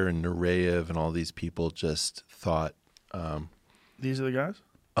Astaire and Nureyev and all these people just thought... These are the guys?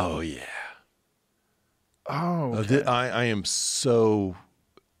 Oh, yeah. Oh, okay. I am so...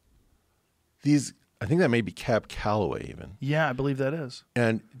 I think that may be Cab Calloway even. Yeah, I believe that is.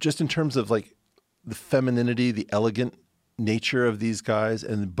 And just in terms of like the femininity, the elegant nature of these guys,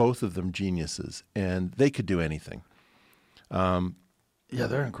 and both of them geniuses. And they could do anything. Yeah,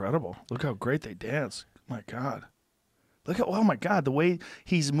 they're incredible. Look how great they dance. My God. Oh my God, the way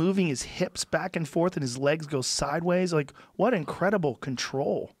he's moving his hips back and forth and his legs go sideways. Like, what incredible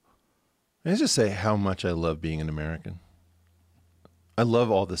control. Can I just say how much I love being an American? I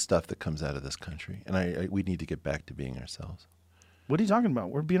love all the stuff that comes out of this country, and we need to get back to being ourselves. What are you talking about?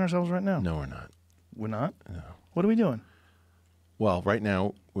 We're being ourselves right now. No, we're not. We're not? No. What are we doing? Well, right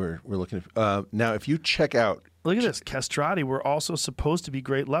now we're looking at now if you check out. Look at this. Castrati were also supposed to be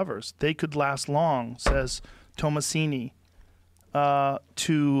great lovers. They could last long, says Tomasini.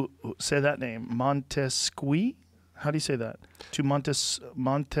 to say that name, Montesquieu. How do you say that? To Montesquieu.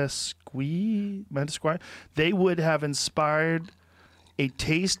 They would have inspired a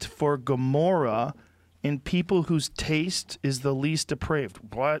taste for Gomorrah in people whose taste is the least depraved.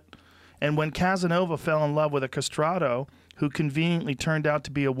 What? And when Casanova fell in love with a castrato who conveniently turned out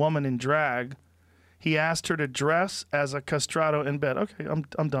to be a woman in drag, he asked her to dress as a castrato in bed. Okay,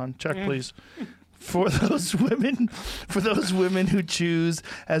 I'm done. Check, please. For those women who choose,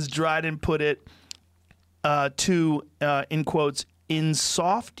 as Dryden put it, to, in quotes, in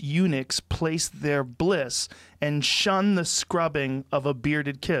soft eunuchs place their bliss and shun the scrubbing of a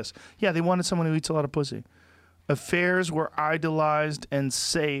bearded kiss. Yeah, they wanted someone who eats a lot of pussy. Affairs were idolized and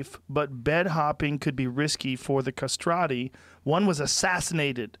safe, but bed hopping could be risky for the castrati. One was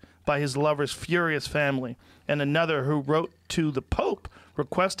assassinated by his lover's furious family, and another who wrote to the Pope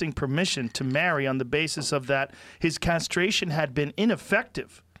requesting permission to marry on the basis of that his castration had been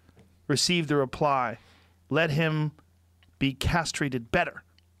ineffective, received the reply, "Let him be castrated better."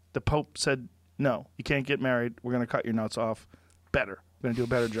 The Pope said, "No, you can't get married. We're going to cut your nuts off. Better. We're going to do a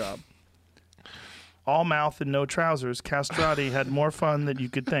better job." All mouth and no trousers, castrati had more fun than you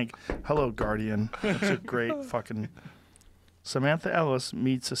could think. Hello, Guardian. That's a great fucking... Samantha Ellis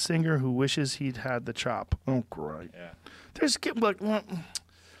meets a singer who wishes he'd had the chop. Oh, great. Yeah. There's... Look,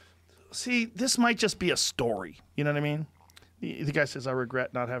 see, this might just be a story. You know what I mean? The guy says, "I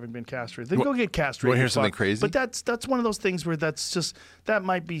regret not having been castrated." Then go get castrated. You want to hear something crazy? But that's one of those things where that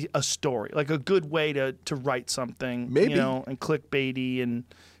might be a story, like a good way to write something, maybe, and clickbaity, and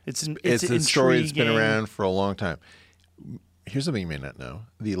it's a story that's been around for a long time. Here's something you may not know: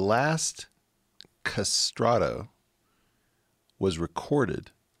 the last castrato was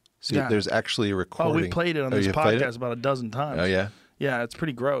recorded. So there's actually a recording. Oh, we played it on this podcast about a dozen times. Oh yeah, yeah, it's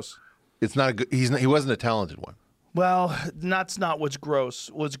pretty gross. It's not a good. He wasn't a talented one. Well, that's not what's gross.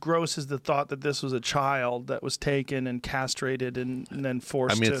 What's gross is the thought that this was a child that was taken and castrated and then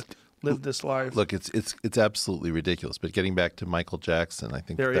forced to live this life. Look, it's absolutely ridiculous. But getting back to Michael Jackson, I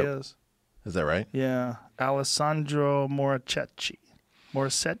think he is. Is that right? Yeah, Alessandro Moreschi.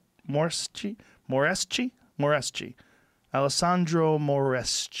 Alessandro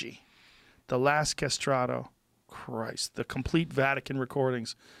Moreschi, the last castrato. Christ, the complete Vatican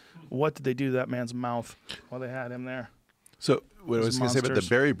recordings. What did they do to that man's mouth while they had him there? So what I was going to say about the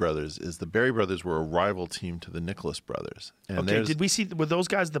Berry brothers is the Berry brothers were a rival team to the Nicholas brothers. And okay, did we see, were those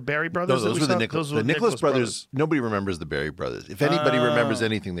guys the Berry brothers? No, those were the Nicholas. The Nicholas brothers, nobody remembers the Berry brothers. If anybody remembers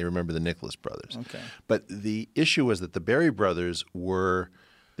anything, they remember the Nicholas brothers. Okay. But the issue was that the Berry brothers were...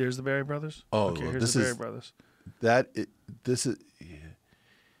 There's the Berry brothers? Oh, okay, here's the Berry brothers.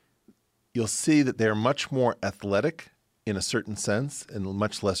 You'll see that they're much more athletic in a certain sense and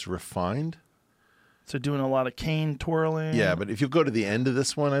much less refined. So doing a lot of cane twirling. Yeah, but if you go to the end of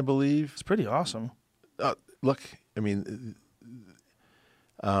this one, I believe. It's pretty awesome. Look, I mean,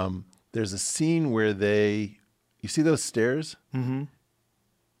 there's a scene where you see those stairs? Mm-hmm.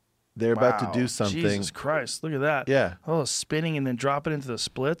 They're about to do something. Jesus Christ, look at that. Yeah. Oh, spinning and then dropping into the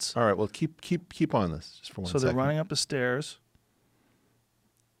splits. All right, well, keep on this just for one second. So they're running up the stairs.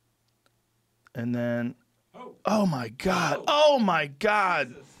 And then, oh my God, oh my God.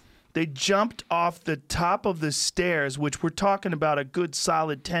 Jesus. They jumped off the top of the stairs, which we're talking about a good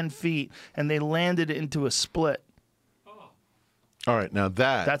solid 10 feet, and they landed into a split. All right, now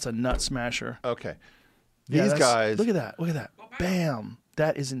that's a nut smasher. Okay. These guys. Look at that, bam.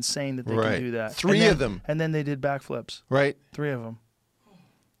 That is insane that they can do that. Three of them. And then they did backflips. Right. 3 of them.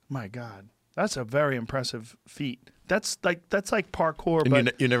 My God. That's a very impressive feat. That's like parkour, and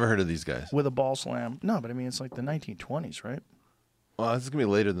but you never heard of these guys with a ball slam. No, but I mean it's like the 1920s, right? Well, this is gonna be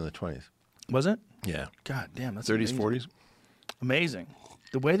later than the 20s. Was it? Yeah. God damn, that's 30s, amazing. 40s. Amazing.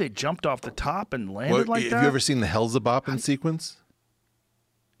 The way they jumped off the top and landed like that. Have you ever seen the Hellzaboppin sequence?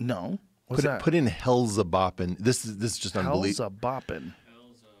 No. What's that? Put in Hellzaboppin. This is just unbelievable. Hellzaboppin.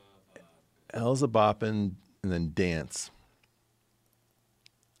 Hellzaboppin and then dance.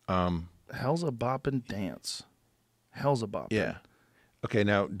 Hellzaboppin dance. Hellzaboppin. Yeah. Okay,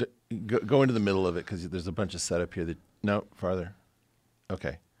 now go into the middle of it because there's a bunch of setup here. No, farther.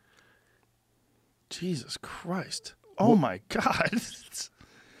 Okay. Jesus Christ. Oh, my God.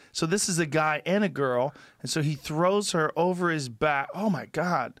 So this is a guy and a girl, and so he throws her over his back. Oh, my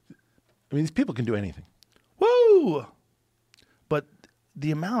God. I mean, these people can do anything. Woo! But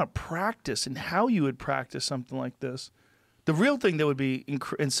the amount of practice and how you would practice something like this. The real thing that would be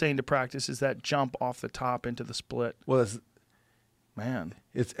insane to practice is that jump off the top into the split. Well,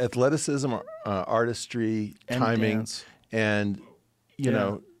 it's athleticism, artistry, and timing, dance. And you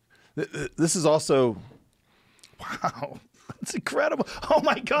know, this is also wow. It's incredible. Oh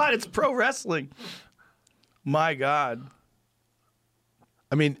my God, it's pro wrestling. My God.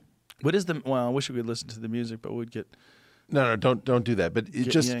 I mean, what is the? Well, I wish we could listen to the music, but we'd get. No, don't do that. But it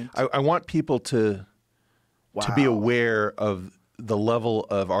just, yanked. I want people to be aware of the level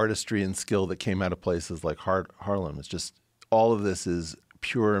of artistry and skill that came out of places like Harlem. It's just all of this is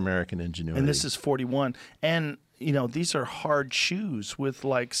pure American ingenuity. And this is 41, and these are hard shoes with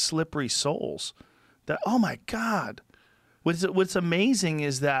like slippery soles. That oh my God. What's amazing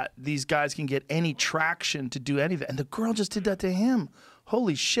is that these guys can get any traction to do anything, and the girl just did that to him.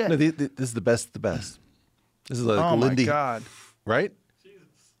 Holy shit! No, this is the best. This is like oh Lindy, my God! Right? Jesus.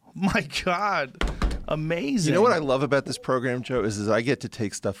 My God! Amazing. You know what I love about this program, Joe, is I get to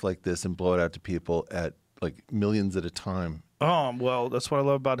take stuff like this and blow it out to people at like millions at a time. Oh well, that's what I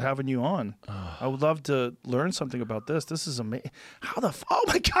love about having you on. I would love to learn something about this. This is amazing. Oh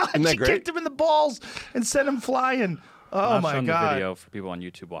my God! Isn't that she great? kicked him in the balls and sent him flying. Oh my God! The video for people on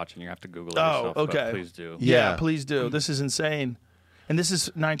YouTube watching. You have to Google it yourself. Oh, okay. But please do. Yeah, please do. This is insane. And this is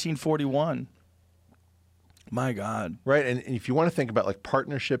 1941. My God. Right, and if you want to think about like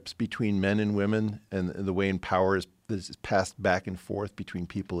partnerships between men and women and the way in power is passed back and forth between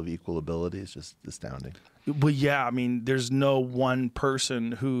people of equal ability, it's just astounding. Well, yeah, I mean, there's no one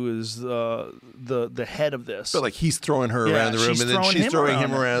person who is the head of this. But like he's throwing her around the room, and then she's throwing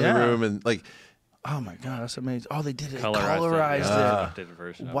him around the room, and like. Oh my God, that's amazing! Oh, they did it. Colorized it. Updated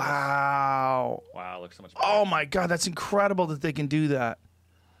version. Wow. Wow, it looks so much better. Oh my God, that's incredible that they can do that.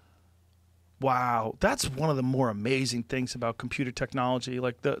 Wow, that's one of the more amazing things about computer technology,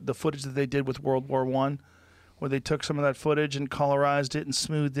 like the footage that they did with World War I, where they took some of that footage and colorized it and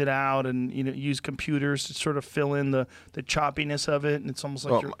smoothed it out, and used computers to sort of fill in the choppiness of it, and it's almost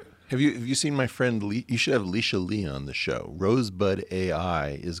like Have you seen my friend Lee? You should have Leisha Lee on the show. Rosebud AI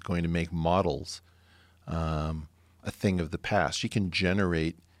is going to make models a thing of the past. She can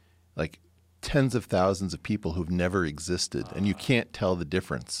generate like tens of thousands of people who've never existed, and you can't tell the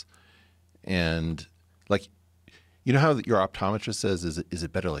difference. And like, you know how your optometrist says, is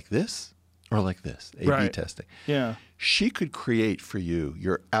it better like this or like this? A/B testing. Yeah. She could create for you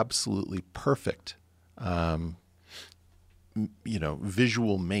your absolutely perfect,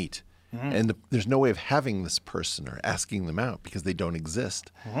 visual mate. And there's no way of having this person or asking them out because they don't exist.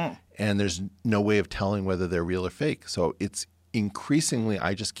 And there's no way of telling whether they're real or fake. So it's increasingly,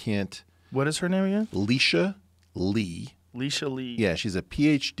 I just can't. What is her name again? Leisha Lee. Leisha Lee. Yeah, she's a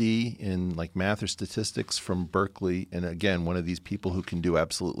PhD in like math or statistics from Berkeley. And again, one of these people who can do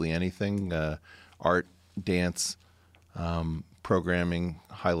absolutely anything, art, dance, programming,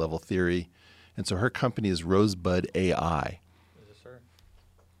 high-level theory. And so her company is Rosebud AI. Is this her?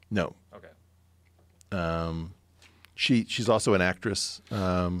 No. Okay. She's also an actress.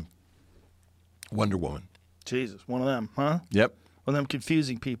 Wonder Woman. Jesus, one of them, huh? Yep. One of them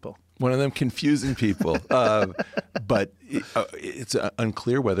confusing people. One of them confusing people. But it's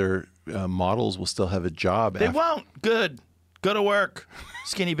unclear whether models will still have a job. They won't. Good. Go to work,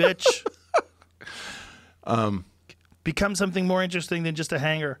 skinny bitch. Become something more interesting than just a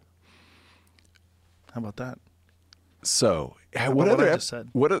hanger. How about that? So, what other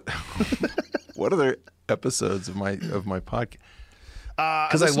episodes of my podcast?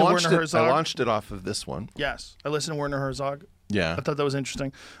 Because I launched it off of this one. Yes, I listened to Werner Herzog. Yeah, I thought that was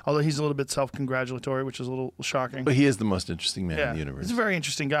interesting. Although he's a little bit self-congratulatory, which is a little shocking. But he is the most interesting man in the universe. He's a very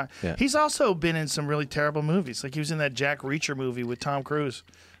interesting guy. Yeah. He's also been in some really terrible movies. Like he was in that Jack Reacher movie with Tom Cruise.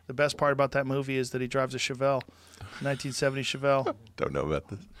 The best part about that movie is that he drives a Chevelle, 1970 Chevelle. Don't know about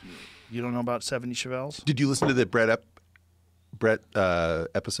this. You don't know about 70 Chevelles? Did you listen to the Brett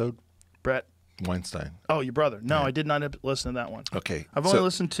episode? Brett Weinstein. Oh, your brother. No, I did not listen to that one. Okay. I've only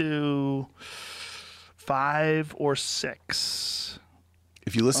listened to 5 or 6.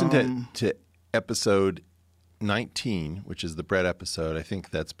 If you listen to episode 19, which is the Brett episode, I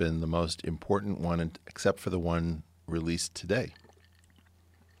think that's been the most important one, except for the one released today.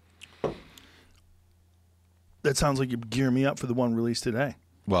 That sounds like you're gearing me up for the one released today.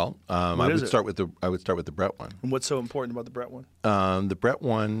 Well, I would start with the Brett one. And what's so important about the Brett one? The Brett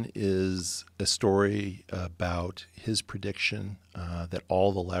one is a story about his prediction that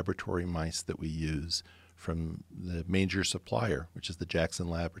all the laboratory mice that we use from the major supplier, which is the Jackson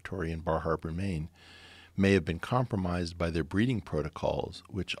Laboratory in Bar Harbor, Maine, may have been compromised by their breeding protocols,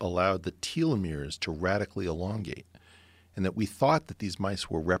 which allowed the telomeres to radically elongate. And that we thought that these mice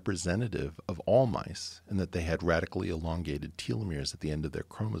were representative of all mice and that they had radically elongated telomeres at the end of their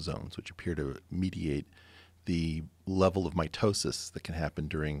chromosomes, which appear to mediate the level of mitosis that can happen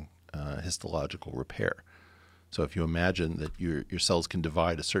during histological repair. So if you imagine that your cells can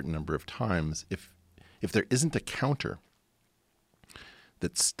divide a certain number of times, if there isn't a counter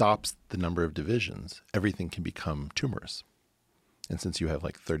that stops the number of divisions, everything can become tumorous. And since you have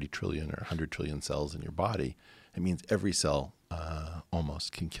like 30 trillion or 100 trillion cells in your body, it means every cell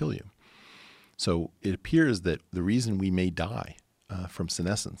almost can kill you. So it appears that the reason we may die from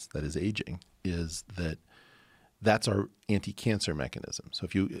senescence, that is aging, is that that's our anti-cancer mechanism. So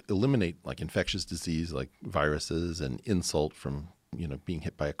if you eliminate like infectious disease like viruses and insult from being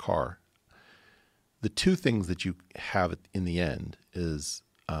hit by a car, the two things that you have in the end is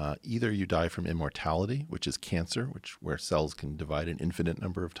either you die from immortality, which is cancer, where cells can divide an infinite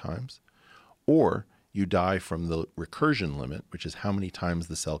number of times, or you die from the recursion limit, which is how many times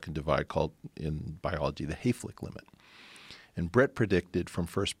the cell can divide, called in biology the Hayflick limit. And Brett predicted from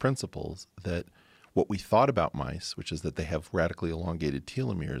first principles that what we thought about mice, which is that they have radically elongated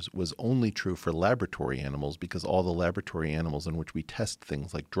telomeres, was only true for laboratory animals because all the laboratory animals in which we test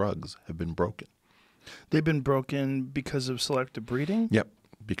things like drugs have been broken. They've been broken because of selective breeding? Yep,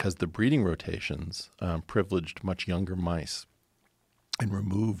 because the breeding rotations privileged much younger mice and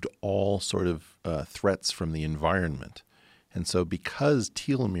removed all sort of threats from the environment. And so because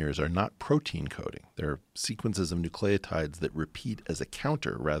telomeres are not protein coding, they're sequences of nucleotides that repeat as a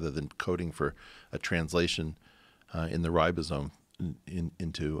counter rather than coding for a translation in the ribosome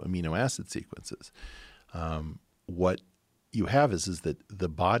into amino acid sequences. What you have is that the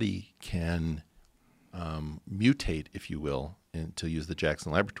body can mutate, if you will, and to use the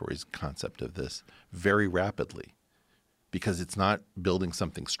Jackson Laboratories concept of this, very rapidly, because it's not building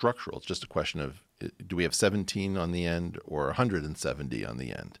something structural. It's just a question of, do we have 17 on the end or 170 on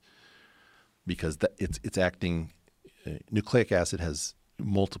the end? Because it's acting, nucleic acid has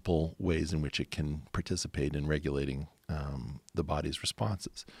multiple ways in which it can participate in regulating the body's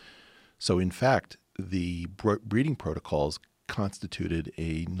responses. So in fact, the breeding protocols constituted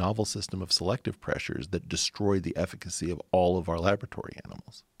a novel system of selective pressures that destroyed the efficacy of all of our laboratory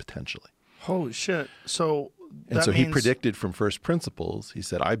animals, potentially. Holy shit. So And so he predicted from first principles, he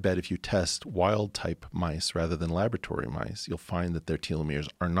said, I bet if you test wild type mice rather than laboratory mice, you'll find that their telomeres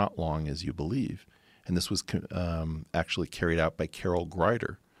are not long as you believe. And this was actually carried out by Carol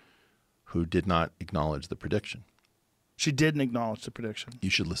Greider, who did not acknowledge the prediction. She didn't acknowledge the prediction.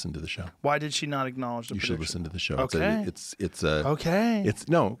 You should listen to the show. Why did she not acknowledge the prediction? You should listen to the show. Okay. It's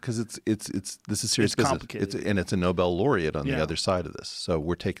because this is serious It's business. complicated. And it's a Nobel laureate on Yeah. the other side of this. So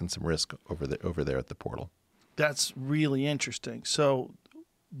we're taking some risk over there at the portal. That's really interesting. So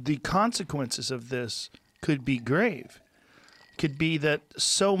the consequences of this could be grave. Could be that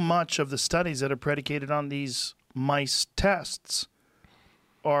so much of the studies that are predicated on these mice tests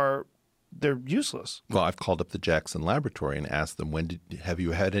they're useless. Well, I've called up the Jackson Laboratory and asked them, have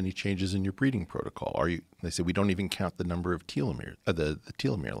you had any changes in your breeding protocol? They say, we don't even count the number of telomeres, the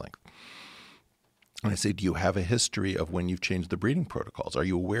telomere length. And I say, do you have a history of when you've changed the breeding protocols? Are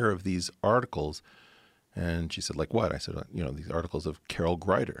you aware of these articles? And she said, like what? I said, these articles of Carol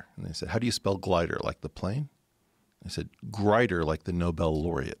Greider. And they said, how do you spell glider? Like the plane? I said, Greider, like the Nobel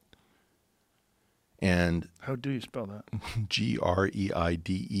laureate. And how do you spell that?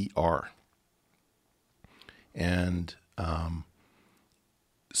 Greider. And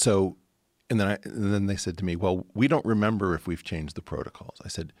and then they said to me, well, we don't remember if we've changed the protocols. I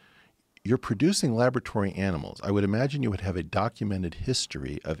said, you're producing laboratory animals. I would imagine you would have a documented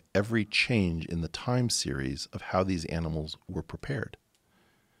history of every change in the time series of how these animals were prepared.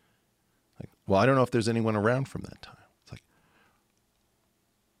 Like, well, I don't know if there's anyone around from that time. It's like,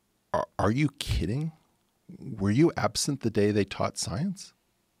 are you kidding? Were you absent the day they taught science?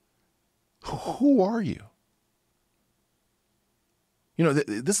 Who are you?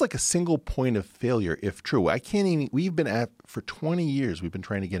 This is like a single point of failure, if true. We've been for 20 years, we've been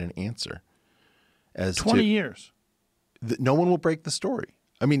trying to get an answer. 20 years? No one will break the story.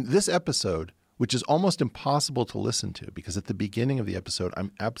 I mean, this episode, which is almost impossible to listen to, because at the beginning of the episode,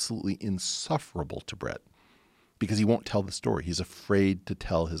 I'm absolutely insufferable to Brett, because he won't tell the story. He's afraid to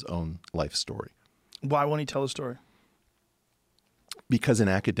tell his own life story. Why won't he tell the story? Because in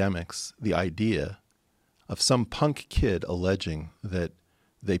academics, the idea of some punk kid alleging that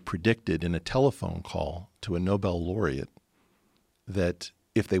they predicted in a telephone call to a Nobel laureate that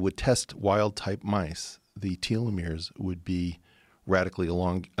if they would test wild-type mice, the telomeres would be radically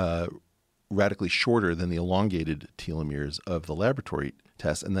shorter than the elongated telomeres of the laboratory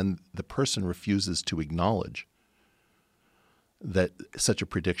test, and then the person refuses to acknowledge that such a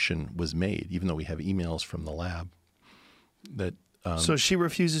prediction was made, even though we have emails from the lab that so she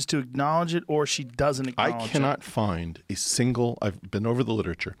refuses to acknowledge it, or she doesn't acknowledge it? I cannot find a single, I've been over the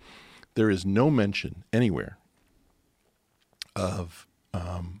literature, there is no mention anywhere of,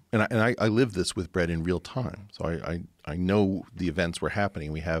 and I live this with Brett in real time, so I know the events were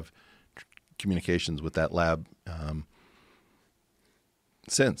happening. We have communications with that lab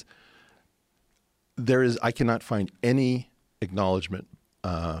since. I cannot find any acknowledgement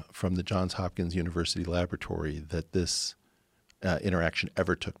from the Johns Hopkins University laboratory that this interaction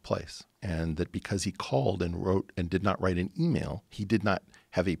ever took place, and that because he called and wrote and did not write an email, he did not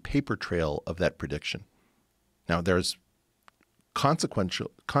have a paper trail of that prediction. Now, there's consequential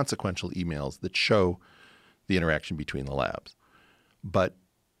emails that show the interaction between the labs, but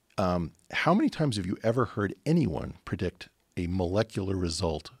how many times have you ever heard anyone predict a molecular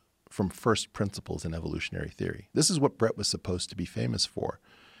result from first principles in evolutionary theory? This is what Brett was supposed to be famous for.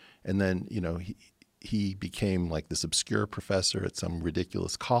 And then, he became like this obscure professor at some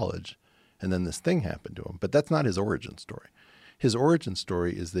ridiculous college, and then this thing happened to him. But that's not his origin story. His origin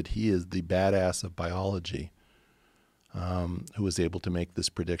story is that he is the badass of biology who was able to make this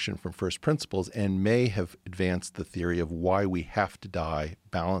prediction from first principles and may have advanced the theory of why we have to die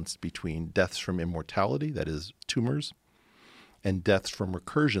balanced between deaths from immortality, that is tumors, and deaths from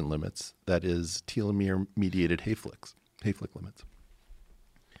recursion limits, that is telomere-mediated Hayflick limits.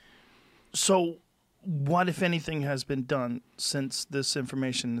 So what, if anything, has been done since this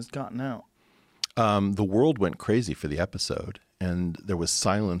information has gotten out? The world went crazy for the episode, and there was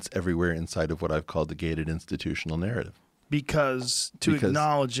silence everywhere inside of what I've called the gated institutional narrative. Because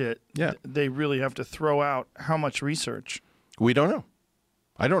acknowledge it, yeah, they really have to throw out how much research. We don't know.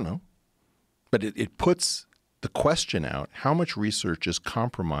 I don't know. But it puts the question out, how much research is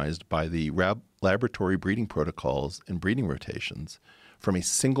compromised by the laboratory breeding protocols and breeding rotations from a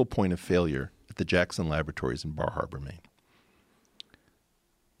single point of failure at the Jackson Laboratories in Bar Harbor, Maine.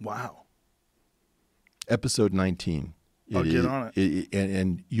 Wow. Episode 19. I'll get on it.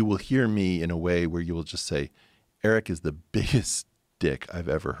 And you will hear me in a way where you will just say, Eric is the biggest dick I've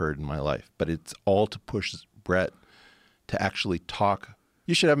ever heard in my life. But it's all to push Brett to actually talk.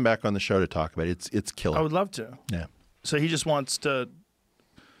 You should have him back on the show to talk about it. It's killer. I would love to. Yeah. So he just wants to,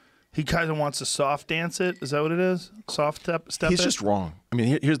 he kind of wants to soft dance it. Is that what it is? Soft step He's it? just wrong. I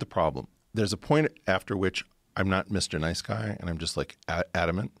mean, here's the problem. There's a point after which I'm not Mr. Nice Guy, and I'm just like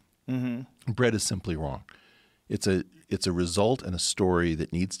adamant. Mm-hmm. Brett is simply wrong. It's a result and a story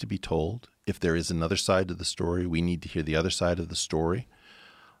that needs to be told. If there is another side to the story, we need to hear the other side of the story.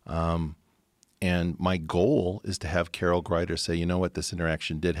 And my goal is to have Carol Greider say, you know what, this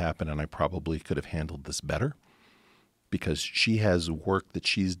interaction did happen, and I probably could have handled this better, because she has work that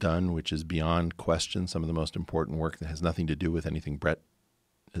she's done which is beyond question, some of the most important work that has nothing to do with anything Brett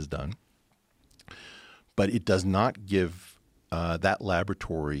has done. But it does not give that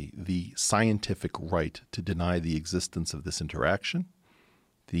laboratory the scientific right to deny the existence of this interaction,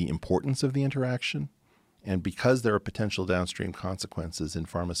 the importance of the interaction, and because there are potential downstream consequences in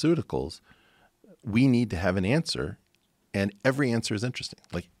pharmaceuticals, we need to have an answer, and every answer is interesting.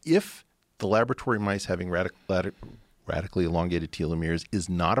 Like, if the laboratory mice having radically elongated telomeres is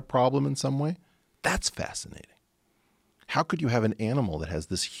not a problem in some way, that's fascinating. How could you have an animal that has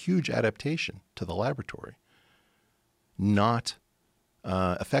this huge adaptation to the laboratory not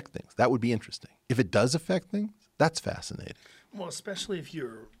affect things? That would be interesting. If it does affect things, that's fascinating. Well, especially if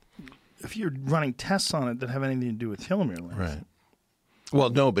you're running tests on it that have anything to do with telomere length. Right. Well,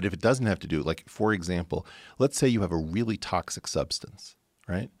 no, but if it doesn't have to do, like, for example, let's say you have a really toxic substance,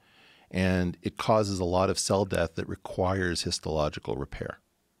 right? And it causes a lot of cell death that requires histological repair.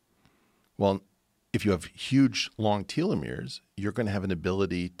 Well, if you have huge, long telomeres, you're going to have an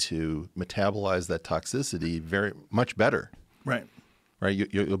ability to metabolize that toxicity very much better. Right. Right?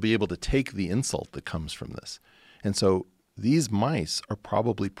 You'll be able to take the insult that comes from this. And so these mice are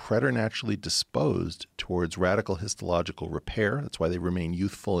probably preternaturally disposed towards radical histological repair. That's why they remain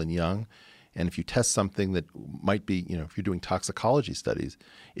youthful and young. And if you test something that might be, if you're doing toxicology studies,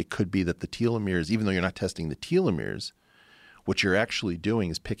 it could be that the telomeres, even though you're not testing the telomeres, what you're actually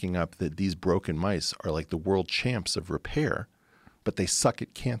doing is picking up that these broken mice are like the world champs of repair, but they suck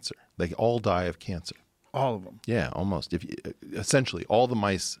at cancer. They all die of cancer. All of them. Yeah, almost. Essentially, all the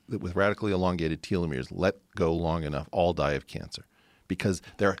mice with radically elongated telomeres let go long enough all die of cancer, because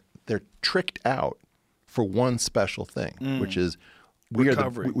they're tricked out for one special thing, which is we are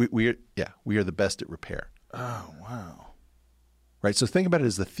the best at repair. Oh, wow. Right. So think about it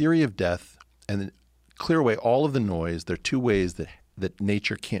as the theory of death, and then clear away all of the noise. There are two ways that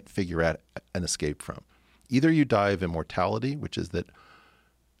nature can't figure out an escape from. Either you die of immortality, which is that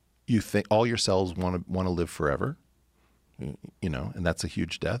you think all your cells want to live forever, and that's a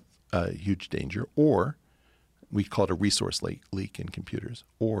huge death, huge danger. Or we call it a resource leak in computers.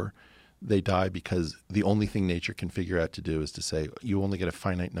 Or they die because the only thing nature can figure out to do is to say, you only get a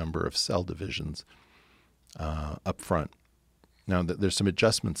finite number of cell divisions, up front. Now, there's some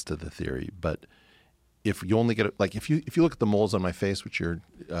adjustments to the theory, but if you only get if you look at the moles on my face, which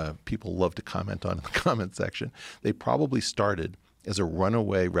people love to comment on in the comment section, they probably started as a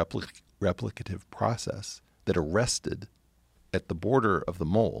runaway replicative process that arrested at the border of the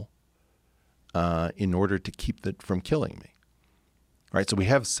mole in order to keep it from killing me. Right? So we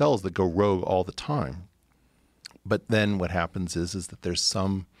have cells that go rogue all the time, but then what happens is that there's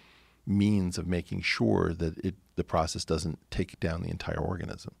some means of making sure that the process doesn't take down the entire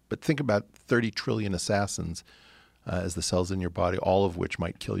organism. But think about 30 trillion assassins as the cells in your body, all of which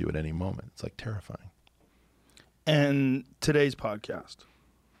might kill you at any moment. It's like terrifying. And today's podcast.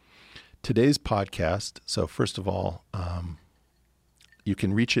 So first of all, you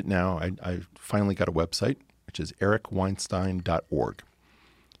can reach it now. I finally got a website, which is ericweinstein.org.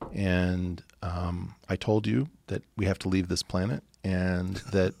 And I told you that we have to leave this planet and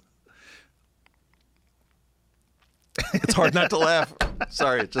that it's hard not to laugh.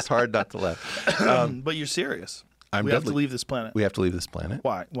 Sorry, it's just hard not to laugh. But you're serious. We have to leave this planet. We have to leave this planet.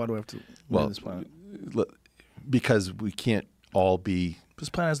 Why? Why do we have to leave this planet? Because we can't all be. This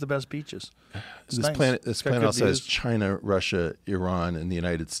planet has the best beaches. This planet also has China, Russia, Iran, and the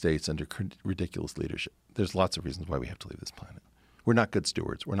United States under ridiculous leadership. There's lots of reasons why we have to leave this planet. We're not good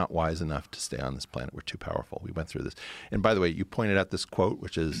stewards. We're not wise enough to stay on this planet. We're too powerful. We went through this. And by the way, you pointed out this quote,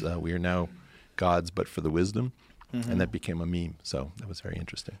 which is, we are now gods but for the wisdom. Mm-hmm. And that became a meme. So that was very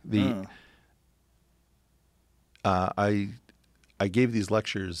interesting. I gave these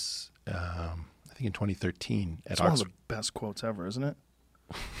lectures, I think in 2013 at Oxford. It's one of the best quotes ever, isn't it?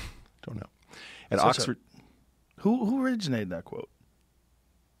 Don't know. At Oxford. Who originated that quote?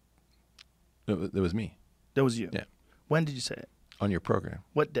 It was me. That was you? Yeah. When did you say it? On your program.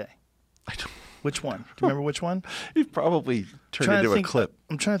 What day? I don't. Which one? Do you remember which one? It probably turned into a clip.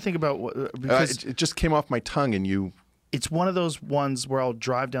 I'm trying to think about what. Because it just came off my tongue and you. It's one of those ones where I'll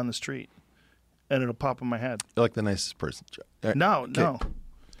drive down the street and it'll pop in my head. You're like the nicest person. No.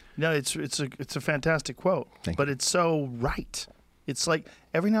 It's a fantastic quote, but it's so right. It's like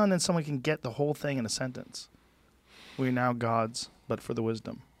every now and then someone can get the whole thing in a sentence. We're now gods, but for the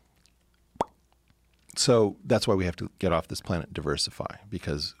wisdom. So that's why we have to get off this planet and diversify,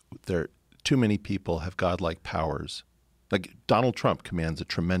 because too many people have godlike powers. Like Donald Trump commands a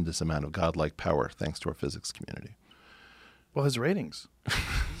tremendous amount of godlike power thanks to our physics community. Well, his ratings.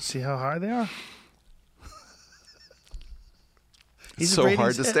 See how high they are? It's so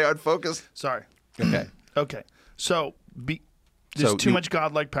hard to stay on focus. Sorry. Okay. So there's too much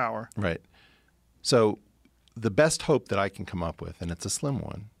godlike power. Right. So the best hope that I can come up with, and it's a slim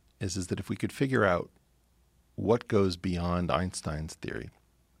one, is that if we could figure out what goes beyond Einstein's theory,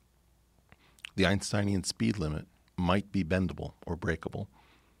 the Einsteinian speed limit might be bendable or breakable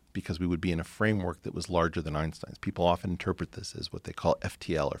because we would be in a framework that was larger than Einstein's. People often interpret this as what they call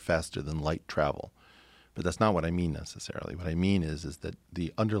FTL, or faster than light travel. But that's not what I mean necessarily. What I mean is that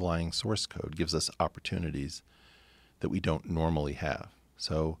the underlying source code gives us opportunities that we don't normally have.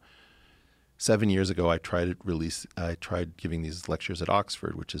 So 7 years ago, I tried giving these lectures at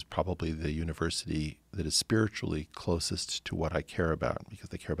Oxford, which is probably the university that is spiritually closest to what I care about, because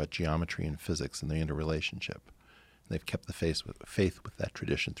they care about geometry and physics and the interrelationship. And they've kept the faith with that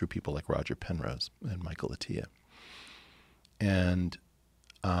tradition through people like Roger Penrose and Michael Atiyah. And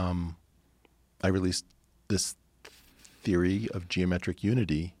I released this theory of geometric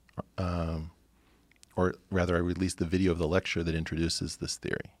unity, or rather I released the video of the lecture that introduces this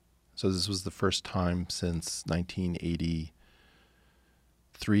theory. So this was the first time since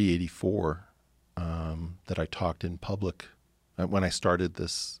 1983, 84 that I talked in public when I started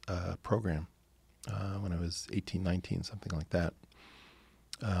this program, when I was 18, 19, something like that.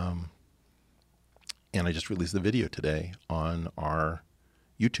 And I just released the video today on our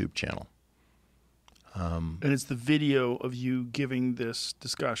YouTube channel. And it's the video of you giving this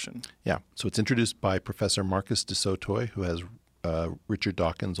discussion. Yeah. So it's introduced by Professor Marcus de Sotoy, who has Richard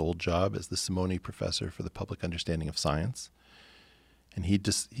Dawkins' old job as the Simone Professor for the Public Understanding of Science. And he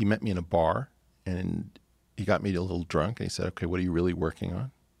met me in a bar, and he got me a little drunk, and he said, "Okay, what are you really working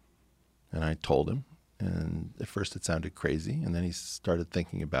on?" And I told him, and at first it sounded crazy, and then he started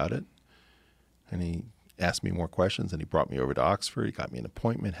thinking about it, and he asked me more questions, and he brought me over to Oxford. He got me an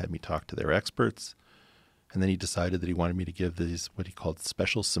appointment, had me talk to their experts, and then he decided that he wanted me to give these what he called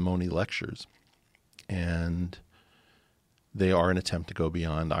special Simone lectures. And they are an attempt to go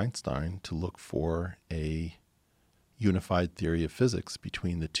beyond Einstein to look for a unified theory of physics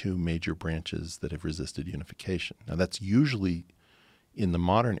between the two major branches that have resisted unification. Now, that's usually, in the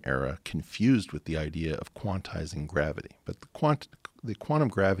modern era, confused with the idea of quantizing gravity. But the quantum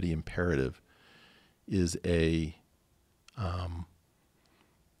gravity imperative is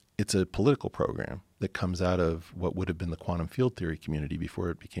it's a political program that comes out of what would have been the quantum field theory community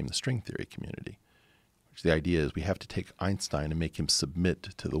before it became the string theory community. Which the idea is we have to take Einstein and make him submit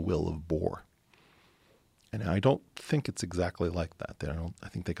to the will of Bohr. And I don't think it's exactly like that. I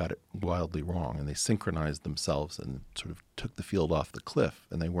think they got it wildly wrong, and they synchronized themselves and sort of took the field off the cliff,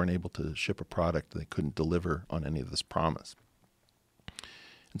 and they weren't able to ship a product. They couldn't deliver on any of this promise.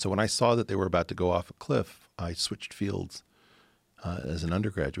 And so when I saw that they were about to go off a cliff, I switched fields as an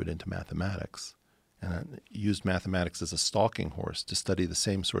undergraduate into mathematics, and I used mathematics as a stalking horse to study the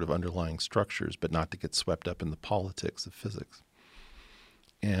same sort of underlying structures, but not to get swept up in the politics of physics.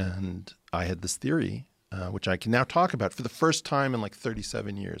 And I had this theory, which I can now talk about for the first time in like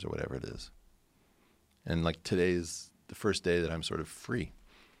 37 years or whatever it is. And like today's the first day that I'm sort of free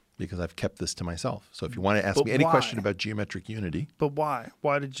because I've kept this to myself. So if you want to ask me any question about geometric unity. But why?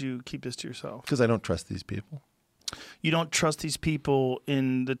 Why did you keep this to yourself? Because I don't trust these people. You don't trust these people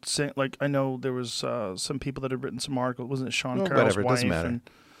in the same, like I know there was some people that had written some articles. Wasn't it Sean Carroll's whatever, it wife? doesn't matter.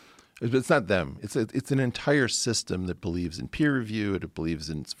 It's not them. It's an entire system that believes in peer review. It believes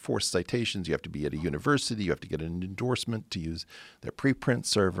in forced citations. You have to be at a university. You have to get an endorsement to use their preprint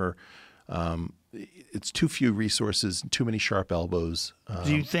server. It's too few resources, too many sharp elbows.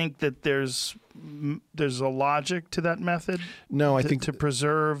 Do you think that there's a logic to that method? No, I think to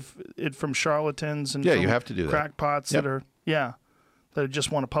preserve it from charlatans and you have to do that. Crackpots that are that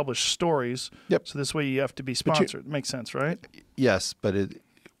just want to publish stories. Yep. So this way you have to be sponsored. Makes sense, right? Yes, but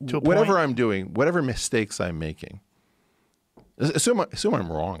whatever I'm doing, whatever mistakes I'm making, assume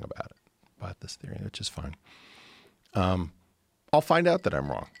I'm wrong about this theory, which is fine. I'll find out that I'm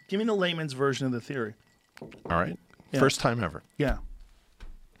wrong. Give me the layman's version of the theory. All right. Yeah. First time ever. Yeah.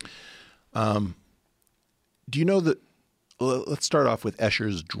 Do you know that? Let's start off with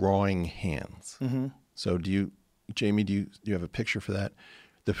Escher's drawing hands. Mm-hmm. So Jamie, do you have a picture for that?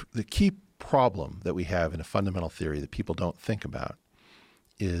 The key problem that we have in a fundamental theory that people don't think about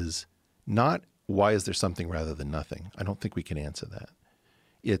is not why is there something rather than nothing. I don't think we can answer that.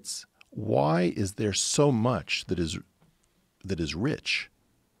 It's why is there so much that is rich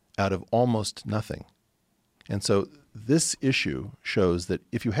out of almost nothing. And so this issue shows that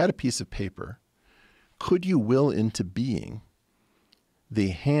if you had a piece of paper, could you will into being the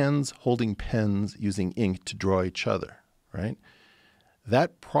hands holding pens using ink to draw each other, right?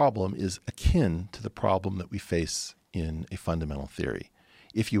 That problem is akin to the problem that we face in a fundamental theory.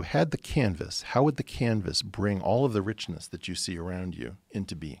 If you had the canvas, how would the canvas bring all of the richness that you see around you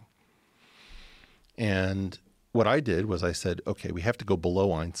into being? And what I did was I said, okay, we have to go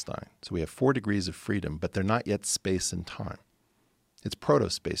below Einstein. So we have 4 degrees of freedom, but they're not yet space and time. It's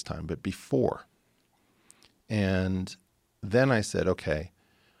proto-space-time, but before. And then I said, okay,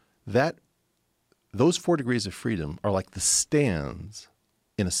 those 4 degrees of freedom are like the stands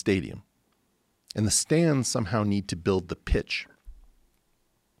in a stadium. And the stands somehow need to build the pitch.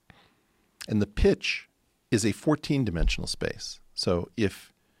 And the pitch is a 14-dimensional space. So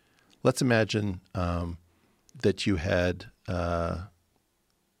let's imagine that you had,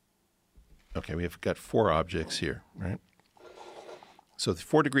 we've got 4 objects here, right? So the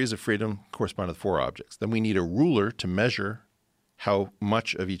 4 degrees of freedom correspond to the 4 objects. Then we need a ruler to measure how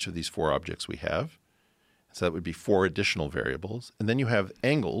much of each of these 4 objects we have. So that would be 4 additional variables. And then you have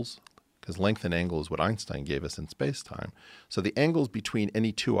angles, because length and angle is what Einstein gave us in space-time. So the angles between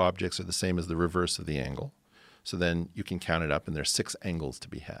any 2 objects are the same as the reverse of the angle. So then you can count it up, and there's 6 angles to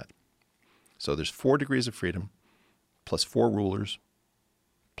be had. So there's 4 degrees of freedom plus 4 rulers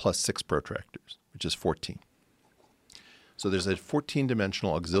plus 6 protractors, which is 14. So there's a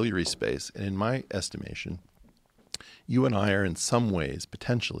 14-dimensional auxiliary space, and in my estimation, you and I are in some ways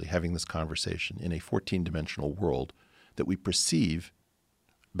potentially having this conversation in a 14-dimensional world that we perceive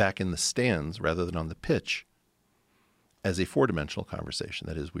back in the stands rather than on the pitch as a 4-dimensional conversation.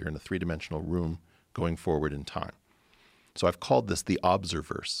 That is, we are in a 3-dimensional room going forward in time. So I've called this the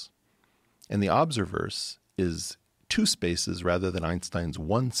observerse. And the observerse is 2 spaces rather than Einstein's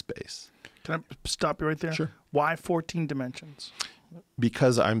 1 space. Can I stop you right there? Sure. Why 14 dimensions?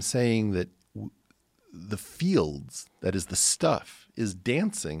 Because I'm saying that the fields, that is the stuff, is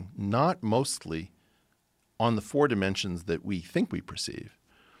dancing not mostly on the 4 dimensions that we think we perceive,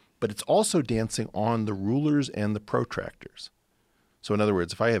 but it's also dancing on the rulers and the protractors. So in other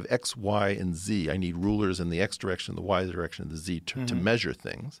words, if I have X, Y, and Z, I need rulers in the X direction, the Y direction, and the Z to measure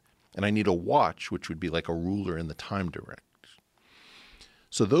things. And I need a watch, which would be like a ruler in the time direction.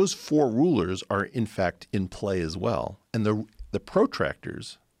 So those 4 rulers are, in fact, in play as well. And the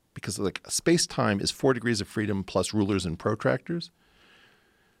protractors, because like space-time is 4 degrees of freedom plus rulers and protractors,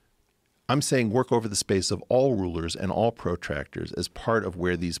 I'm saying work over the space of all rulers and all protractors as part of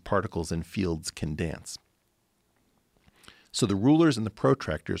where these particles and fields can dance. So the rulers and the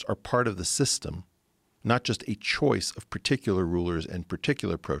protractors are part of the system, not just a choice of particular rulers and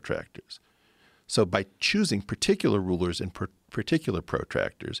particular protractors. So by choosing particular rulers and particular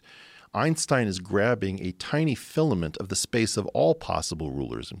protractors, Einstein is grabbing a tiny filament of the space of all possible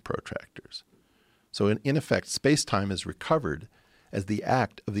rulers and protractors. So in effect, space-time is recovered as the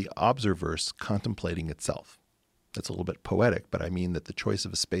act of the observerse contemplating itself. That's a little bit poetic, but I mean that the choice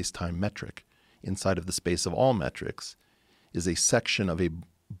of a space-time metric inside of the space of all metrics is a section of a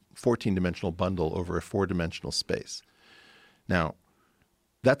 14-dimensional bundle over a 4-dimensional space. Now,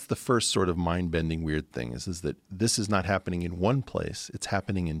 that's the first sort of mind-bending weird thing is that this is not happening in one place, it's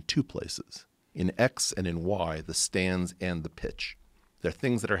happening in two places. In X and in Y, the stands and the pitch. There are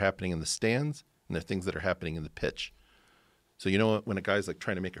things that are happening in the stands, and there are things that are happening in the pitch. So you know when a guy's like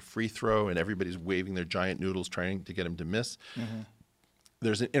trying to make a free throw and everybody's waving their giant noodles trying to get him to miss,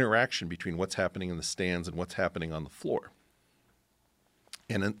 there's an interaction between what's happening in the stands and what's happening on the floor.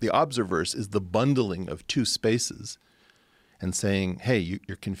 And the observerse is the bundling of two spaces and saying, hey,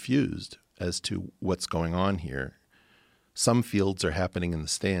 you're confused as to what's going on here. Some fields are happening in the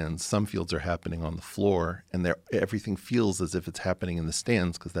stands, some fields are happening on the floor, and everything feels as if it's happening in the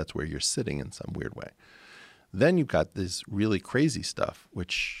stands because that's where you're sitting in some weird way. Then you've got this really crazy stuff,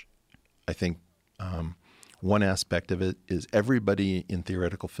 which I think one aspect of it is everybody in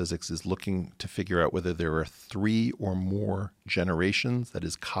theoretical physics is looking to figure out whether there are 3 or more generations, that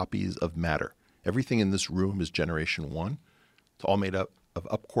is, copies of matter. Everything in this room is generation 1. It's all made up of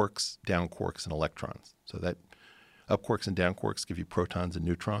up quarks, down quarks, and electrons. So that up quarks and down quarks give you protons and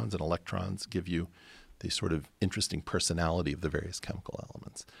neutrons, and electrons give you the sort of interesting personality of the various chemical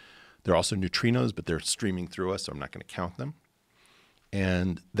elements. There are also neutrinos, but they're streaming through us, so I'm not going to count them.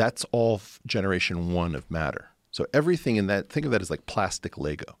 And that's all generation 1 of matter. So everything in that, think of that as like plastic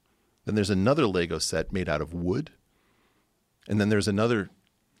Lego. Then there's another Lego set made out of wood. And then there's another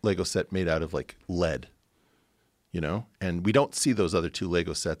Lego set made out of like lead, you know? And we don't see those other 2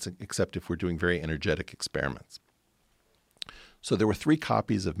 Lego sets except if we're doing very energetic experiments. So there were 3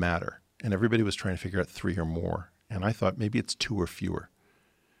 copies of matter, and everybody was trying to figure out 3 or more. And I thought maybe it's 2 or fewer.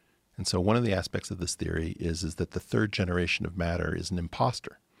 And so one of the aspects of this theory is that the 3rd generation of matter is an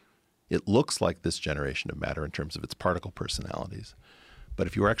imposter. It looks like this generation of matter in terms of its particle personalities. But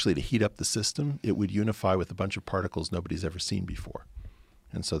if you were actually to heat up the system, it would unify with a bunch of particles nobody's ever seen before.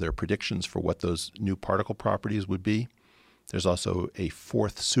 And so there are predictions for what those new particle properties would be. There's also a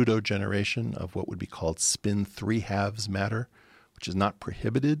 4th pseudo-generation of what would be called spin 3/2 matter, which is not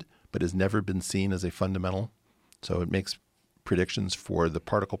prohibited, but has never been seen as a fundamental. So it makes predictions for the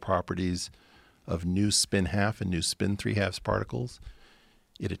particle properties of new spin half and new spin 3/2 particles.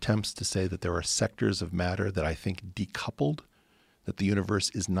 It attempts to say that there are sectors of matter that I think decoupled, that the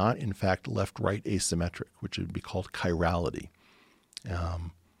universe is not in fact left-right asymmetric, which would be called chirality.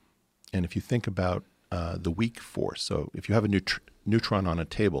 And if you think about the weak force, so if you have a neutron on a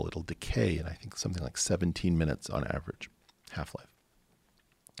table, it'll decay in I think something like 17 minutes on average, half-life.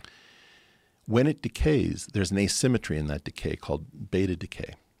 When it decays, there's an asymmetry in that decay called beta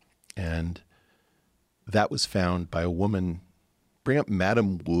decay. And that was found by a woman, bring up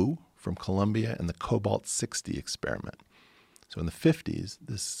Madame Wu from Columbia and the cobalt-60 experiment. So in the 50s,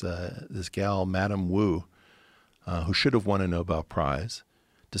 this gal, Madame Wu, who should have won a Nobel Prize,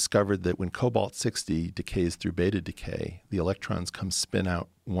 discovered that when cobalt-60 decays through beta decay, the electrons come spin out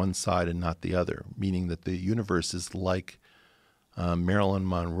one side and not the other, meaning that the universe is like Marilyn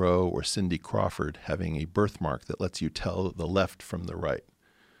Monroe or Cindy Crawford having a birthmark that lets you tell the left from the right.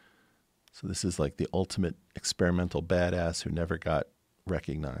 So this is like the ultimate experimental badass who never got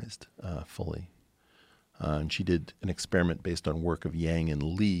recognized fully. And she did an experiment based on work of Yang and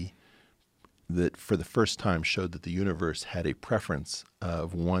Lee that for the first time showed that the universe had a preference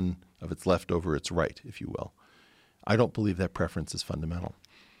of one of its left over its right, if you will. I don't believe that preference is fundamental.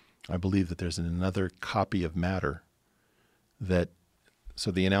 I believe that there's another copy of matter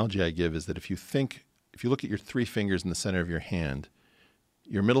so the analogy I give is that if you look at your 3 fingers in the center of your hand,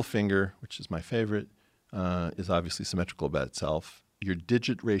 your middle finger, which is my favorite, is obviously symmetrical about itself. Your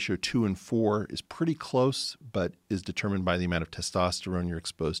digit ratio 2 and 4 is pretty close, but is determined by the amount of testosterone you're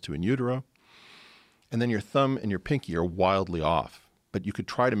exposed to in utero. And then your thumb and your pinky are wildly off, but you could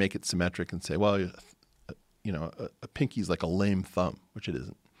try to make it symmetric and say, well, a pinky is like a lame thumb, which it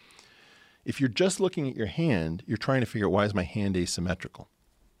isn't. If you're just looking at your hand, you're trying to figure out why is my hand asymmetrical.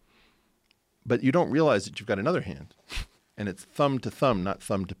 But you don't realize that you've got another hand, and it's thumb to thumb, not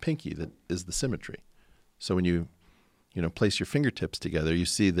thumb to pinky, that is the symmetry. So when you place your fingertips together, you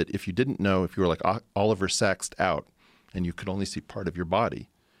see that if you didn't know, if you were like Oliver Sacksed out and you could only see part of your body,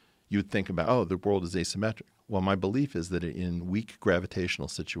 you would think about, oh, the world is asymmetric. Well, my belief is that in weak gravitational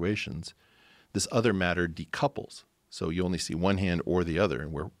situations, this other matter decouples. So you only see one hand or the other,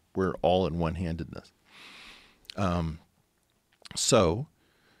 and we're all in one-handedness. So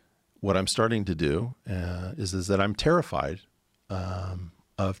what I'm starting to do is that I'm terrified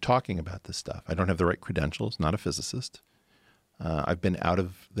of talking about this stuff. I don't have the right credentials, not a physicist. I've been out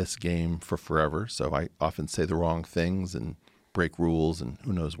of this game for forever, so I often say the wrong things and break rules and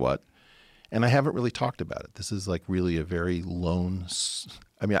who knows what. And I haven't really talked about it. This is like really a very lone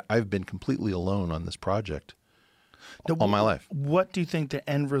 – I mean, I've been completely alone on this project all my life. What do you think the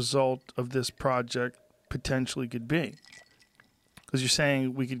end result of this project potentially could be? Because you're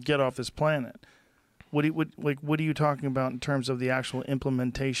saying we could get off this planet. What are you talking about in terms of the actual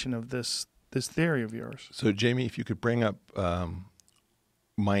implementation of this theory of yours? So, Jamie, if you could bring up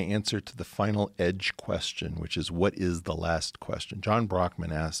my answer to the final edge question, which is what is the last question? John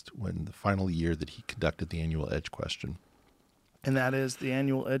Brockman asked when the final year that he conducted the annual edge question. And that is the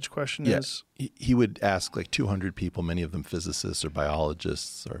annual edge question is? He would ask like 200 people, many of them physicists or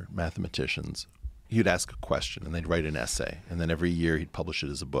biologists or mathematicians. He'd ask a question and they'd write an essay. And then every year he'd publish it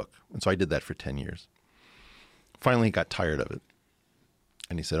as a book. And so I did that for 10 years. Finally, he got tired of it.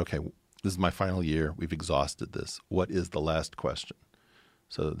 And he said, okay, this is my final year. We've exhausted this. What is the last question?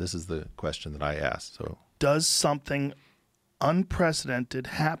 So this is the question that I asked. So, does something unprecedented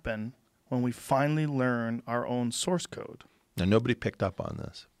happen when we finally learn our own source code? Now, nobody picked up on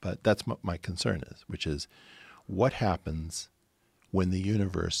this, but that's what my concern is, which is what happens when the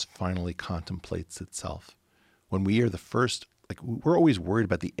universe finally contemplates itself? When we are the first, like we're always worried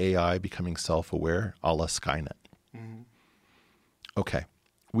about the AI becoming self-aware, a la Skynet. Mm-hmm. Okay,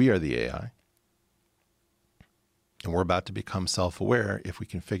 we are the AI. And we're about to become self-aware if we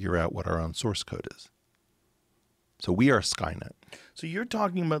can figure out what our own source code is. So we are Skynet. So you're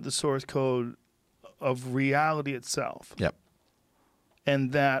talking about the source code of reality itself. Yep.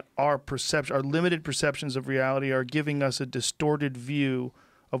 And that our limited perceptions of reality are giving us a distorted view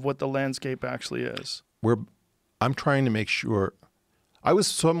of what the landscape actually is. I'm trying to make sure. I was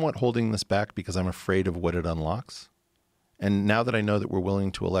somewhat holding this back because I'm afraid of what it unlocks. And now that I know that we're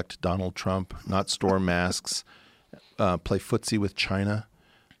willing to elect Donald Trump, not store masks, play footsie with China,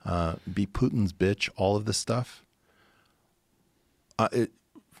 be Putin's bitch, all of this stuff,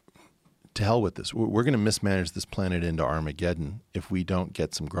 to hell with this. We're going to mismanage this planet into Armageddon if we don't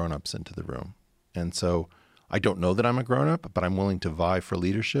get some grown-ups into the room. And so I don't know that I'm a grown-up, but I'm willing to vie for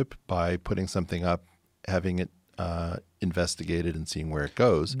leadership by putting something up, having it investigated and seeing where it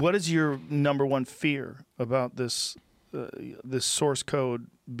goes. What is your number one fear about this source code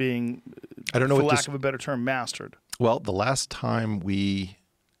being, I don't know, for lack of a better term, mastered? Well, the last time we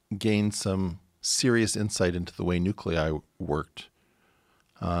gained some serious insight into the way nuclei worked,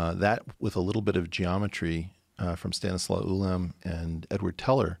 that with a little bit of geometry from Stanislaw Ulam and Edward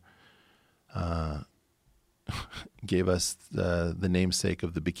Teller gave us the namesake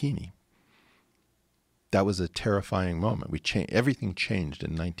of the bikini. That was a terrifying moment. Everything changed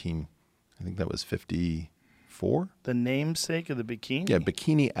in I think that was 54. The namesake of the bikini? Yeah,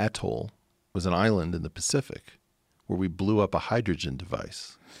 Bikini Atoll was an island in the Pacific where we blew up a hydrogen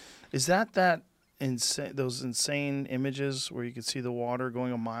device. Is that insane? Those insane images where you could see the water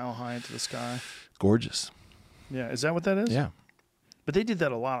going a mile high into the sky? Gorgeous. Yeah, is that what that is? Yeah. But they did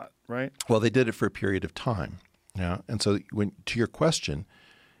that a lot, right? Well, they did it for a period of time. Yeah. And so to your question,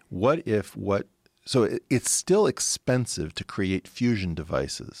 it's still expensive to create fusion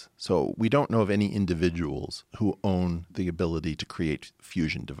devices. So we don't know of any individuals who own the ability to create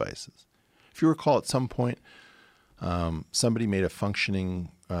fusion devices. If you recall, at some point, somebody made a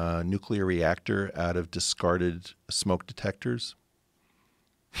functioning nuclear reactor out of discarded smoke detectors.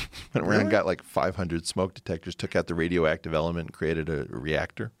 Went around, got like 500 smoke detectors, took out the radioactive element, and created a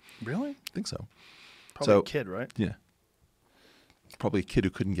reactor. Really? I think so. Probably a kid, right? Yeah. Probably a kid who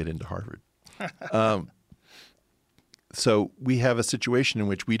couldn't get into Harvard. So we have a situation in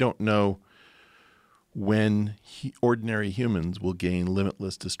which we don't know when ordinary humans will gain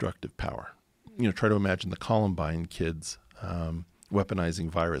limitless destructive power. Try to imagine the Columbine kids weaponizing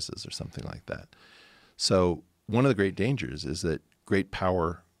viruses or something like that. So one of the great dangers is that great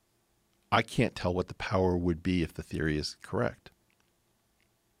power, I can't tell what the power would be if the theory is correct.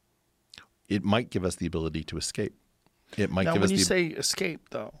 It might give us the ability to escape. It might now, give when us you say escape,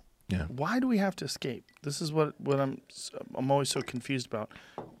 though, yeah. Why do we have to escape? This is what I'm always so confused about.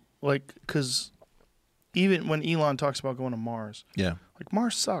 Like, because even when Elon talks about going to Mars, yeah, like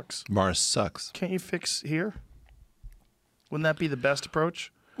Mars sucks. Mars sucks. Can't you fix here? Wouldn't that be the best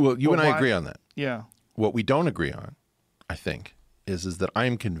approach? Well, you Well, and I why- agree on that. Yeah. What we don't agree on, I think, is that I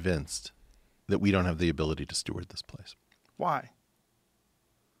am convinced that we don't have the ability to steward this place. Why?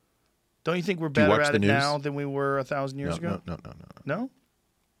 Don't you think we're Do you better watch at the it news? now than we were 1,000 years ago? No. No?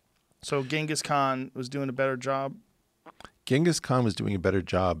 So Genghis Khan was doing a better job? Genghis Khan was doing a better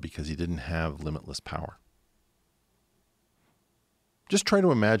job because he didn't have limitless power. Just try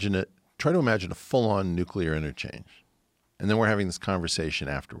to imagine it. Try to imagine a full-on nuclear interchange. And then we're having this conversation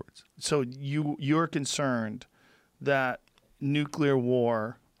afterwards. So you're concerned that nuclear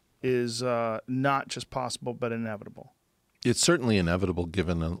war is not just possible but inevitable. It's certainly inevitable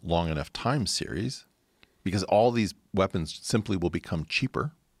given a long enough time series because all these weapons simply will become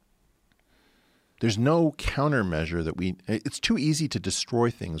cheaper. There's no countermeasure it's too easy to destroy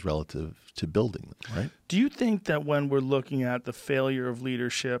things relative to building them, right? Do you think that when we're looking at the failure of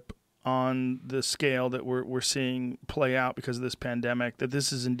leadership on the scale that we're seeing play out because of this pandemic, that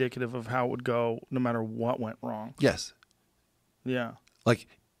this is indicative of how it would go no matter what went wrong? Yes. Yeah. Like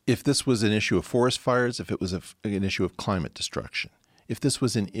if this was an issue of forest fires, if it was an issue of climate destruction, if this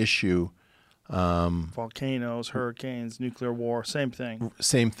was an issue Volcanoes, hurricanes, nuclear war, same thing.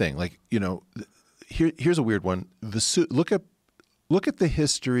 same thing. Like, here's a weird one. Look at the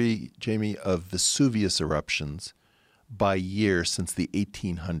history, Jamie, of Vesuvius eruptions by year since the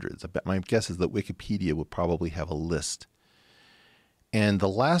 1800s. My guess is that Wikipedia would probably have a list. And the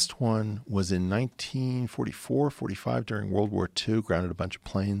last one was in 1944, 45 during World War II, grounded a bunch of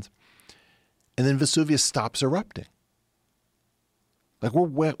planes. And then Vesuvius stops erupting. Like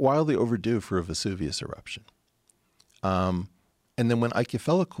we're wildly overdue for a Vesuvius eruption. And then when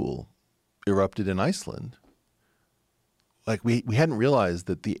Eikefellakul erupted in Iceland, like we hadn't realized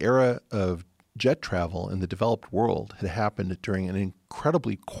that the era of jet travel in the developed world had happened during an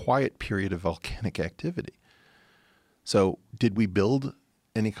incredibly quiet period of volcanic activity. So did we build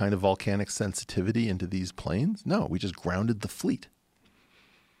any kind of volcanic sensitivity into these planes? No, we just grounded the fleet.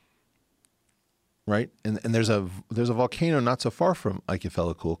 Right? And there's a volcano not so far from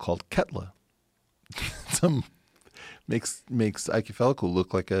Eikefellakul called Ketla. Makes Eikefellakul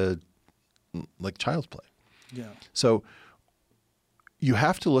look like child's play. Yeah. So you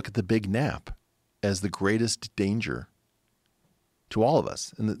have to look at the big nap as the greatest danger to all of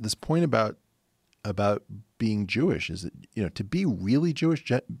us. And this point about being Jewish is that, to be really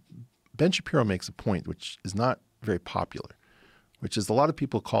Jewish, Ben Shapiro makes a point which is not very popular, which is a lot of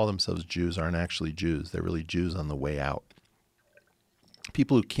people call themselves Jews aren't actually Jews. They're really Jews on the way out.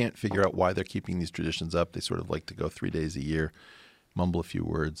 People who can't figure out why they're keeping these traditions up, they sort of like to go 3 days a year, mumble a few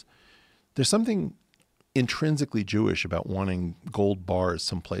words. There's something intrinsically Jewish about wanting gold bars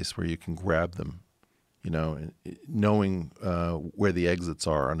someplace where you can grab them, knowing where the exits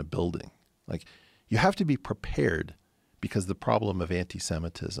are on a building. Like, you have to be prepared because the problem of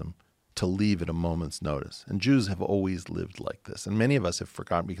anti-Semitism to leave at a moment's notice. And Jews have always lived like this. And many of us have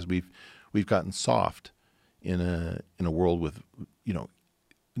forgotten because we've gotten soft in a world with,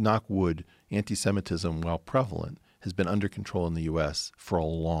 knock wood, anti-Semitism, while prevalent, has been under control in the U.S. for a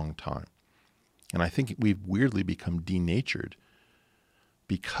long time. And I think we've weirdly become denatured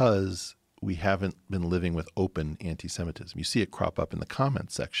because we haven't been living with open anti-Semitism. You see it crop up in the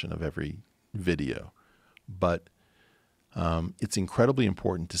comments section of every video. But it's incredibly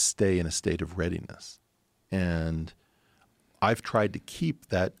important to stay in a state of readiness. And I've tried to keep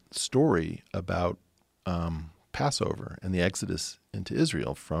that story about Passover and the Exodus into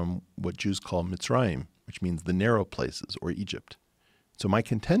Israel from what Jews call Mitzrayim, which means the narrow places, or Egypt. So my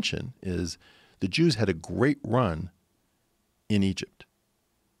contention is the Jews had a great run in Egypt.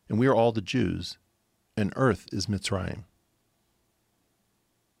 And we are all the Jews, and earth is Mitzrayim.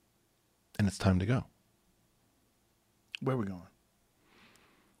 And it's time to go. Where are we going?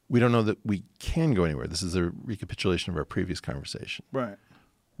 We don't know that we can go anywhere. This is a recapitulation of our previous conversation. Right.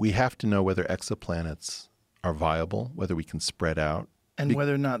 We have to know whether exoplanets are viable, whether we can spread out. And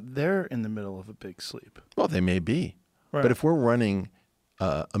whether or not they're in the middle of a big sleep. Well, they may be. Right. But if we're running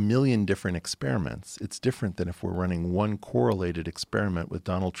a million different experiments, it's different than if we're running one correlated experiment with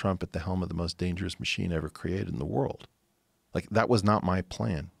Donald Trump at the helm of the most dangerous machine ever created in the world. Like, that was not my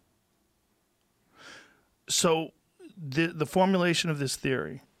plan. So the formulation of this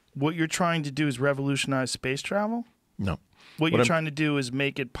theory, what you're trying to do is revolutionize space travel? No. What you're trying to do is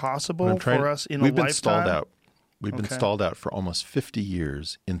make it possible for us in a lifetime? We've been stalled out. We've been Okay. stalled out for almost 50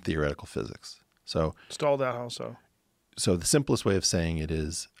 years in theoretical physics. So Stalled out how so? So the simplest way of saying it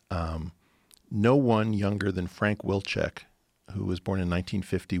is no one younger than Frank Wilczek, who was born in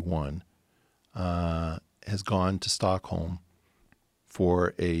 1951, has gone to Stockholm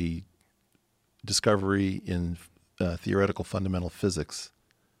for a discovery in theoretical fundamental physics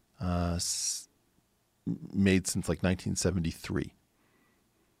made since like 1973.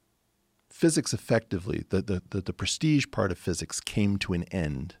 Physics effectively, the prestige part of physics came to an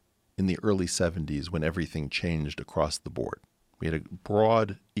end in the early 70s when everything changed across the board. We had a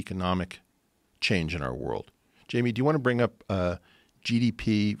broad economic change in our world. Jamie, do you want to bring up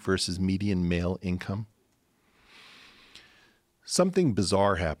GDP versus median male income? Something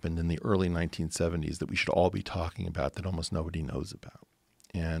bizarre happened in the early 1970s that we should all be talking about that almost nobody knows about.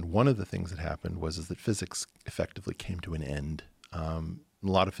 And one of the things that happened was that physics effectively came to an end. A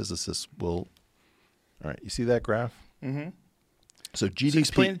lot of physicists will, all right, you see that graph? Mm-hmm. So GDP. So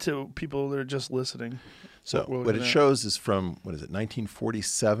explain it to people that are just listening. So what it shows is from,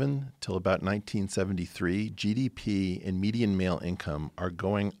 1947 till about 1973, GDP and median male income are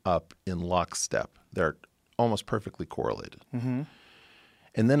going up in lockstep. They're almost perfectly correlated. Mm-hmm.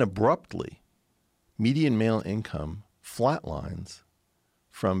 And then abruptly, median male income flatlines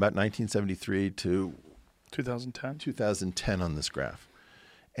from about 1973 to 2010 on this graph.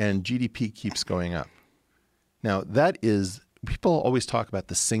 And GDP keeps going up. Now, that is, people always talk about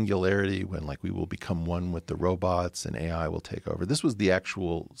the singularity when like we will become one with the robots and AI will take over. This was the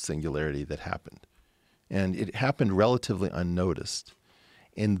actual singularity that happened. And it happened relatively unnoticed.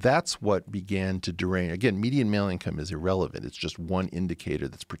 And that's what began to derange. Again, median male income is irrelevant. It's just one indicator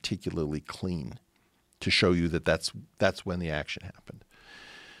that's particularly clean to show you that that's when the action happened.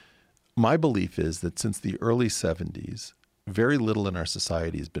 My belief is that since the early 70s, very little in our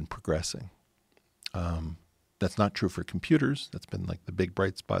society has been progressing. That's not true for computers. That's been like the big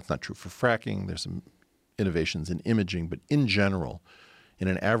bright spot. It's not true for fracking. There's some innovations in imaging. But in general, in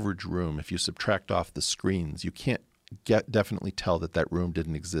an average room, if you subtract off the screens, you can't definitely tell that room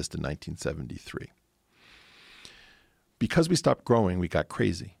didn't exist in 1973. Because we stopped growing, we got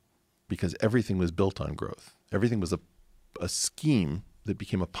crazy because everything was built on growth. Everything was a scheme that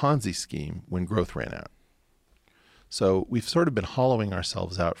became a Ponzi scheme when growth ran out. So we've sort of been hollowing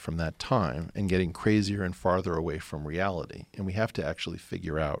ourselves out from that time and getting crazier and farther away from reality. And we have to actually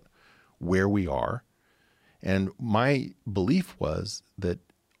figure out where we are. And my belief was that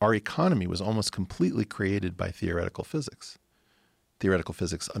our economy was almost completely created by theoretical physics. Theoretical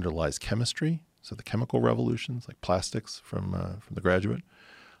physics underlies chemistry, so the chemical revolutions like plastics from The Graduate.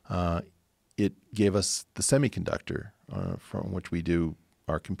 It gave us the semiconductor from which we do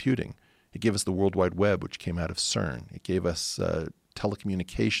our computing. It gave us the World Wide Web, which came out of CERN. It gave us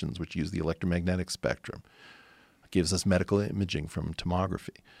telecommunications, which use the electromagnetic spectrum. It gives us medical imaging from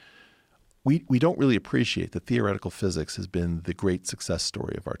tomography. We don't really appreciate that theoretical physics has been the great success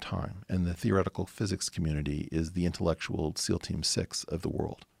story of our time. And the theoretical physics community is the intellectual SEAL Team 6 of the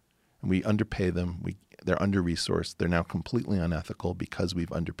world. And we underpay them. They're under-resourced. They're now completely unethical because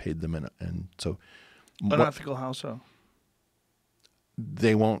we've underpaid them. And so unethical how so?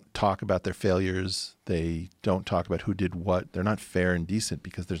 They won't talk about their failures. They don't talk about who did what. They're not fair and decent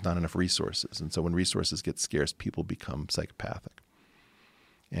because there's not enough resources. And so when resources get scarce, people become psychopathic.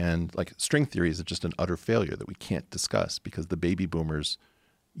 And like string theory is just an utter failure that we can't discuss because the baby boomers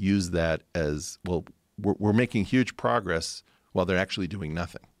use that as, well, we're making huge progress while they're actually doing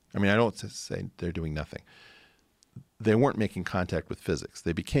nothing. I mean, I don't say they're doing nothing. They weren't making contact with physics.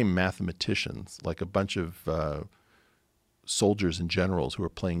 They became mathematicians, like a bunch of soldiers and generals who were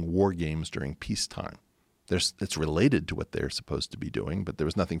playing war games during peacetime. It's related to what they're supposed to be doing, but there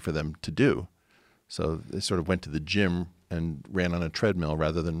was nothing for them to do. So they sort of went to the gym and ran on a treadmill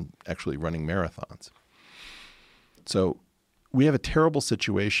rather than actually running marathons. So we have a terrible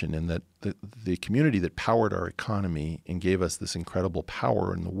situation in that the community that powered our economy and gave us this incredible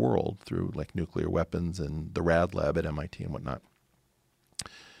power in the world through like nuclear weapons and the Rad Lab at MIT and whatnot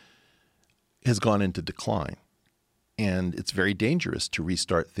has gone into decline. And it's very dangerous to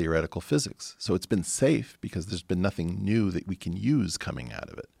restart theoretical physics. So it's been safe because there's been nothing new that we can use coming out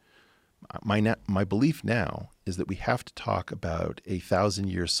of it. My belief now is that we have to talk about a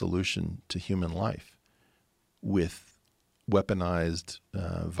 1,000-year solution to human life with weaponized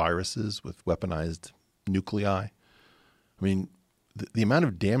viruses, with weaponized nuclei. I mean, the amount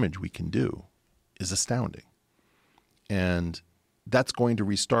of damage we can do is astounding. And that's going to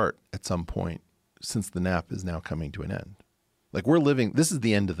restart at some point since the nap is now coming to an end. Like this is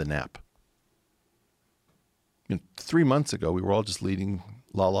the end of the nap. 3 months ago, we were all just leading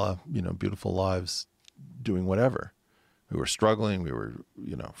beautiful lives, doing whatever. We were struggling, we were,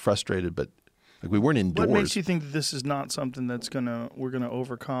 frustrated, but like we weren't indoors. What makes you think that this is not something we're gonna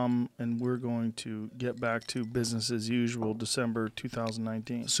overcome and we're going to get back to business as usual December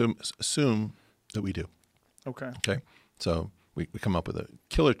 2019? Assume that we do. Okay. Okay. So We come up with a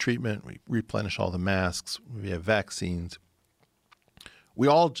killer treatment. We replenish all the masks. We have vaccines. We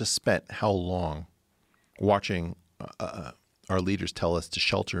all just spent how long watching our leaders tell us to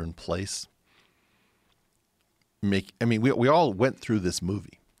shelter in place? We all went through this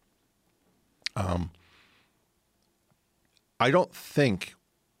movie. I don't think,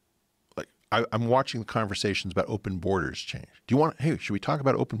 I'm watching the conversations about open borders change. Should we talk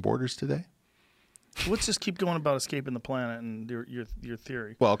about open borders today? Let's just keep going about escaping the planet and your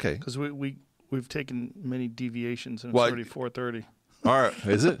theory. Well, okay. Because we've taken many deviations and it's already 4:30. All right.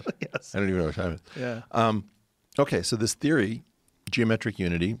 Is it? Yes. I don't even know what time it is. Yeah. Okay, so this theory, geometric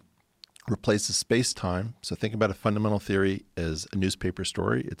unity, replaces space-time. So think about a fundamental theory as a newspaper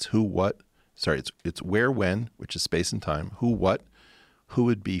story. It's it's where, when, which is space and time, who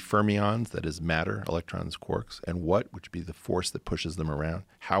would be fermions, that is matter, electrons, quarks, and what, which would be the force that pushes them around,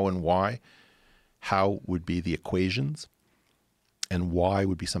 how and why. How would be the equations, and why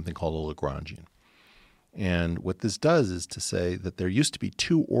would be something called a Lagrangian. And what this does is to say that there used to be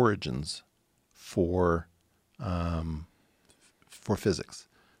two origins for physics.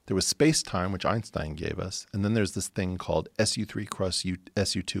 There was space-time, which Einstein gave us, and then there's this thing called SU3 cross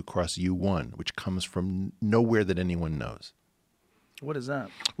SU2 cross U1, which comes from nowhere that anyone knows. What is that?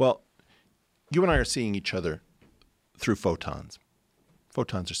 Well, you and I are seeing each other through photons.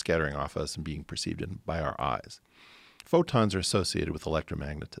 Photons are scattering off us and being perceived by our eyes. Photons are associated with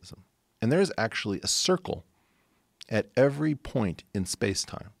electromagnetism. And there is actually a circle at every point in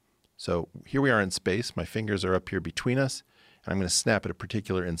space-time. So here we are in space. My fingers are up here between us, and I'm going to snap at a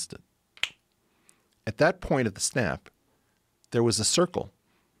particular instant. At that point of the snap, there was a circle,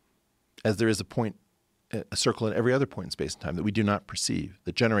 as there is a circle in every other point in space and time that we do not perceive,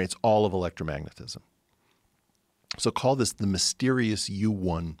 that generates all of electromagnetism. So call this the mysterious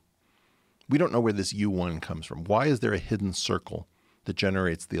U1. We don't know where this U1 comes from. Why is there a hidden circle that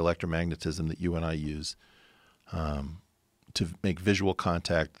generates the electromagnetism that you and I use to make visual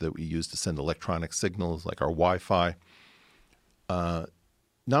contact, that we use to send electronic signals like our Wi-Fi? Not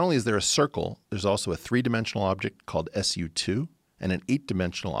only is there a circle, there's also a three-dimensional object called SU2 and an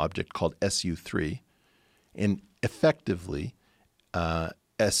eight-dimensional object called SU3. And effectively,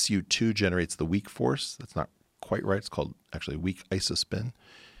 SU2 generates the weak force. That's not quite right. It's called actually weak isospin.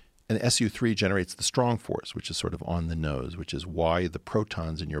 And SU3 generates the strong force, which is sort of on the nose, which is why the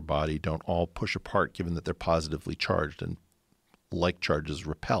protons in your body don't all push apart, given that they're positively charged and like charges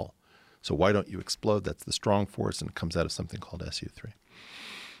repel. So why don't you explode? That's the strong force, and it comes out of something called SU3.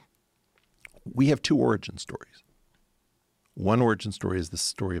 We have two origin stories. One origin story is the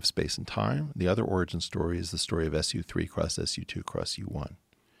story of space and time. The other origin story is the story of SU3 cross SU2 cross U1.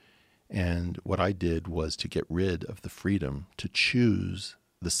 And what I did was to get rid of the freedom to choose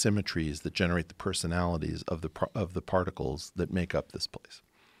the symmetries that generate the personalities of the particles that make up this place.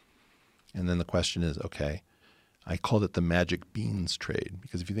 And then the question is, okay, I called it the magic beans trade,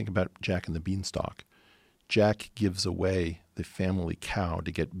 because if you think about Jack and the Beanstalk, Jack gives away the family cow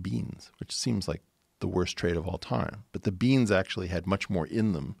to get beans, which seems like the worst trade of all time. But the beans actually had much more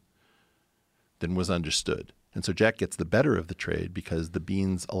in them than was understood. And so Jack gets the better of the trade because the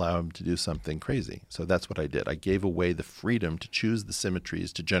beans allow him to do something crazy. So that's what I did. I gave away the freedom to choose the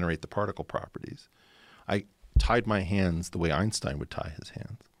symmetries to generate the particle properties. I tied my hands the way Einstein would tie his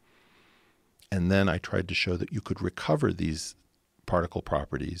hands. And then I tried to show that you could recover these particle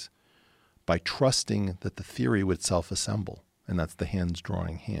properties by trusting that the theory would self-assemble. And that's the hands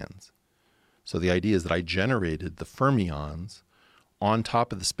drawing hands. So the idea is that I generated the fermions on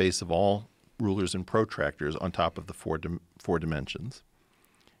top of the space of all rulers and protractors on top of the four dimensions.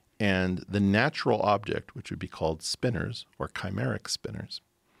 And the natural object, which would be called spinors or chimeric spinors,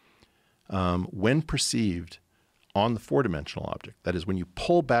 when perceived on the four-dimensional object, that is, when you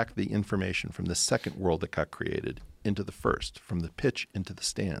pull back the information from the second world that got created into the first, from the pitch into the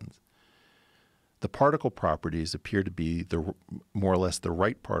stands, the particle properties appear to be more or less the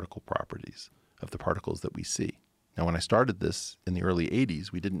right particle properties of the particles that we see. Now, when I started this in the early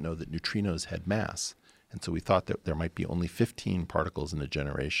 80s, we didn't know that neutrinos had mass. And so we thought that there might be only 15 particles in a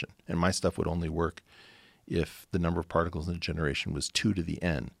generation. And my stuff would only work if the number of particles in a generation was 2 to the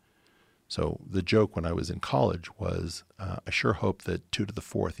n. So the joke when I was in college was, I sure hope that 2 to the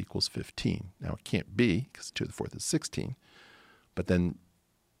 4th equals 15. Now, it can't be, because 2 to the 4th is 16. But then,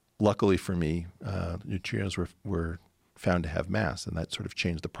 luckily for me, neutrinos were found to have mass, and that sort of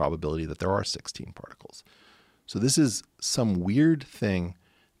changed the probability that there are 16 particles. So this is some weird thing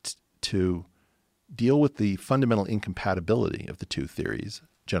to deal with the fundamental incompatibility of the two theories,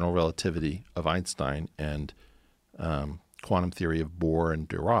 general relativity of Einstein and quantum theory of Bohr and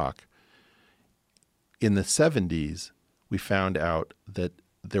Dirac. In the 70s, we found out that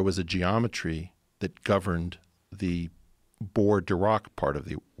there was a geometry that governed the Bohr-Dirac part of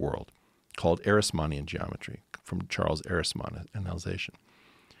the world called Aristotle geometry from Charles Aristotle in Alsatian.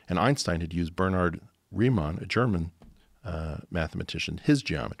 And Einstein had used Bernhard Riemann, a German mathematician, his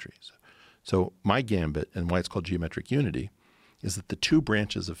geometries. So my gambit, and why it's called geometric unity, is that the two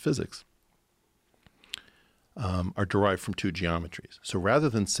branches of physics are derived from two geometries. So rather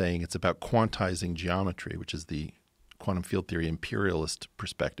than saying it's about quantizing geometry, which is the quantum field theory imperialist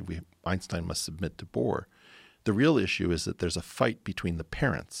perspective Einstein must submit to Bohr, the real issue is that there's a fight between the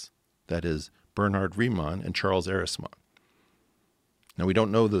parents, that is Bernhard Riemann and Charles Aristotle. Now, we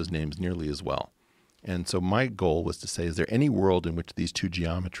don't know those names nearly as well. And so my goal was to say, is there any world in which these two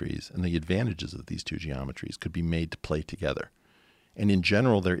geometries and the advantages of these two geometries could be made to play together? And in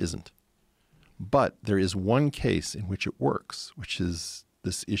general, there isn't. But there is one case in which it works, which is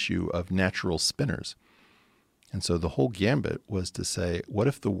this issue of natural spinners. And so the whole gambit was to say, what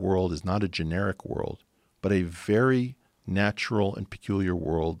if the world is not a generic world, but a very natural and peculiar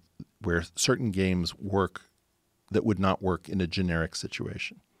world where certain games work that would not work in a generic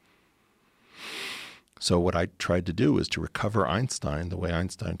situation? So what I tried to do is to recover Einstein the way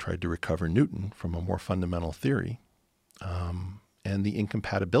Einstein tried to recover Newton from a more fundamental theory. And the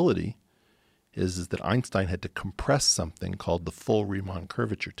incompatibility is that Einstein had to compress something called the full Riemann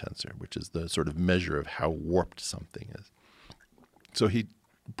curvature tensor, which is the sort of measure of how warped something is. So he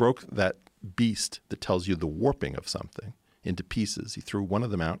broke that beast that tells you the warping of something into pieces. He threw one of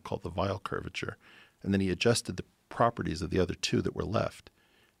them out called the Weyl curvature, and then he adjusted the properties of the other two that were left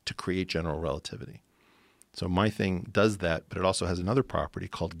to create general relativity. So my thing does that, but it also has another property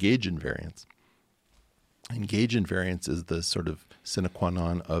called gauge invariance. And gauge invariance is the sort of sine qua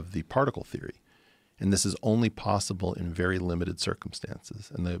non of the particle theory. And this is only possible in very limited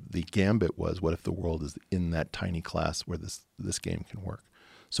circumstances. And the gambit was, what if the world is in that tiny class where this game can work?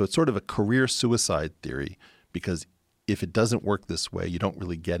 So it's sort of a career suicide theory, because if it doesn't work this way, you don't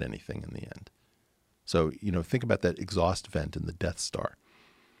really get anything in the end. So, think about that exhaust vent in the Death Star.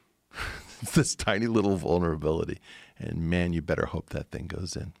 It's this tiny little vulnerability. And man, you better hope that thing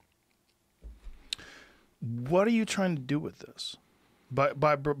goes in. What are you trying to do with this?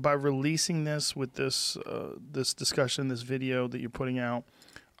 By releasing this with this discussion, this video that you're putting out,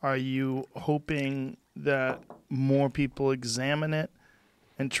 are you hoping that more people examine it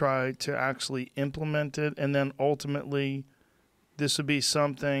and try to actually implement it, and then ultimately this would be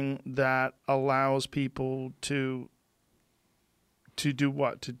something that allows people to do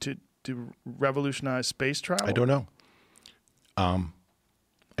what? To revolutionize space travel? I don't know.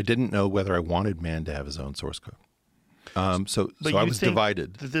 I didn't know whether I wanted man to have his own source code. So I was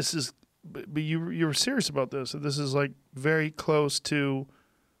divided. That this is, but you were serious about this. That this is like very close to.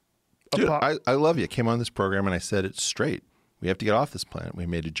 Dude, I love you. I came on this program and I said it's straight. We have to get off this planet. We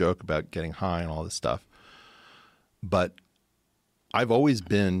made a joke about getting high and all this stuff. But I've always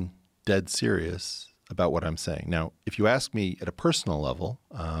been dead serious about what I'm saying. Now, if you ask me at a personal level,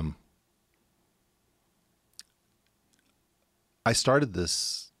 I started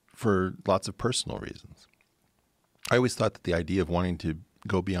this for lots of personal reasons. I always thought that the idea of wanting to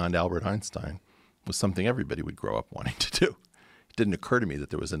go beyond Albert Einstein was something everybody would grow up wanting to do. It didn't occur to me that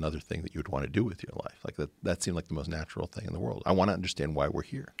there was another thing that you would want to do with your life. Like that seemed like the most natural thing in the world. I want to understand why we're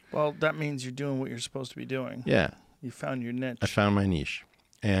here. Well, that means you're doing what you're supposed to be doing. Yeah. You found your niche. I found my niche.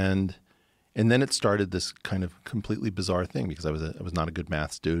 And then it started this kind of completely bizarre thing, because I was not a good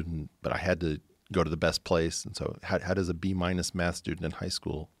math student, but I had to go to the best place. And so how does a B- math student in high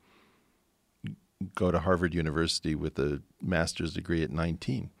school go to Harvard University with a master's degree at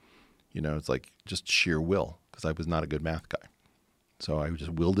 19? It's like just sheer will, because I was not a good math guy. So I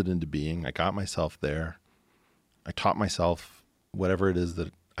just willed it into being. I got myself there. I taught myself whatever it is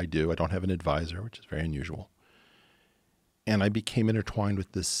that I do. I don't have an advisor, which is very unusual. And I became intertwined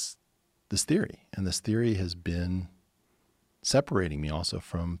with this theory. And this theory has been separating me also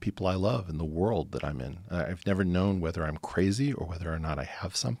from people I love and the world that I'm in. I've never known whether I'm crazy or whether or not I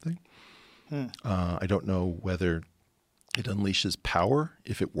have something. I don't know whether it unleashes power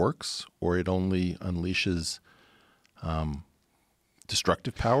if it works, or it only unleashes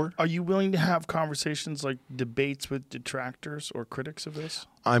destructive power. Are you willing to have conversations like debates with detractors or critics of this?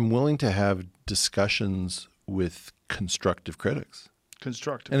 I'm willing to have discussions with constructive critics.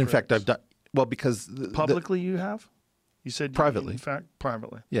 Constructive And in critics. fact, I've done, well, because... Publicly you have? You said... Privately. In fact,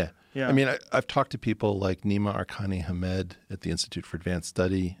 privately. Yeah. Yeah. I mean, I've talked to people like Nima Arkani Hamed at the Institute for Advanced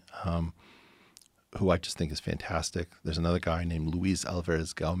Study, who I just think is fantastic. There's another guy named Luis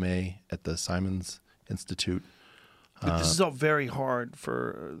Alvarez Gaume at the Simons Institute. But this is all very hard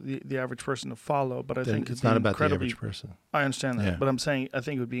for the average person to follow. But I think It's not about the average person. I understand that, Yeah. but I'm saying I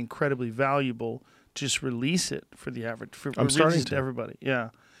think it would be incredibly valuable to just release it for the average. I'm starting release it to everybody. Yeah,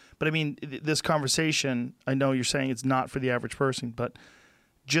 but I mean, this conversation. I know you're saying it's not for the average person, but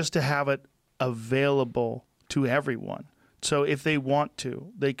just to have it available to everyone. So if they want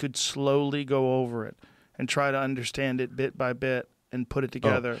to, they could slowly go over it and try to understand it bit by bit and put it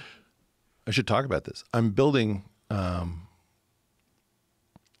together. I should talk about this. I'm building. I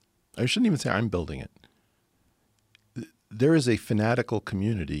shouldn't even say I'm building it. There is a fanatical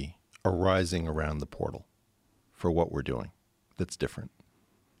community arising around the portal for what we're doing that's different.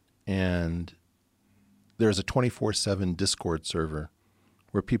 And there's a 24/7 Discord server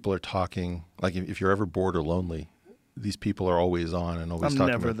where people are talking. Like if you're ever bored or lonely, these people are always on and always talking. I'm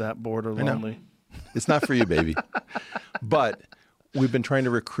never about, that bored or I know. lonely. It's not for you, baby. But we've been trying to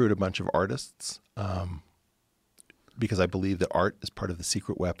recruit a bunch of artists because I believe that art is part of the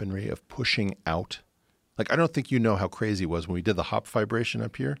secret weaponry of pushing out. Like, I don't think you know how crazy it was when we did the hop vibration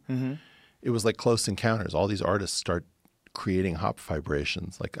up here. Mm-hmm. It was like Close Encounters. All these artists start creating hop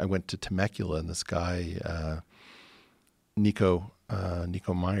vibrations. Like I went to Temecula and this guy, Nico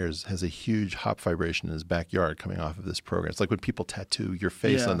Myers, has a huge hop vibration in his backyard coming off of this program. It's like when people tattoo your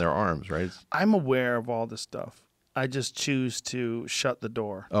face on their arms, right? I'm aware of all this stuff. I just choose to shut the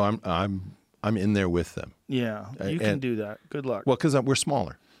door. Oh, I'm in there with them. Yeah, you can do that. Good luck. Well, because we're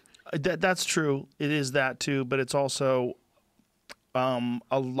smaller. That's true. It is that too, but it's also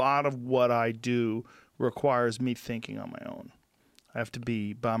a lot of what I do requires me thinking on my own. I have to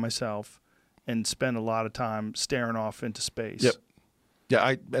be by myself and spend a lot of time staring off into space. Yep.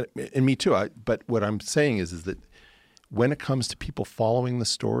 Yeah, and me too. But what I'm saying is that when it comes to people following the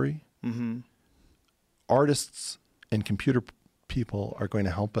story, artists and computer people are going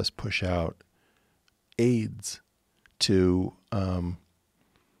to help us push out aids to,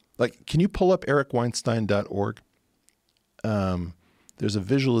 like, can you pull up ericweinstein.org? There's a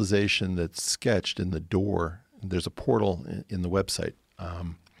visualization that's sketched in the door. There's a portal in the website.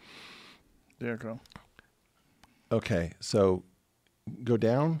 There you go. Okay, so go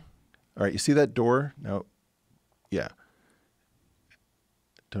down. All right, you see that door? No. Yeah.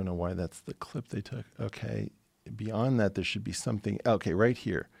 Don't know why that's the clip they took. Okay. Beyond that, there should be something. Okay, right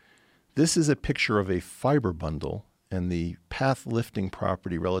here. This is a picture of a fiber bundle and the path lifting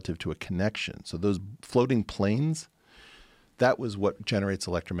property relative to a connection. So those floating planes, that was what generates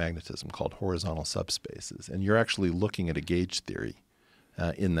electromagnetism, called horizontal subspaces. And you're actually looking at a gauge theory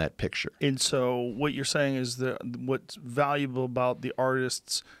in that picture. And so what you're saying is that what's valuable about the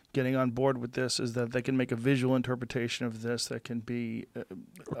artists getting on board with this is that they can make a visual interpretation of this that can be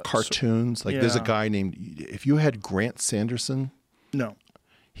cartoons. There's a guy named, if you had Grant Sanderson. No.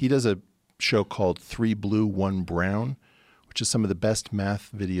 He does a show called 3 Blue, 1 Brown, which is some of the best math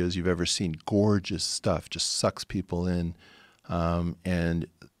videos you've ever seen. Gorgeous stuff, just sucks people in. And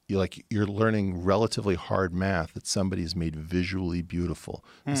you're learning relatively hard math that somebody's made visually beautiful.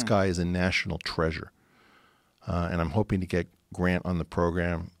 This guy is a national treasure. And I'm hoping to get Grant on the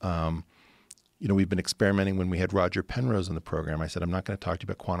program. We've been experimenting when we had Roger Penrose on the program. I said, I'm not going to talk to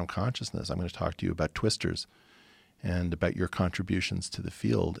you about quantum consciousness. I'm going to talk to you about twisters and about your contributions to the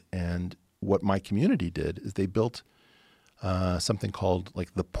field. And what my community did is they built something called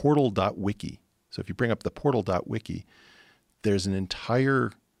like the portal.wiki. So if you bring up the portal.wiki, there's an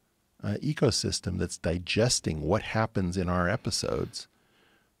entire ecosystem that's digesting what happens in our episodes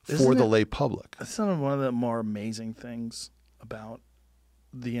for the lay public. That's one of the more amazing things about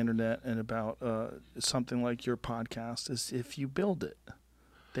the internet and about something like your podcast is if you build it,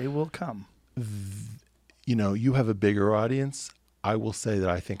 they will come. You have a bigger audience. I will say that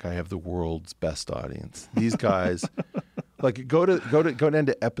I think I have the world's best audience. These guys, like go down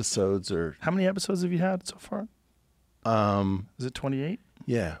to episodes or. How many episodes have you had so far? Is it 28?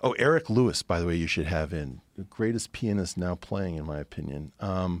 Yeah. Oh, Eric Lewis, by the way, you should have in. The greatest pianist now playing, in my opinion.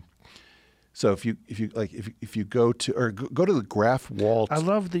 So if you go to the graph wall. I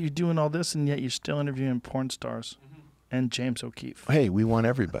love that you're doing all this and yet you're still interviewing porn stars and James O'Keefe. Hey, we want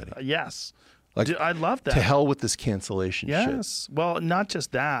everybody. Yes. I love that. To hell with this cancellation shit. Yes. Well, not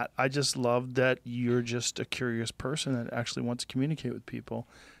just that. I just love that you're just a curious person that actually wants to communicate with people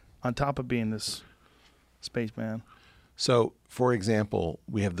on top of being this spaceman. So, for example,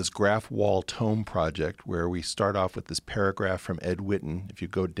 we have this graph wall tome project where we start off with this paragraph from Ed Witten. If you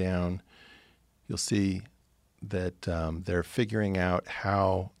go down, you'll see that they're figuring out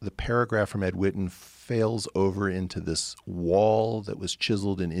how the paragraph from Ed Witten fails over into this wall that was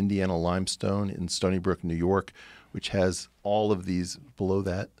chiseled in Indiana limestone in Stony Brook, New York, which has all of these below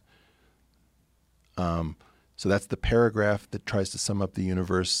that. So that's the paragraph that tries to sum up the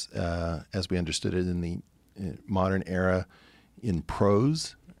universe as we understood it in the modern era in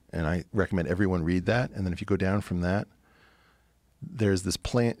prose. And I recommend everyone read that. And then if you go down from that, there's this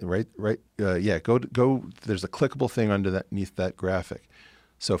plan, right? Go. There's a clickable thing underneath that graphic.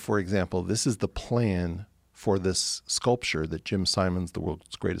 So, for example, this is the plan for this sculpture that Jim Simons, the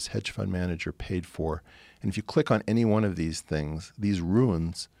world's greatest hedge fund manager, paid for. And if you click on any one of these things, these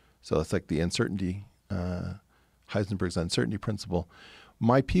runes, so it's like the uncertainty, Heisenberg's uncertainty principle,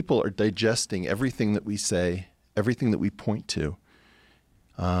 my people are digesting everything that we say, everything that we point to,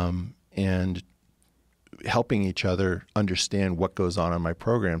 and helping each other understand what goes on my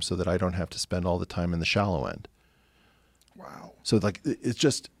program so that I don't have to spend all the time in the shallow end. Wow. So like it's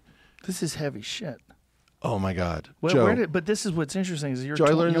just This is heavy shit. Oh my God. Well, Joe, but this is what's interesting is Joe,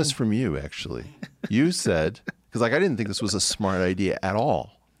 I learned this from you actually. You said, because like I didn't think this was a smart idea at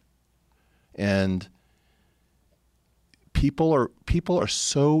all. And people are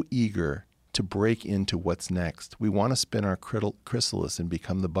so eager to break into what's next. We want to spin our chrysalis and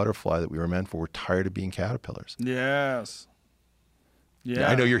become the butterfly that we were meant for. We're tired of being caterpillars. Yes. Yeah.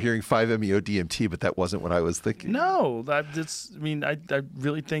 I know you're hearing 5-MeO DMT, but that wasn't what I was thinking. No, I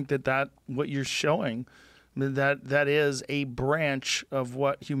really think that what you're showing, that is a branch of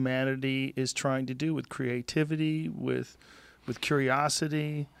what humanity is trying to do with creativity, with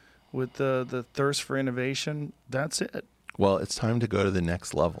curiosity, with the thirst for innovation. That's it. Well, it's time to go to the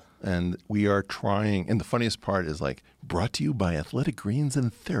next level. And we are trying, and the funniest part is like, brought to you by Athletic Greens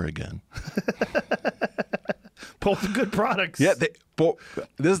and Theragun. Both good products. Yeah, this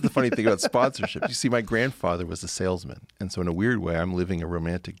is the funny thing about sponsorship. You see, my grandfather was a salesman. And so in a weird way, I'm living a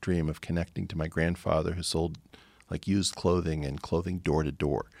romantic dream of connecting to my grandfather who sold like used clothing and clothing door to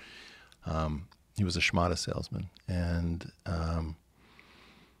door. He was a schmata salesman. And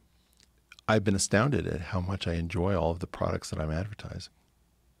I've been astounded at how much I enjoy all of the products that I'm advertising.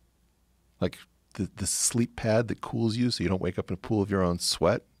 Like the sleep pad that cools you so you don't wake up in a pool of your own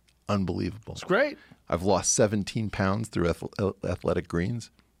sweat. Unbelievable. It's great. I've lost 17 pounds through Athletic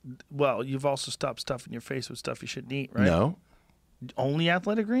Greens. Well, you've also stopped stuffing your face with stuff you shouldn't eat, right? No. Only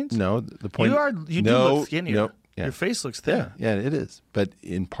Athletic Greens? No. The point You do look skinnier. No, yeah. Your face looks thinner. Yeah, it is. But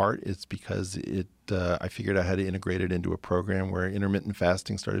in part, it's because I figured out how to integrate it into a program where intermittent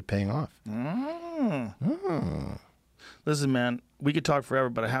fasting started paying off. Listen, man, we could talk forever,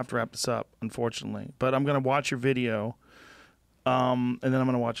 but I have to wrap this up, unfortunately. But I'm going to watch your video, and then I'm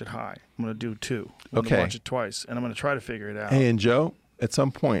going to watch it high. I'm going to do two. I'm going to watch it twice, and I'm going to try to figure it out. Hey, and Joe, at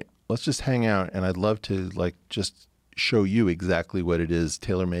some point, let's just hang out, and I'd love to just show you exactly what it is,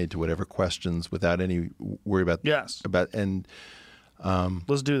 tailor-made to whatever questions, without any worry about. Yes. And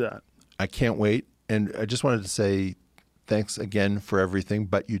let's do that. I can't wait. And I just wanted to say thanks again for everything,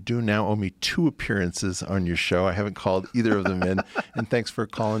 but you do now owe me 2 appearances on your show. I haven't called either of them in, and thanks for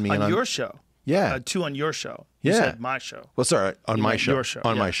calling me in on your show. Yeah. 2 on your show. You said my show. Well, sorry, on my show. Your show.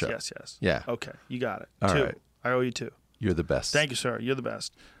 On my Yes, show. Yes. Yeah. Okay, you got it. All 2. right. I owe you 2. You're the best. Thank you, sir. You're the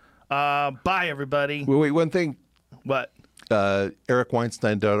best. Bye, everybody. Wait, one thing. What?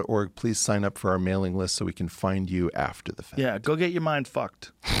 EricWeinstein.org. Please sign up for our mailing list so we can find you after the fact. Yeah, go get your mind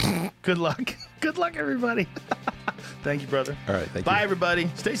fucked. Good luck. Good luck, everybody. Thank you, brother. All right, thank you. Bye, everybody.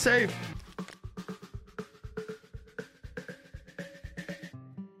 Stay safe.